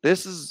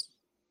this is,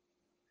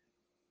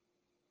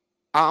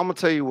 I'm gonna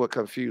tell you what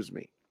confused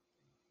me.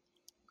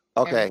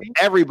 Okay,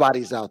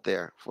 everybody's out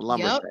there for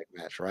lumberjack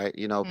match, right?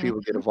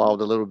 People get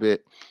involved a little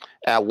bit.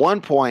 At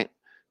one point,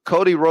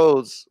 Cody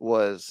Rhodes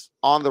was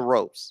on the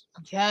ropes.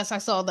 Yes, I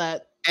saw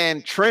that.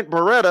 And Trent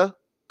Beretta,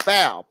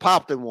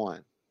 popped in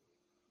one.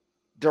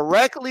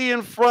 Directly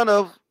in front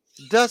of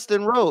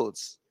Dustin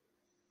Rhodes.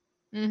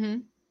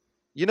 Mm-hmm.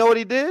 You know what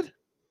he did?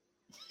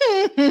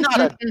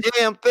 Not a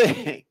damn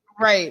thing.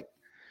 Right.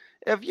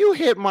 If you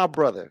hit my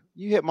brother,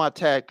 you hit my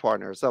tag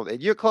partner or something,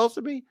 and you're close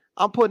to me,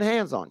 I'm putting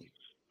hands on you.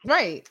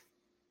 Right.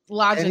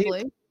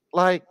 Logically.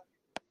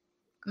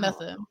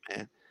 Nothing. Oh,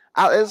 man.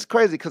 It's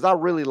crazy because I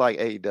really like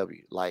AEW.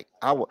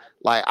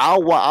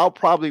 I'll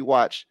probably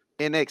watch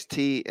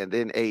NXT and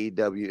then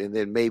AEW and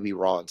then maybe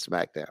Raw and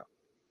SmackDown.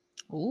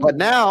 Ooh. But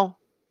now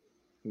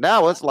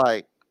it's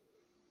like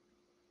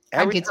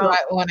I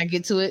want to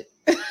get to it.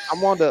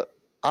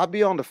 I'll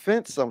be on the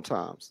fence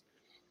sometimes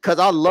because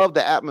I love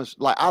the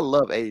atmosphere. Like I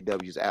love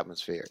AEW's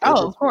atmosphere.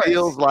 Of course.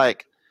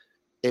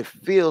 It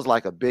feels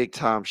like a big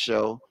time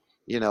show.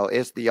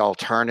 It's the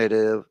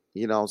alternative.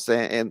 You know what I'm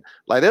saying? And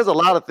like, there's a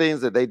lot of things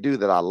that they do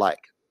that I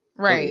like.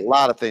 Right. There's a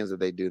lot of things that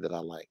they do that I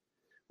like.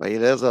 But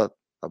there's a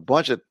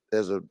bunch of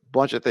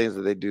things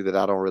that they do that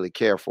I don't really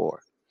care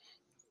for.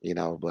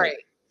 But right.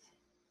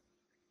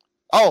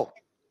 Oh,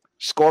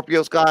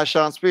 Scorpio Sky and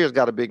Shawn Spears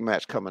got a big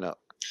match coming up.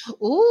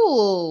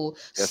 Ooh.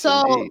 Yes,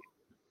 so indeed.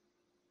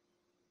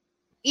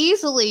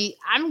 Easily,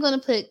 I'm going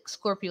to put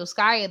Scorpio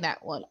Sky in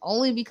that one,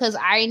 only because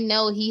I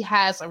know he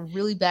has a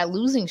really bad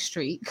losing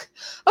streak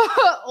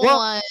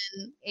on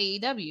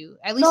AEW.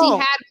 At least he had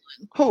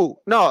one. Who?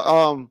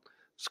 No,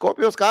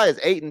 Scorpio Sky is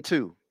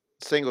 8-2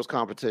 singles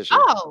competition.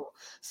 Oh,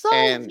 so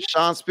and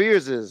Shawn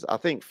Spears is, I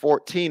think,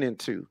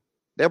 14-2.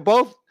 They're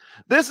both.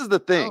 This is the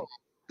thing.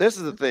 This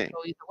is the thing.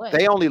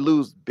 They only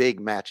lose big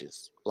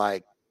matches.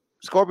 Like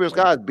Scorpio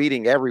Sky is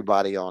beating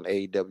everybody on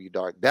AEW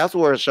Dark. That's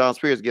where Shawn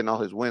Spears is getting all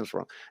his wins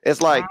from.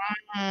 It's like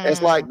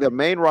the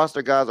main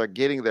roster guys are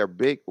getting their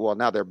big, well,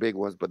 not their big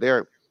ones, but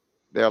they're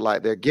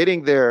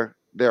getting their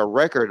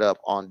record up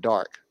on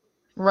Dark.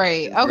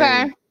 Right. And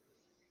okay.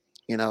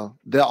 Then,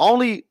 the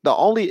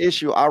only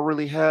issue I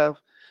really have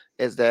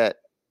is that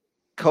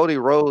Cody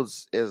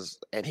Rhodes is,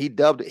 and he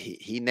dubbed it,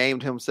 he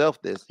named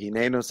himself this. He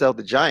named himself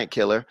the Giant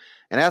Killer,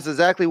 and that's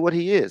exactly what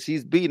he is.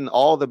 He's beaten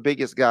all the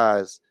biggest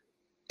guys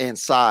in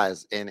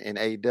size in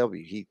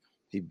AEW.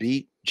 He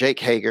beat Jake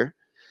Hager.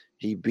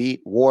 He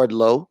beat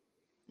Wardlow.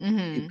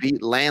 Mm-hmm. He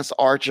beat Lance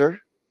Archer.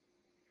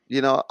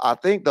 I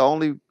think the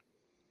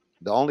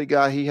only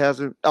guy he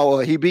hasn't. Oh,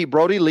 he beat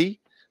Brody Lee.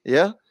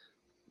 Yeah,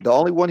 the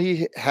only one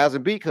he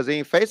hasn't beat because he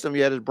ain't faced him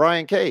yet is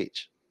Brian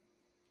Cage.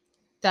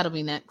 That'll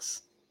be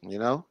next. You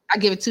know, I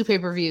give it 2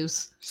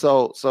 pay-per-views.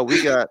 So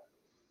we got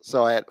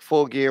at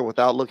Full Gear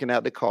without looking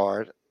at the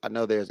card. I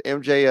know there's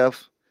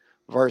MJF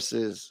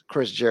versus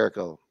Chris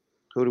Jericho.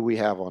 Who do we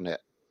have on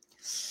that?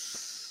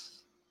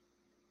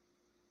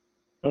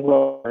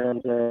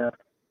 MJF.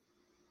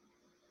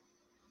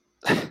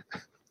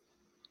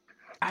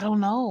 I don't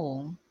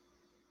know.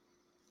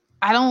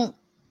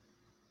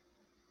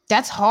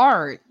 That's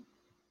hard.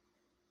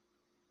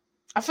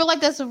 I feel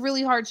like that's a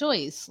really hard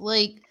choice.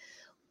 Like,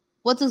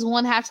 what does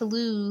one have to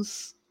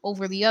lose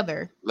over the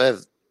other?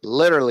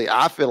 Literally,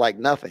 I feel like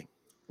nothing.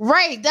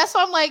 Right. That's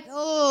why I'm like,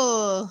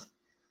 oh,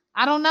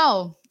 I don't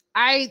know.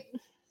 I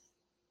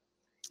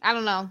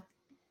don't know.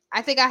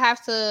 I think I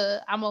have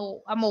to. I'm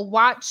a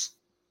watch.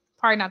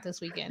 Probably not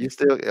this weekend. You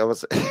still,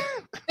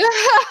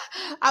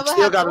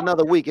 got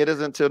another week. It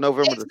isn't until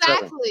November the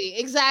 7th.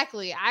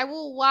 Exactly. I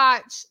will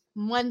watch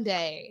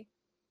Monday,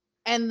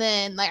 and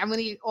then I'm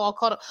gonna get all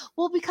caught up.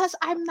 Well, because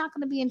I'm not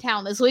gonna be in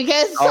town this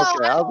weekend. So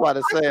okay, I was about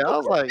to say. I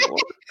was like,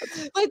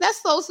 like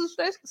that's so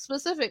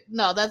specific.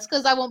 No, that's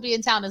because I won't be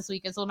in town this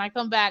weekend. So when I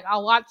come back,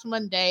 I'll watch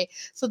Monday,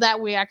 so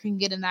that way I can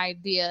get an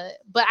idea.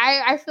 But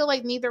I feel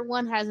like neither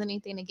one has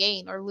anything to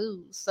gain or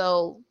lose.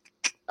 So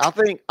I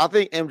think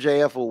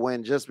MJF will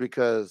win just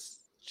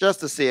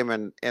to see him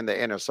in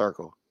the inner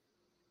circle.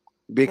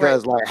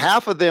 Because like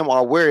half of them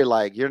are worried,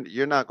 like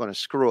you're not going to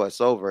screw us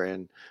over,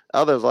 and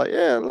others like,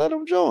 yeah, let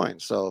them join.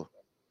 So,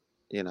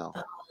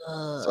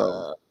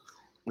 so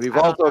we've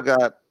also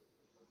got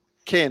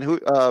Ken, who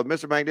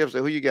Mr.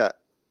 Magnificent, who you got?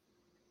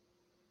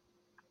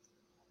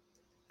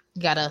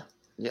 Gotta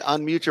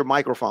unmute your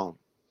microphone.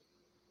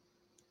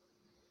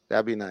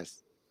 That'd be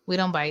nice. We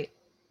don't bite.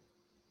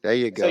 There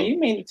you go. So you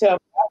mean to tell me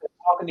I've been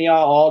talking to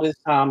y'all all this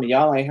time and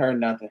y'all ain't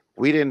heard nothing?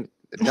 We didn't.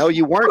 No,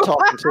 you weren't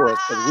talking to us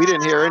because we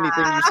didn't hear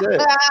anything you said.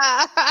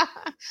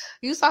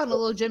 You was talking to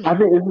little Jimmy. I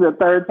think this is the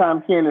 3rd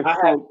time Ken has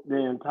spoke the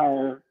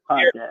entire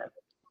podcast.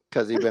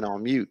 Because he's been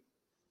on mute.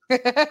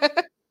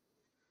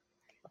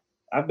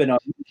 I've been on.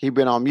 He's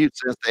been on mute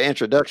since the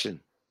introduction.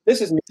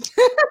 This is me.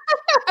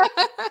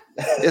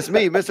 It's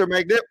me, Mr.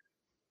 McDip.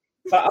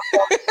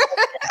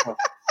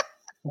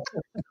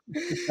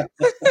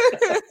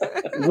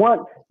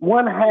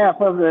 One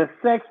half of the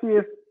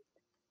sexiest.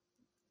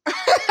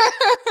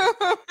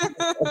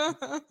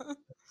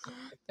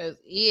 That's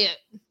it.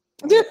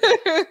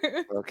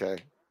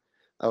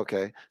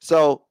 Okay.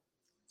 So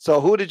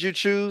who did you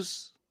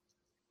choose?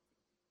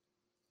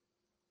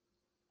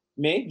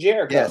 Me,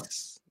 Jericho.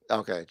 Yes.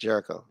 Okay,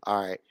 Jericho.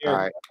 All right.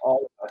 Jericho.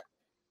 All right.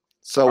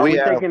 So we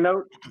have. Taking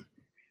notes?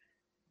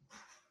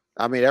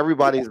 I mean,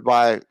 everybody's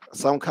by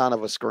some kind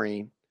of a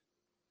screen,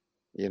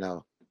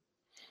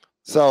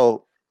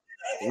 So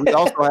we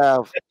also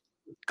have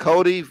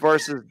Cody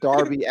versus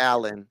Darby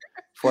Allin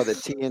for the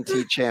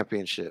TNT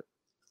Championship.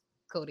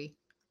 Cody.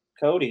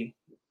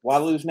 Why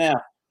lose now?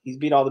 He's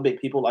beat all the big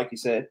people, like you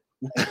said.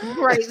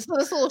 Right. So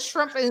this little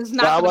shrimp is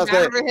not going to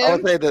matter for him. I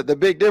would say that the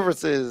big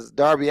difference is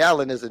Darby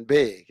Allin isn't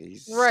big.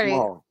 He's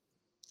small.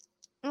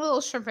 A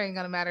little shrimp ain't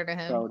going to matter to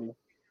him. Cody.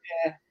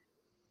 Yeah.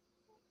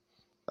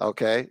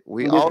 Okay. This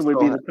would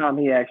be the time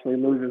he actually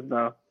loses,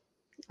 though.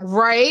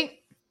 Right.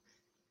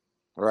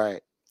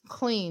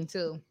 Clean,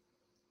 too.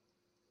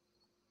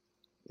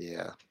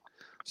 Yeah.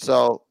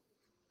 So,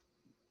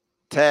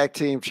 tag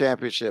team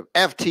championship.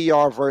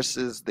 FTR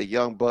versus the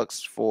Young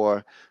Bucks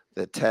for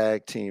the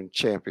tag team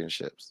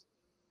championships.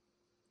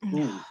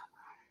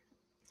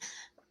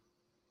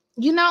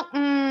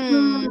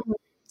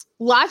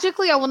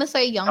 Logically, I want to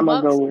say Young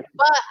Bucks,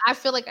 but I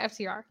feel like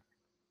FTR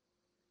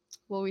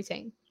will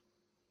retain.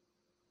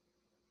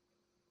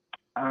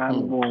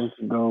 I'm going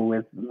to go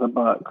with the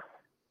Bucks.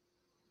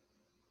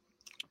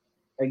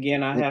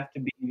 Again, I have to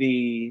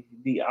be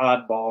the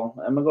oddball.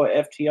 I'm gonna go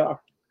FTR.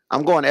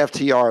 I'm going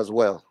FTR as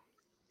well.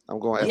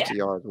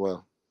 FTR as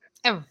well.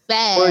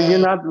 Well, you're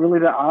not really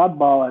the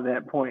oddball at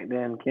that point,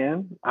 then,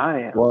 Ken.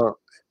 I am. Well,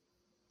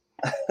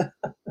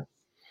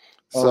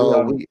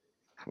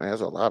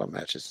 there's a lot of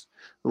matches.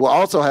 We'll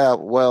also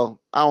have.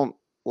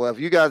 If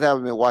you guys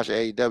haven't been watching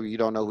AEW, you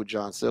don't know who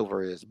John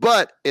Silver is.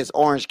 But it's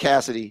Orange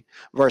Cassidy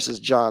versus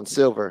John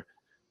Silver.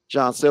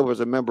 John Silver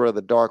is a member of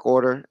the Dark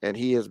Order, and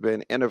he has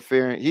been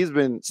interfering. He's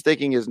been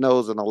sticking his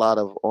nose in a lot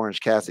of Orange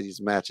Cassidy's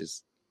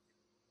matches.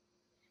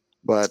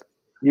 But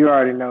you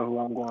already know who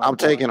I'm going. I'm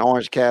taking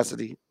Orange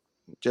Cassidy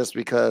just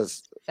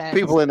because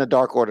people in the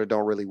Dark Order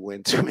don't really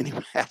win too many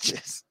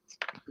matches.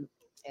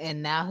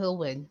 And now he'll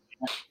win.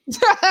 Because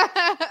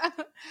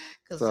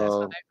that's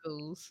how that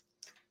goes.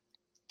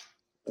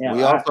 Yeah,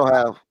 we also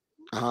have.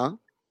 I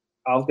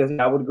was gonna say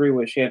I would agree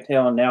with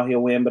Chantel, and now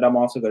he'll win, but I'm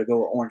also going to go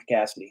with Orange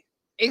Cassidy.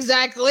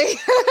 Exactly.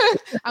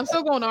 I'm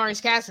still going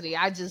Orange Cassidy.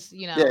 I just,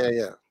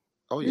 Yeah.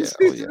 Oh yeah.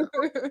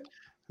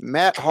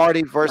 Matt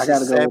Hardy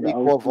versus Sammy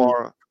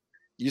Guevara.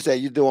 You say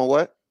you're doing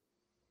what?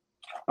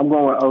 I'm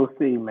going with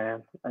OC,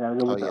 man. I gotta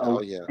go with the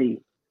OC. Yeah.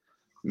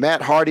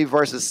 Matt Hardy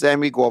versus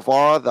Sammy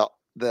Guevara,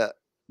 the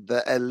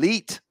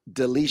Elite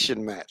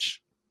Deletion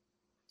match.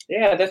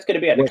 Yeah, that's going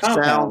to be at the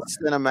compound. Sounds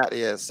cinematic.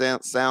 Yeah,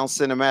 sounds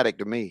cinematic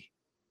to me.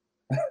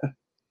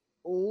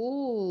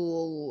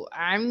 Ooh,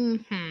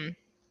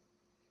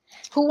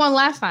 Who won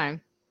last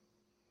time?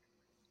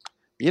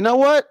 You know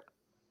what?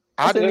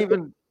 I didn't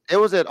even. It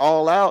was at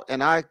All Out,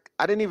 and I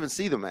didn't even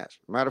see the match.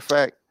 Matter of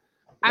fact,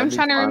 I'm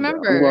trying to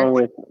remember.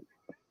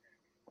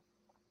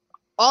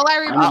 All I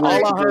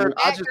remember.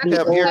 I just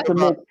kept hearing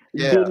about.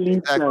 Yeah,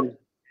 exactly.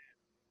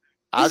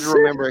 I just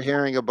remember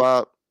hearing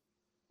about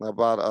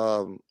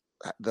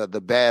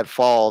the bad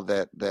fall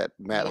that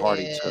Matt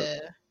Hardy took.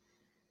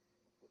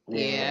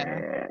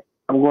 Yeah.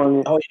 I'm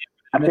going.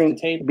 I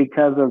think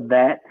because of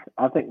that,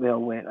 I think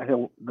they'll win. I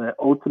think the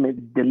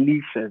ultimate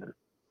deletion.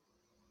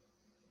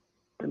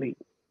 I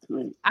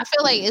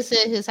feel like it's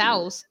at his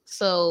house.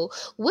 So,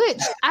 which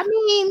I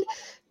mean,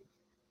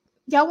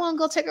 y'all want to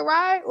go take a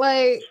ride?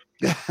 Like,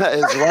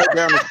 it's right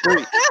down the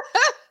street.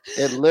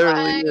 It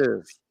literally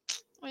is.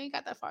 We ain't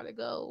got that far to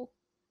go.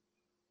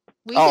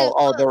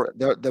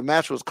 The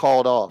match was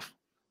called off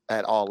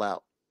at All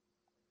Out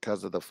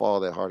because of the fall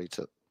that Hardy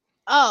took.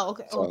 Oh,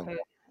 okay. So, okay.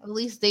 At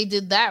least they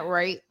did that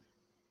right.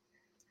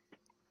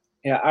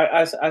 Yeah,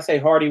 I say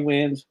Hardy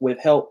wins with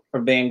help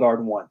from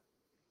Vanguard 1.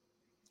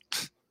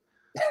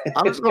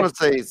 I'm just gonna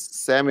say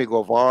Sammy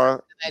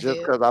Guevara just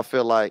because I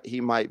feel like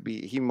he might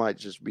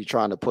just be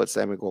trying to put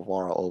Sammy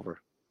Guevara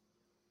over.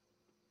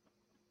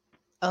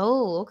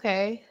 Oh,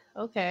 okay.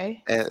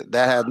 Okay. And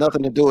that has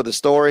nothing to do with the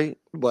story,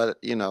 but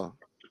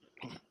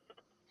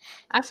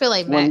I feel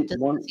like Matt just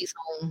thinks he's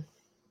home.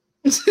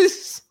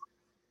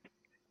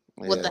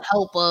 With the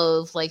help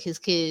of like his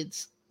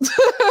kids.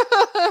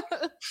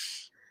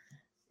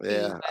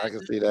 Yeah, I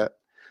can see that.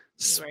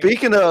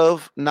 Speaking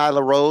of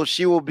Nyla Rose,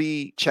 she will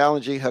be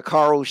challenging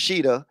Hikaru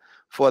Shida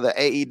for the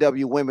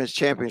AEW Women's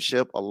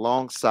Championship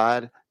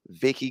alongside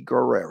Vicky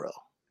Guerrero.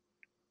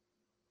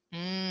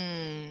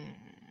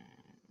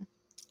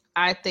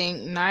 I think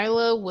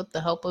Nyla with the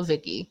help of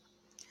Vicky.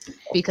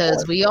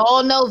 Because we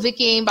all know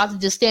Vicky ain't about to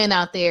just stand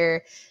out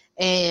there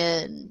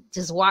and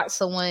just watch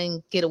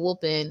someone get a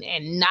whooping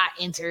and not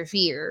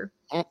interfere.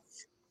 A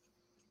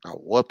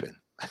whooping.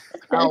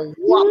 A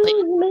whooping.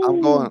 I'm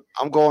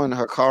going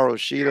Hikaru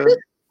Shida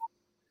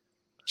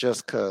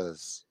just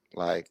because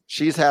like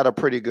she's had a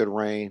pretty good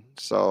reign,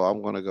 so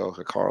I'm gonna go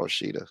Hikaru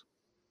Shida.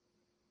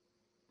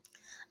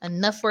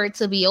 Enough for it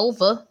to be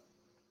over.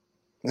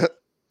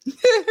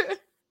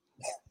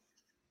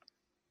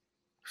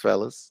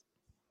 Fellas.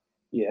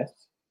 Yes.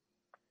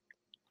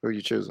 Who are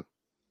you choosing?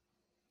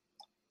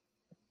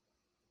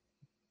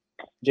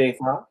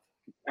 J5.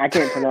 I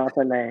can't pronounce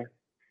her name.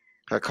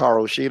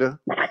 Hikaru Shida.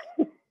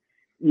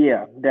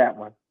 Yeah, that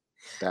one.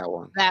 That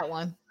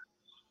one.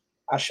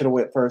 I should have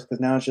went first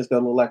because now it's just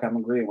gonna look like I'm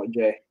agreeing with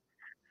Jay.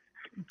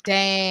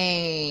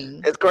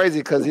 Dang. It's crazy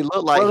because he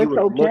looked like he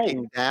was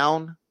looking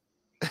down.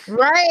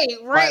 Right.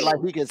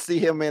 Like he could see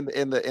him in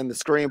the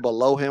screen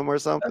below him or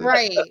something.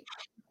 Right.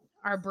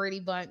 Our Brady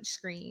Bunch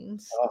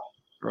screens. Oh,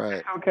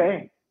 right.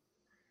 Okay.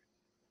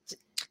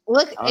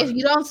 Look, if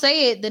you don't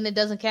say it, then it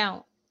doesn't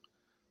count.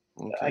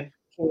 Okay. I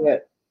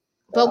can't.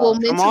 But we'll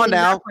come on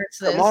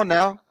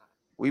now.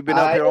 We've been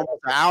up here almost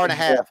an hour and a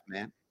half,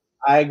 man.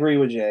 I agree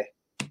with Jay.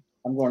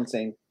 I'm going to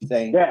say.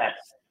 Yes.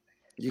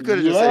 You could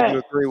have just said you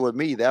agree with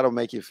me. That'll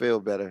make you feel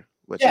better.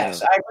 But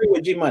yes, I agree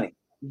with G Money.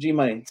 G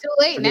Money. Too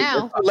late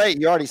now. It's too late.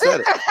 You already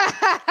said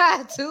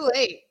it. Too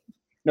late.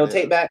 No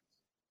take back.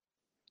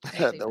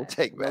 No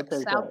take back.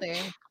 It's out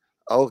there.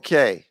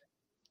 Okay.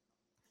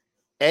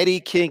 Eddie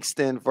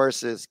Kingston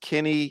versus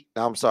Jon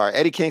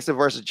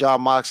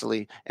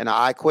Moxley in an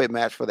I Quit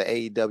match for the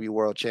AEW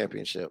World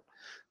Championship.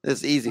 This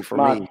is easy for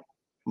me.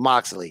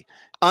 Moxley.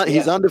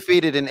 He's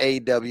undefeated in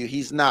AEW.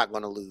 He's not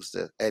going to lose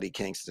to Eddie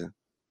Kingston.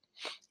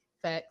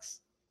 Facts.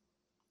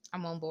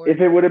 I'm on board.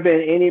 If it would have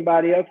been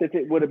anybody else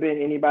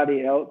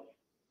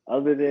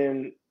other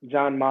than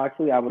Jon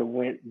Moxley, I would have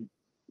went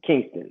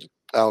Kingston.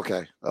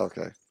 Okay.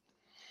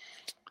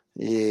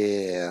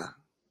 Yeah.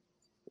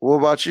 What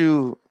about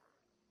you,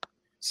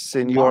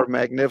 Senor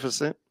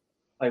Magnificent?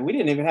 Like we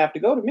didn't even have to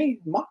go to me,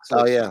 Moxley.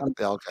 Oh yeah.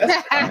 Okay.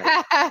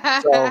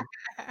 Right. So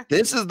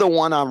this is the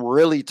one I'm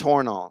really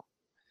torn on.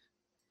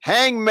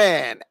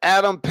 Hangman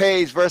Adam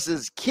Page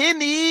versus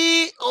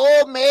Kenny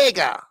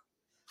Omega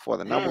for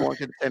the number one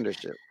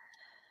contendership.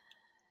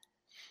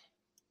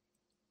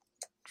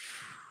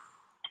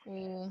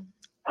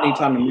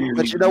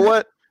 But you know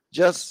what?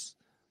 Just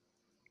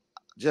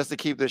to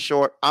keep this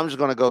short, I'm just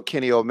going to go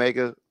Kenny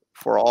Omega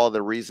for all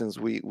the reasons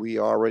we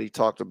already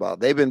talked about.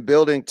 They've been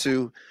building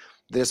to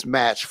this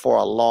match for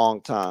a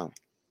long time,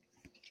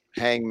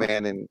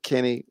 Hangman and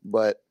Kenny,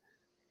 but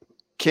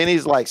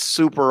Kenny's like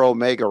super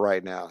Omega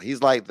right now.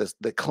 He's like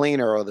the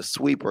cleaner or the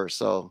sweeper.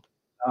 So,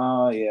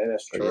 yeah,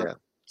 that's true. Yeah.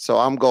 So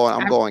I'm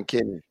going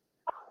Kenny.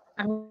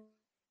 I'm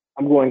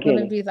going Kenny.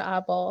 Gonna be the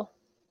oddball.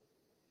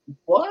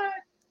 What?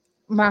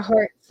 My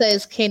heart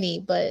says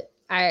Kenny, but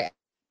I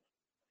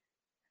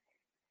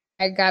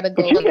gotta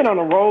go. But you've been on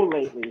a roll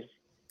lately.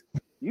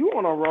 You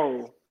on a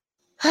roll.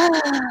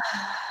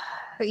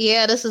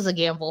 Yeah, this is a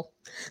gamble.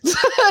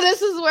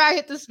 This is where I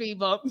hit the speed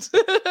bump.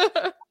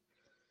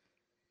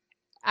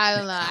 I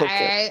don't know.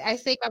 Okay. I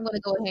think I'm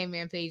gonna go with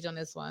Hangman Page on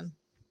this one.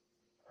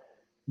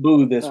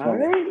 boo this one.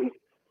 Right.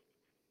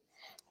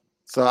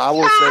 So I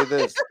will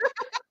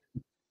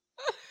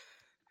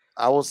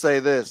say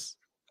this.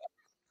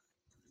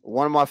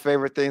 One of my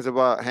favorite things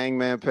about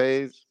Hangman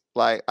Page,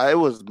 like it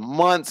was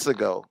months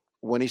ago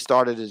when he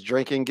started his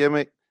drinking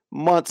gimmick,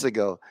 months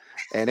ago,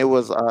 and it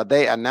was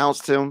they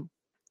announced him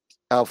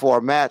for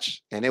a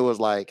match, and it was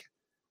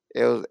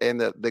and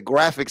the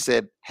graphic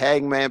said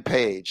Hangman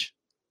Page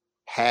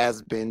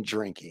has been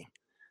drinking,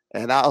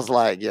 and I was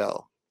like,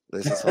 yo,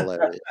 this is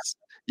hilarious.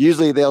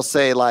 Usually they'll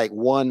say like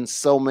one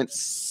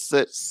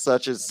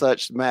such and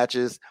such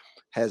matches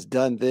has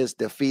done this,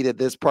 defeated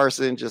this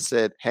person, just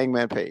said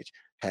Hangman Page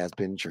has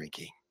been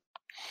drinking.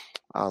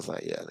 I was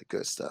like, yeah, the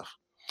good stuff.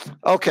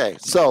 Okay,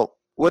 so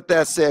with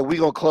that said, we're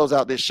going to close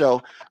out this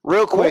show.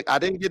 Real quick, I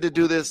didn't get to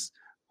do this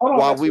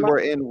while we were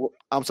in.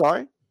 I'm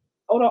sorry?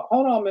 Hold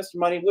on, Mr.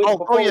 Money.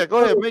 Oh, yeah,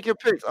 go ahead. Make your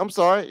picks. I'm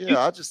sorry. Yeah,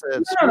 I just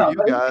said, screw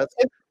you guys.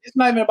 It's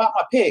not even about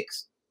my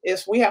picks.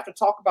 We have to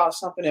talk about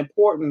something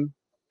important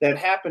that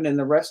happened in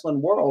the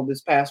wrestling world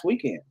this past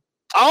weekend.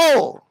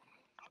 Oh,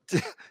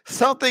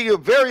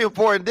 something very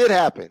important did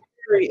happen.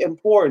 Very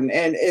important.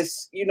 And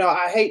it's,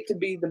 I hate to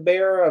be the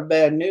bearer of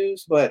bad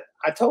news, but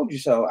I told you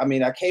so. I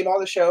mean, I came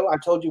on the show. I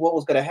told you what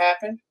was going to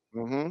happen.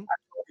 Mm-hmm. I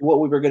told you what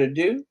we were going to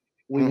do.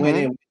 We went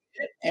in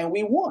and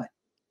we won.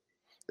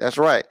 That's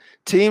right.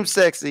 Team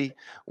Sexy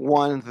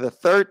won the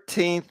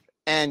 13th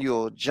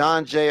annual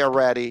John J.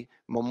 Arati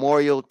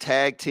Memorial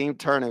Tag Team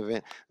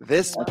Tournament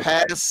this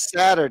past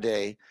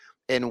Saturday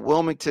in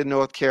Wilmington,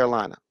 North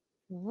Carolina.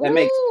 That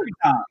makes 3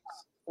 times.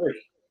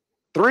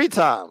 Three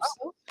times.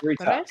 Oh, 3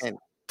 times. And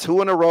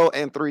 2 in a row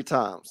and 3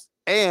 times.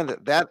 And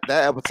that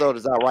episode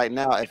is out right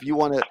now. If you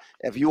want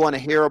to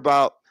hear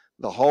about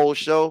the whole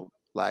show,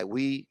 like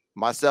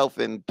myself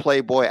and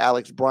Playboy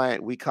Alex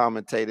Bryant, we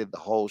commentated the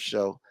whole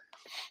show.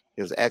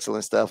 It was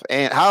excellent stuff.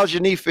 And how's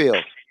your knee feel?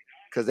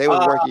 Because they were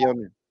working on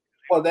it.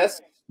 Well,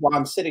 that's why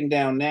I'm sitting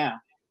down now.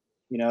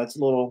 It's a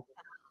little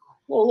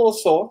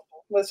sore.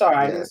 But it's all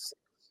right. Yes.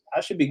 I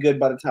should be good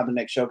by the time the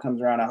next show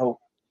comes around, I hope.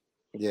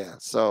 Yeah.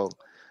 So,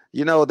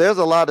 we got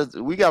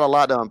a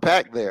lot to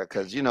unpack there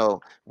because,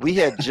 we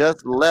had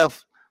just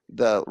left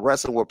the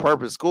Wrestling with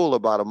Purpose school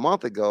about a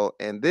month ago.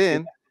 And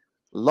then,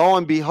 lo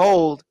and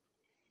behold,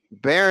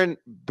 Baron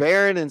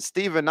and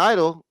Steven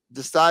Idol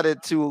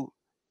decided to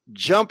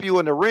jump you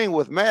in the ring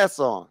with masks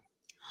on.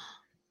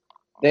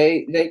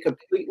 They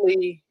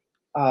completely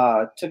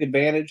took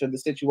advantage of the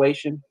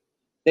situation.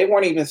 They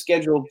weren't even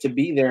scheduled to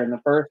be there in the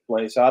first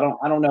place. So I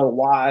don't know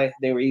why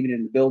they were even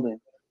in the building,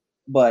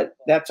 but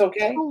that's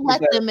okay. Who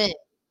let them in?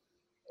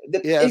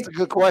 That's a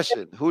good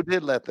question. Who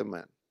did let them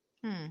in?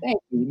 Thank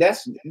you.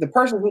 That's the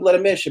person who let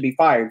them in should be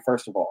fired,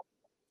 first of all.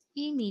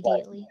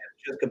 Immediately.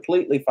 Just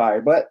completely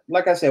fired. But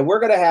like I said, we're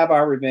gonna have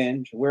our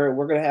revenge.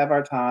 We're gonna have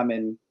our time,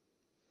 and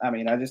I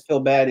mean, I just feel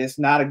bad. It's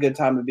not a good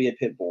time to be a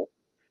pit bull.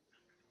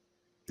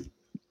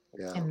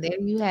 Yeah. And there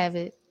you have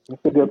it.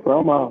 That's a good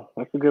promo.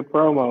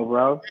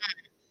 Bro.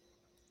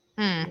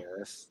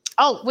 Yes.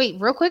 Oh, wait,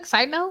 real quick,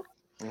 side note.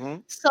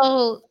 Mm-hmm.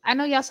 So I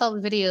know y'all saw the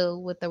video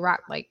with The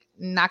Rock like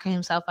knocking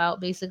himself out,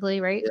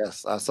 basically, right?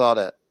 Yes, I saw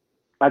that.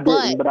 I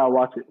didn't, but I'll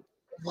watch it.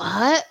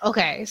 What?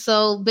 Okay,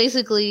 so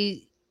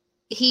basically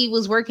he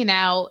was working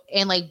out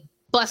and like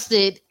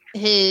busted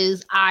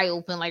his eye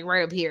open like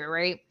right up here,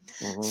 right?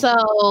 Mm-hmm.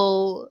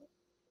 So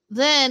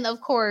then,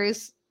 of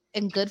course,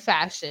 in good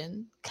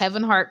fashion,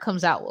 Kevin Hart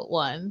comes out with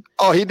one.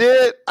 Oh, he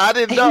did? I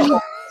didn't know.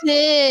 He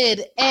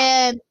did.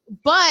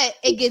 But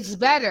it gets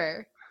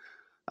better.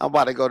 I'm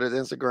about to go to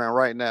Instagram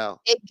right now.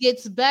 It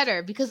gets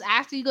better because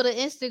after you go to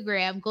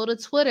Instagram, go to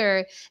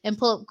Twitter and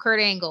pull up Kurt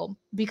Angle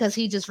because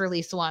he just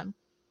released one.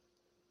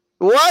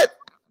 What?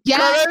 Yeah.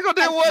 Kurt Angle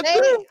did one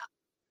too?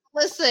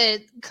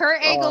 Listen,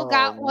 Kurt Angle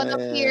got one up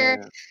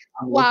here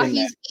while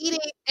he's eating,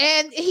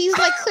 and he's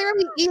like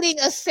clearly eating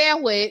a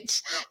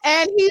sandwich,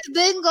 and he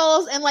then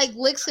goes and like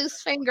licks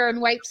his finger and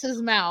wipes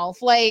his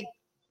mouth. Like,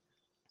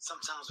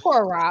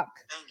 poor Rock.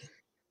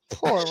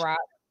 Poor Rock.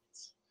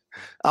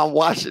 I'm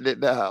watching it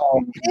now.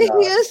 He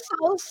is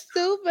so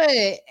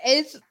stupid.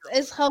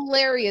 It's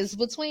hilarious.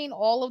 Between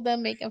all of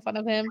them making fun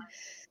of him,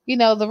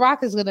 The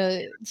Rock is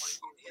gonna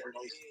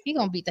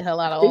beat the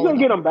hell out of all of them.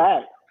 He's gonna get him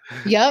back.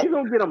 Yep. He's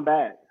gonna get him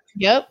back.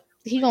 Yep.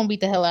 He's gonna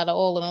beat the hell out of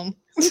all of them.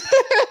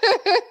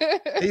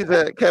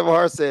 Kevin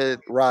Hart said,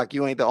 Rock,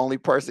 you ain't the only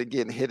person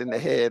getting hit in the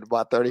head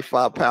by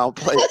 35-pound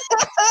plate.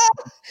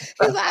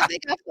 Because I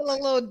think I feel a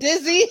little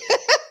dizzy.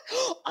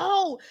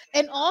 Oh,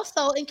 and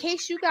also, in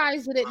case you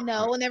guys didn't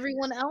know, and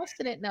everyone else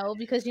didn't know,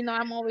 because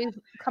I'm always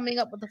coming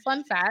up with the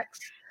fun facts.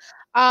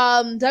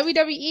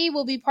 WWE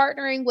will be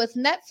partnering with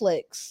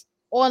Netflix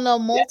on a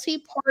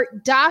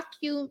multi-part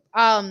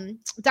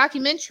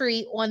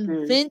documentary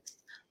on Vince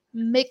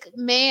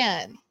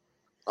McMahon.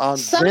 On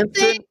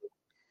Vincent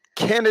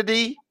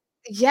Kennedy.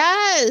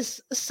 Yes,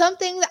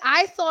 something that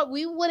I thought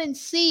we wouldn't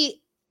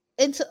see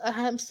until,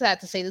 I'm sad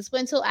to say this,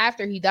 but until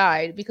after he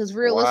died, because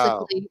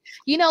realistically,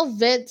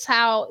 Vince,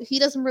 how he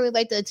doesn't really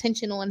like the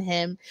attention on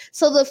him.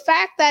 So the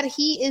fact that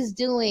he is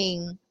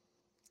doing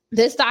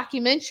this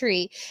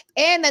documentary,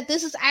 and that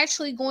this is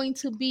actually going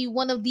to be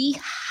one of the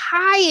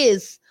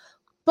highest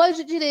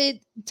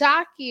budgeted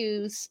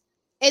docus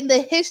in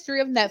the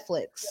history of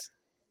Netflix.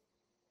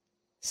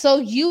 So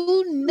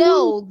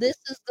this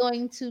is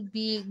going to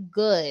be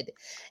good.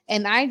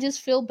 And I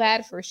just feel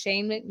bad for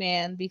Shane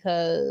McMahon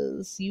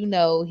because he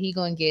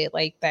gonna get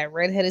like that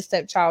redheaded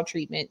stepchild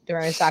treatment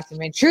during his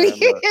documentary.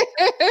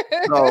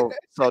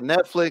 so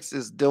Netflix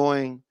is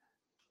doing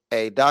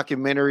a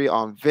documentary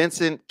on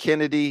Vincent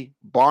Kennedy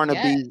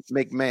Barnaby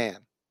McMahon.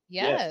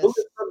 Yes. Who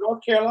is from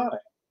North Carolina?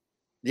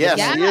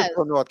 Yes, he is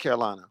from North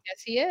Carolina.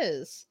 Yes, he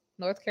is.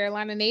 North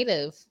Carolina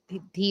native.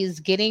 He's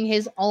getting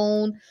his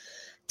own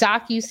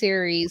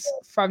docu-series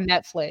from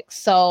Netflix.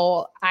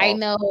 So I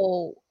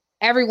know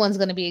everyone's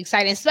going to be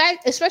excited,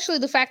 especially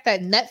the fact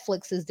that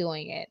Netflix is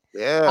doing it.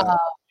 Yeah.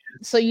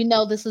 So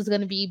this is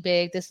going to be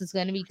big. This is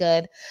going to be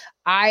good.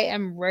 I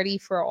am ready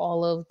for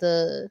all of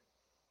the...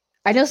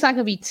 I know it's not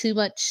going to be too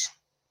much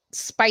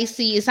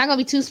spicy. It's not going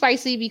to be too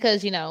spicy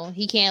because,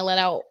 he can't let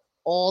out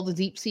all the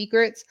deep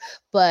secrets.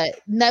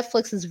 But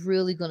Netflix is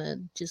really going to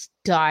just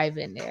dive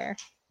in there.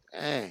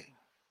 Dang.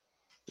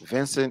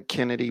 Vincent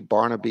Kennedy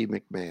Barnaby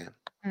McMahon.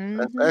 Mm-hmm.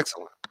 That's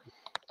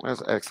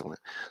excellent.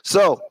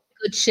 So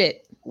good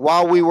shit.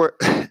 While we were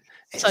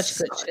such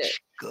good shit.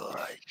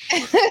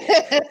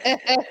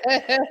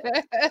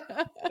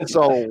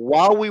 So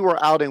while we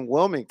were out in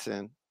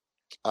Wilmington,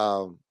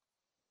 the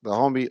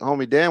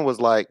homie Dan was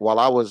like, while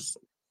I was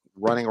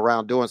running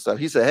around doing stuff,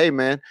 he said, "Hey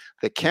man,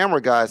 the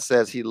camera guy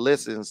says he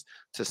listens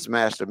to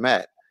Smash the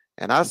Mat."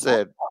 And I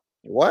said,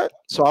 "What?"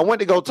 So I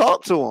went to go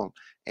talk to him,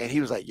 and he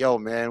was like, "Yo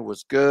man, it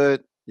was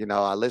good.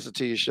 I listen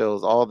to your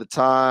shows all the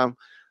time,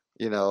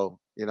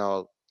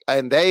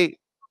 and they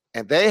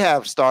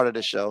have started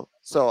a show.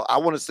 So I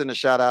want to send a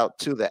shout out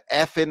to the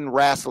Effin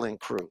Wrestling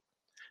crew.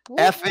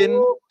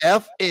 Effin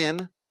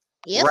Wrestling.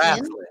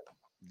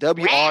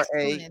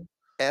 WRASSLIN.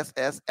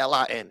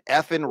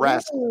 Effin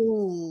Wrestling.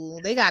 Ooh,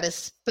 they got it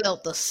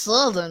spelled the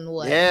Southern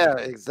way. Yeah,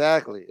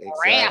 exactly.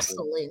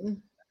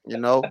 Wrestling.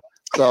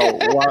 So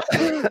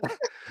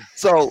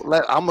so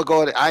I'm gonna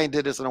go ahead. I ain't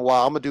did this in a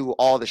while. I'm gonna do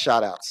all the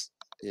shout outs.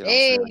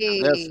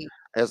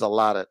 There's a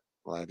lot of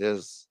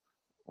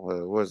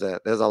where's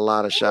that? There's a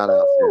lot of shout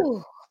outs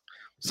here.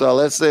 So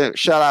let's say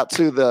shout out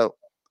to the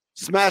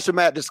Smash the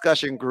Mat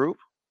discussion group,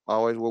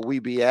 always where we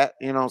be at.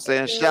 You know what I'm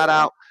saying? Shout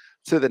out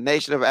to the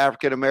Nation of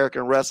African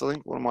American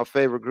Wrestling, one of my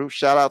favorite groups.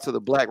 Shout out to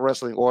the Black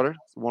Wrestling Order,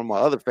 one of my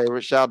other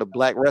favorites. Shout out to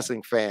Black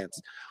Wrestling Fans.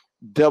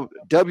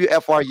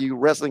 WFRU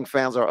Wrestling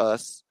Fans Are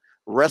Us.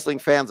 Wrestling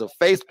Fans of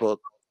Facebook,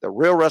 the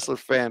Real Wrestler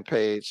fan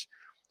page.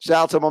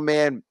 Shout out to my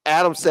man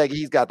Adam Seggy.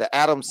 He's got the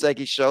Adam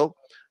Seggy Show.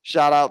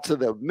 Shout out to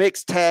the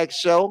Mixed Tag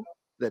Show,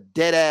 the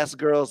Dead Ass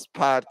Girls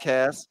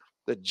podcast,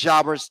 the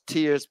Jobbers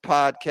Tears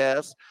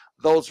podcast,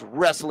 Those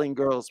Wrestling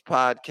Girls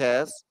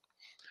podcast.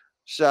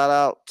 Shout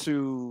out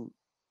to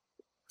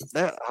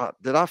that.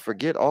 Did I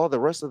forget all the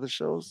rest of the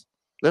shows?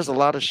 There's a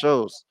lot of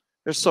shows.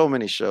 There's so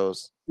many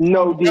shows.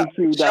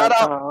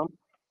 NoDQ.com.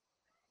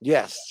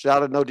 Yes.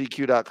 Shout out to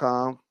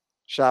NoDQ.com.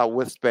 Shout out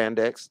with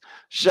Spandex.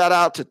 Shout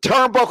out to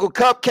Turnbuckle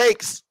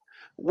Cupcakes.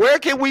 Where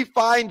can we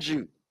find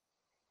you?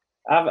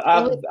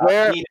 I've eaten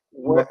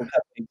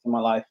cupcakes in my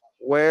life.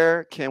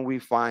 Where can we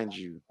find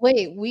you?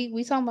 Wait,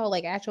 we talking about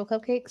like actual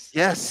cupcakes?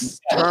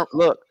 Yes.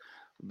 Look,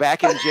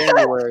 back in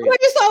January.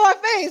 What you saw my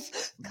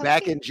face?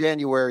 Back in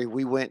January,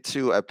 we went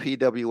to a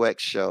PWX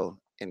show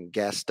in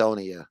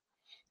Gastonia,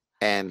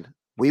 and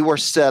we were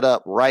set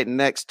up right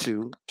next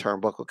to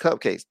Turnbuckle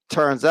Cupcakes.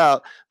 Turns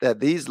out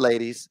that these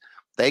ladies,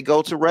 they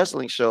go to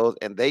wrestling shows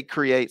and they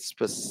create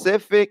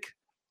specific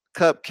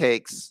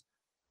cupcakes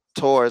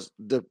towards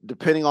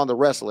depending on the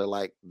wrestler.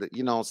 Like,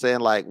 you know what I'm saying?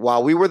 Like,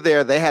 while we were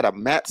there, they had a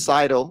Matt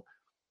Seidel.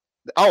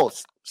 Oh,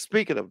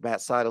 speaking of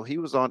Matt Seidel, he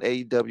was on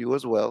AEW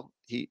as well.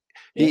 He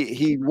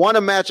won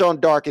a match on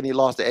Dark and he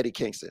lost to Eddie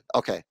Kingston.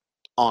 Okay.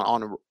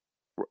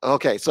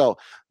 Okay, so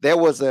there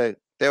was a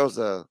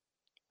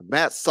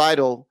Matt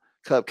Seidel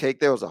cupcake.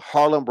 There was a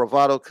Harlem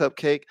Bravado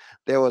cupcake.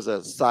 There was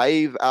a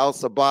Saeed Al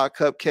Sabah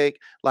cupcake.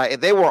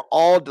 Like, they were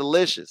all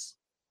delicious.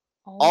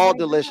 All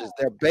delicious.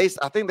 God.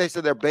 I think they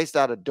said they're based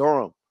out of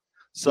Durham.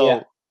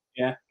 So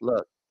yeah.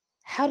 Look.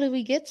 How do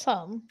we get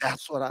some?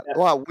 That's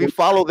what we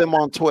follow them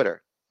on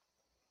Twitter.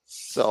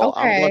 So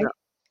okay.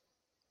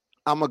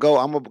 I'm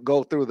gonna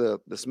go through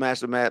the Smash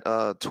the Mat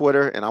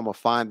Twitter, and I'm gonna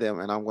find them,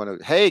 and I'm gonna,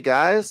 hey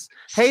guys,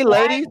 hey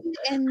ladies,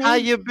 how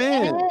you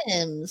been?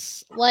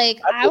 Like,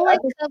 I like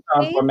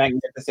cupcakes. For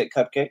Magnificent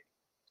Cupcake.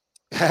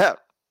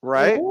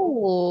 Right?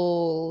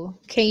 Ooh,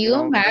 can you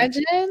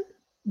imagine?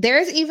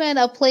 There's even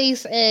a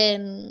place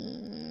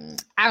in,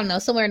 I don't know,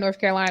 somewhere in North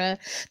Carolina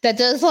that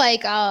does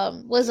like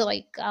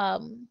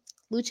Lucha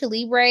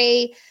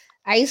Libre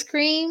ice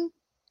cream.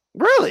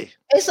 Really?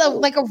 It's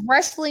like a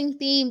wrestling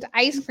themed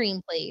ice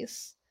cream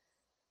place.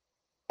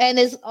 And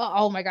it's,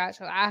 oh my gosh,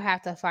 I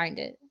have to find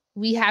it.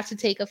 We have to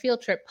take a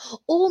field trip.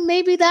 Oh,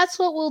 maybe that's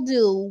what we'll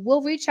do.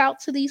 We'll reach out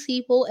to these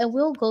people and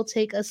we'll go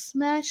take a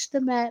Smash the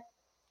Mat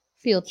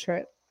field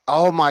trip.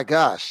 Oh my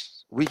gosh.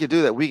 We could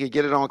do that. We could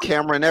get it on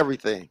camera and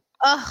everything.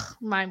 Ugh,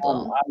 mind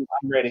blown.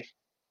 I'm ready.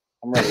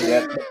 I'm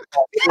ready.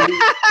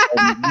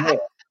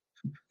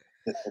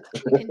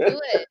 We can do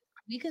it.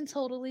 We can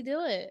totally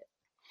do it.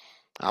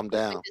 I'm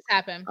down. Make this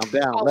happen. I'm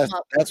down.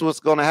 That's what's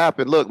going to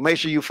happen. Look, make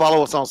sure you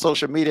follow us on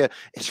social media.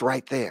 It's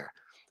right there.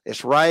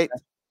 It's right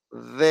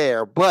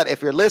there. But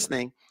if you're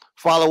listening,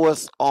 follow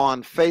us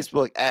on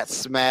Facebook at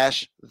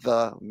Smash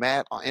the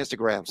Mat, on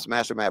Instagram,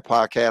 Smash the Mat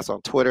Podcast,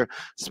 on Twitter,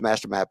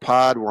 Smash the Mat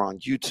Pod. We're on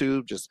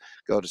YouTube. Just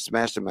go to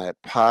Smash the Mat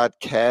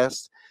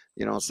Podcast.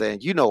 You know what I'm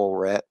saying? You know where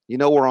we're at. You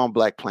know we're on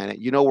Black Planet.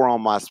 You know we're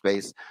on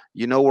MySpace.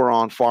 You know we're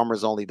on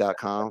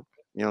farmersonly.com.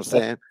 You know what I'm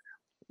saying?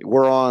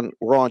 We're on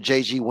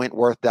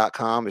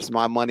jgwentworth.com. It's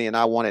my money and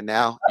I want it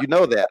now. You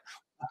know that.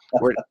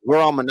 We're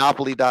on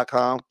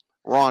monopoly.com.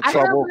 We're on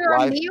Trouble. We're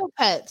on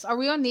Neopets. Are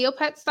we on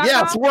Neopets.com?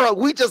 Yes,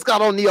 we just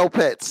got on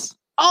Neopets.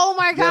 Oh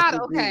my God.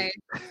 Yes, okay.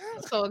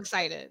 So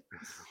excited.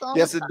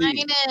 Yes,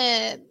 indeed.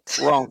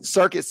 We're on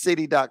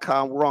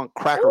circuitcity.com. We're on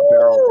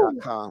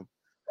crackerbarrel.com.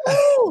 You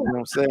know what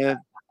I'm saying?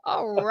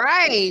 All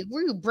right.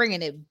 We're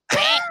bringing it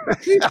back.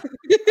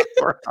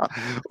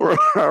 we're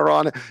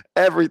on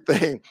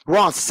everything. We're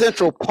on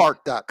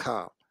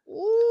centralpark.com.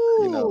 Ooh.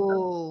 You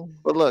know.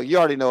 But look, you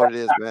already know what it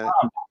is, man.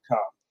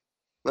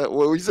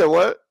 What you said?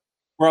 What?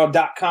 We're on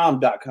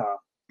 .com.com.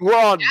 We're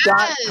on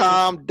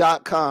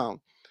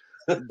 .com.com.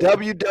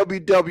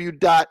 www.com.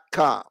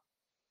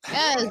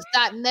 Yes,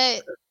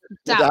 .net.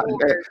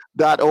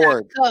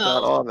 .org.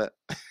 All that.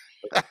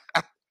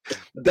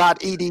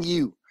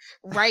 .edu.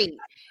 Right.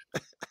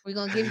 We're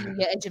going to give you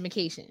your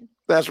education.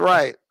 That's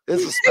right.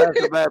 It's a Smash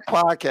the Mat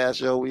podcast,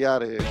 yo. We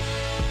out of here.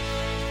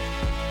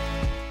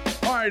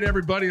 All right,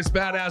 everybody. It's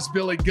Badass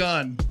Billy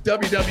Gunn,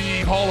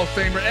 WWE Hall of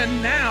Famer,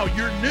 and now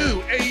your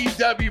new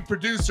AEW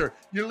producer.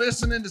 You're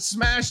listening to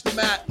Smash the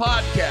Mat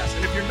podcast.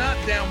 And if you're not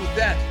down with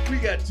that, we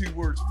got 2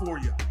 words for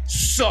you.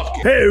 Suck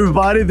it. Hey,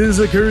 everybody. This is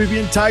the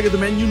Caribbean Tiger, the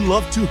man you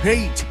love to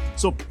hate.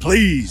 So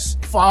please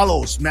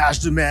follow Smash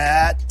the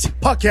Mat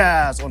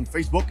podcast on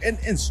Facebook and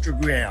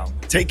Instagram.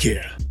 Take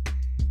care.